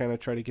chances to kind of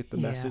try to get the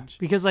message.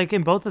 Because, like,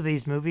 in both of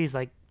these movies,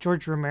 like,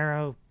 George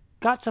Romero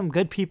got some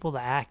good people to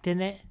act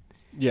in it.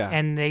 Yeah.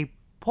 And they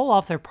pull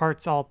off their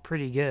parts all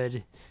pretty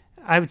good.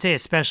 I would say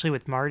especially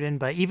with Martin,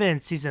 but even in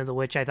Season of the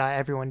Witch, I thought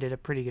everyone did a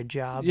pretty good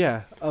job.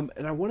 Yeah. And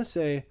I want to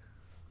say,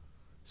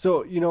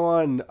 so,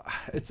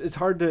 it's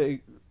hard to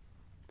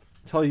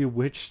tell you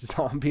which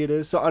zombie it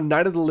is. So on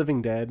Night of the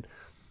Living Dead,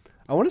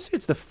 I want to say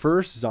it's the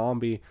first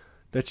zombie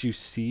that you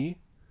see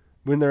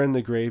when they're in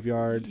the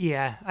graveyard.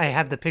 Yeah, I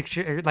have the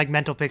picture, like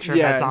mental picture of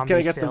that zombie. Yeah,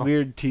 it's kind of got the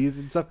weird teeth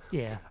and stuff.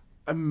 Yeah.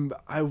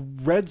 I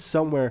read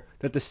somewhere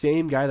that the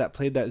same guy that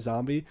played that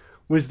zombie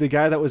was the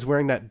guy that was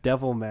wearing that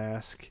devil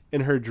mask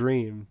in her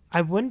dream.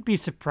 I wouldn't be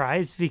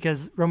surprised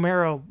because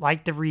Romero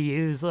liked to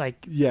reuse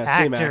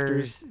same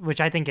actors,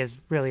 which I think is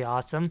really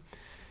awesome.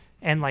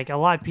 And like a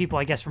lot of people,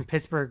 I guess, from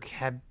Pittsburgh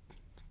have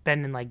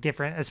been in like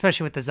different,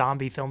 especially with the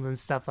zombie films and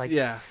stuff. Like,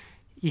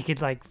 you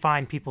could like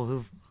find people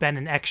who've been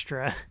an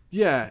extra.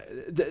 Yeah,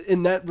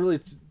 and that really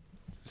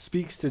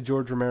speaks to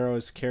George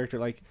Romero's character.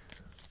 Like,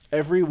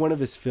 every one of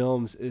his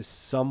films is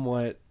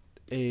somewhat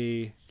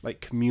a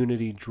like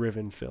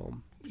community-driven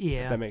film.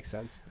 Yeah, if that makes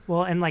sense.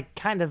 Well, and like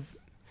kind of,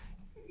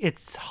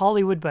 it's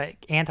Hollywood, but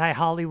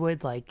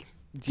anti-Hollywood, like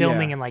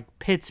filming in like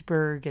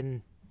Pittsburgh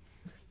and.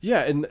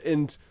 Yeah,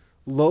 and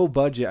low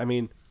budget. I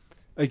mean,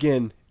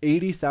 again,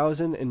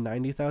 80,000 and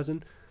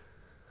 90,000.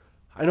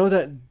 I know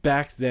that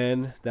back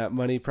then that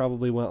money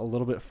probably went a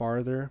little bit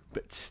farther,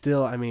 but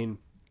still, I mean,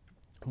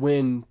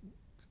 when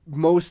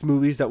most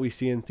movies that we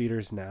see in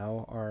theaters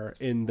now are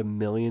in the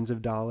millions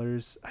of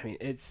dollars, I mean,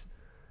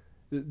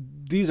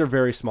 these are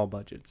very small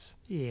budgets.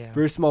 Yeah.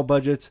 Very small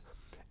budgets,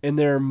 and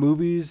there are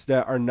movies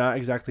that are not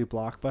exactly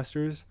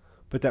blockbusters,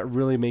 but that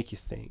really make you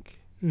think.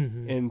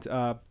 Mm-hmm.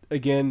 And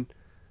again,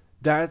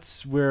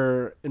 that's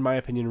where, in my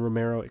opinion,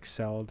 Romero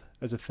excelled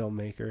as a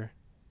filmmaker.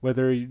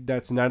 Whether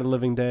that's Night of the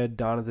Living Dead,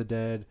 Dawn of the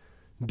Dead,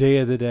 Day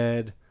of the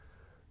Dead,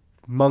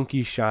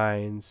 Monkey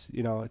Shines,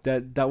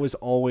 that was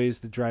always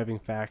the driving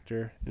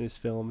factor in his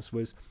films.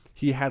 Was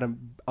he had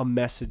a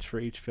message for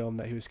each film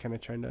that he was kind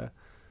of trying to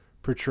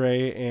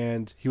portray,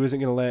 and he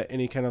wasn't going to let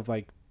any kind of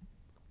like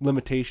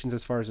limitations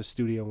as far as the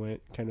studio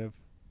went kind of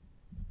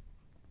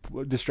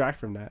distract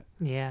from that.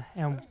 Yeah,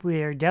 and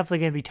we're definitely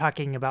going to be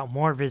talking about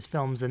more of his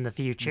films in the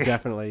future.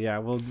 Definitely, yeah.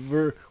 Well,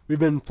 we've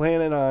been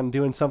planning on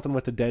doing something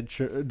with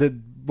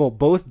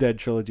both Dead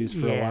trilogies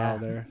for a while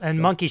there. And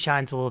Monkey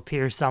Shines will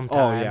appear sometime.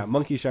 Oh yeah,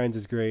 Monkey Shines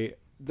is great.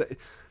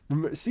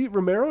 See,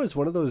 Romero is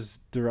one of those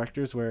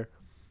directors where,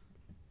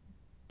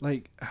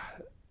 like,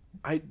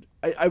 I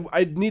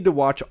need to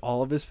watch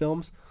all of his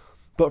films,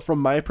 but from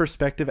my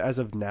perspective, as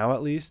of now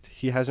at least,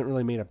 he hasn't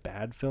really made a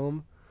bad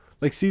film.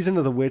 Like, Season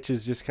of the Witch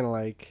is just kind of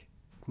like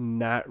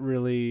not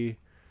really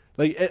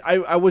like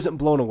I wasn't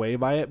blown away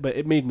by it, but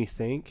it made me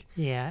think.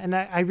 Yeah, and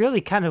I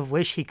really kind of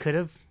wish he could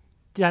have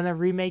done a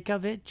remake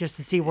of it just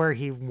to see where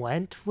he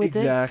went with it.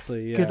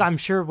 Exactly, yeah. Because I'm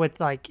sure with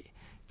like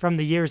from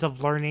the years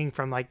of learning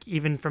from like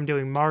even from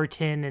doing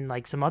Martin and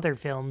like some other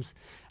films,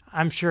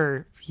 I'm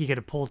sure he could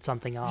have pulled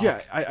something off.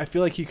 Yeah, I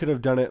feel like he could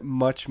have done it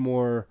much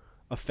more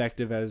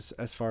effective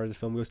as far as the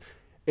film goes.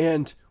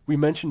 And we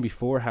mentioned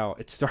before how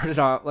it started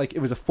out like it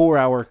was a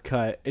 4-hour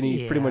cut, and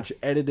he pretty much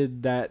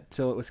edited that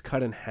till it was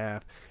cut in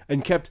half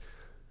and kept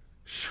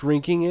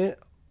shrinking it,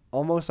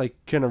 almost like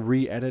kind of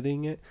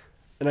re-editing it.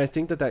 And I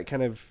think that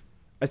kind of,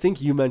 I think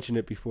you mentioned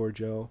it before,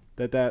 Joe,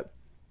 that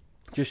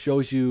just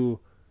shows you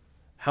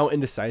how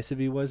indecisive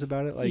he was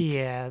about it. Like,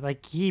 yeah,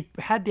 like he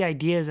had the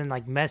ideas and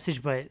like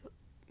message, but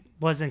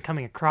wasn't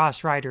coming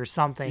across right or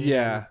something.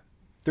 Yeah,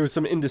 there was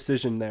some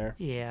indecision there.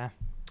 Yeah.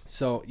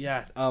 So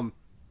yeah,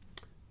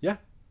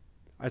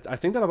 I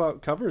think that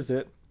about covers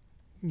it.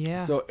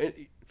 Yeah. So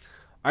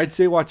I'd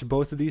say watch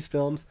both of these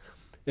films.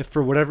 If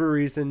for whatever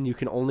reason you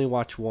can only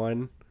watch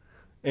one,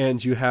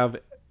 and you have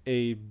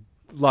a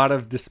lot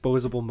of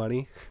disposable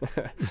money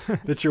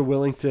that you're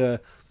willing to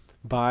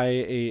buy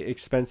a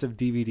expensive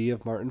DVD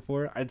of Martin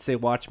for, I'd say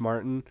watch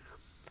Martin.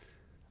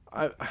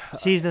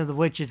 Season of the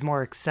Witch is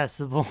more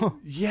accessible.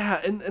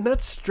 Yeah, and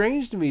that's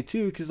strange to me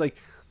too, because like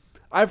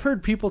I've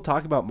heard people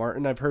talk about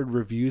Martin. I've heard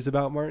reviews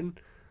about Martin.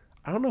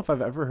 I don't know if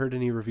I've ever heard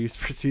any reviews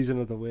for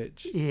Season of the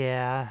Witch.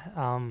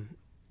 Yeah,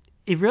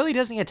 it really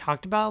doesn't get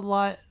talked about a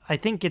lot. I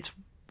think it's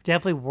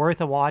definitely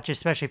worth a watch,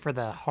 especially for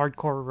the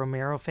hardcore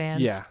Romero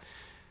fans. Yeah,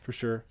 for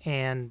sure.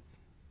 And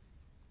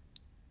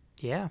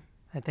yeah,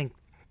 I think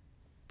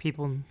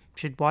people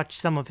should watch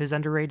some of his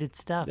underrated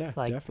stuff. Yeah,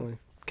 like, definitely.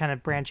 Kind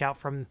of branch out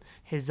from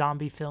his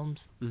zombie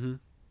films. Mm-hmm.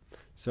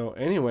 So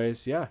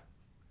anyways, yeah.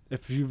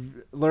 if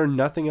you've learned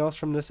nothing else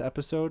from this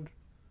episode,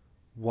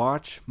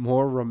 watch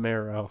more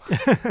Romero.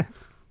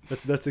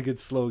 That's a good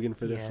slogan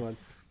for this one.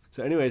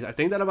 So anyways, I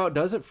think that about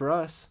does it for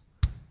us.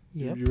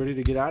 Yep. You ready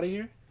to get out of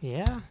here?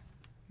 Yeah.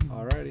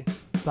 Alrighty.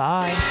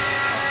 Bye.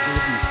 Hasta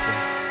la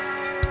vista.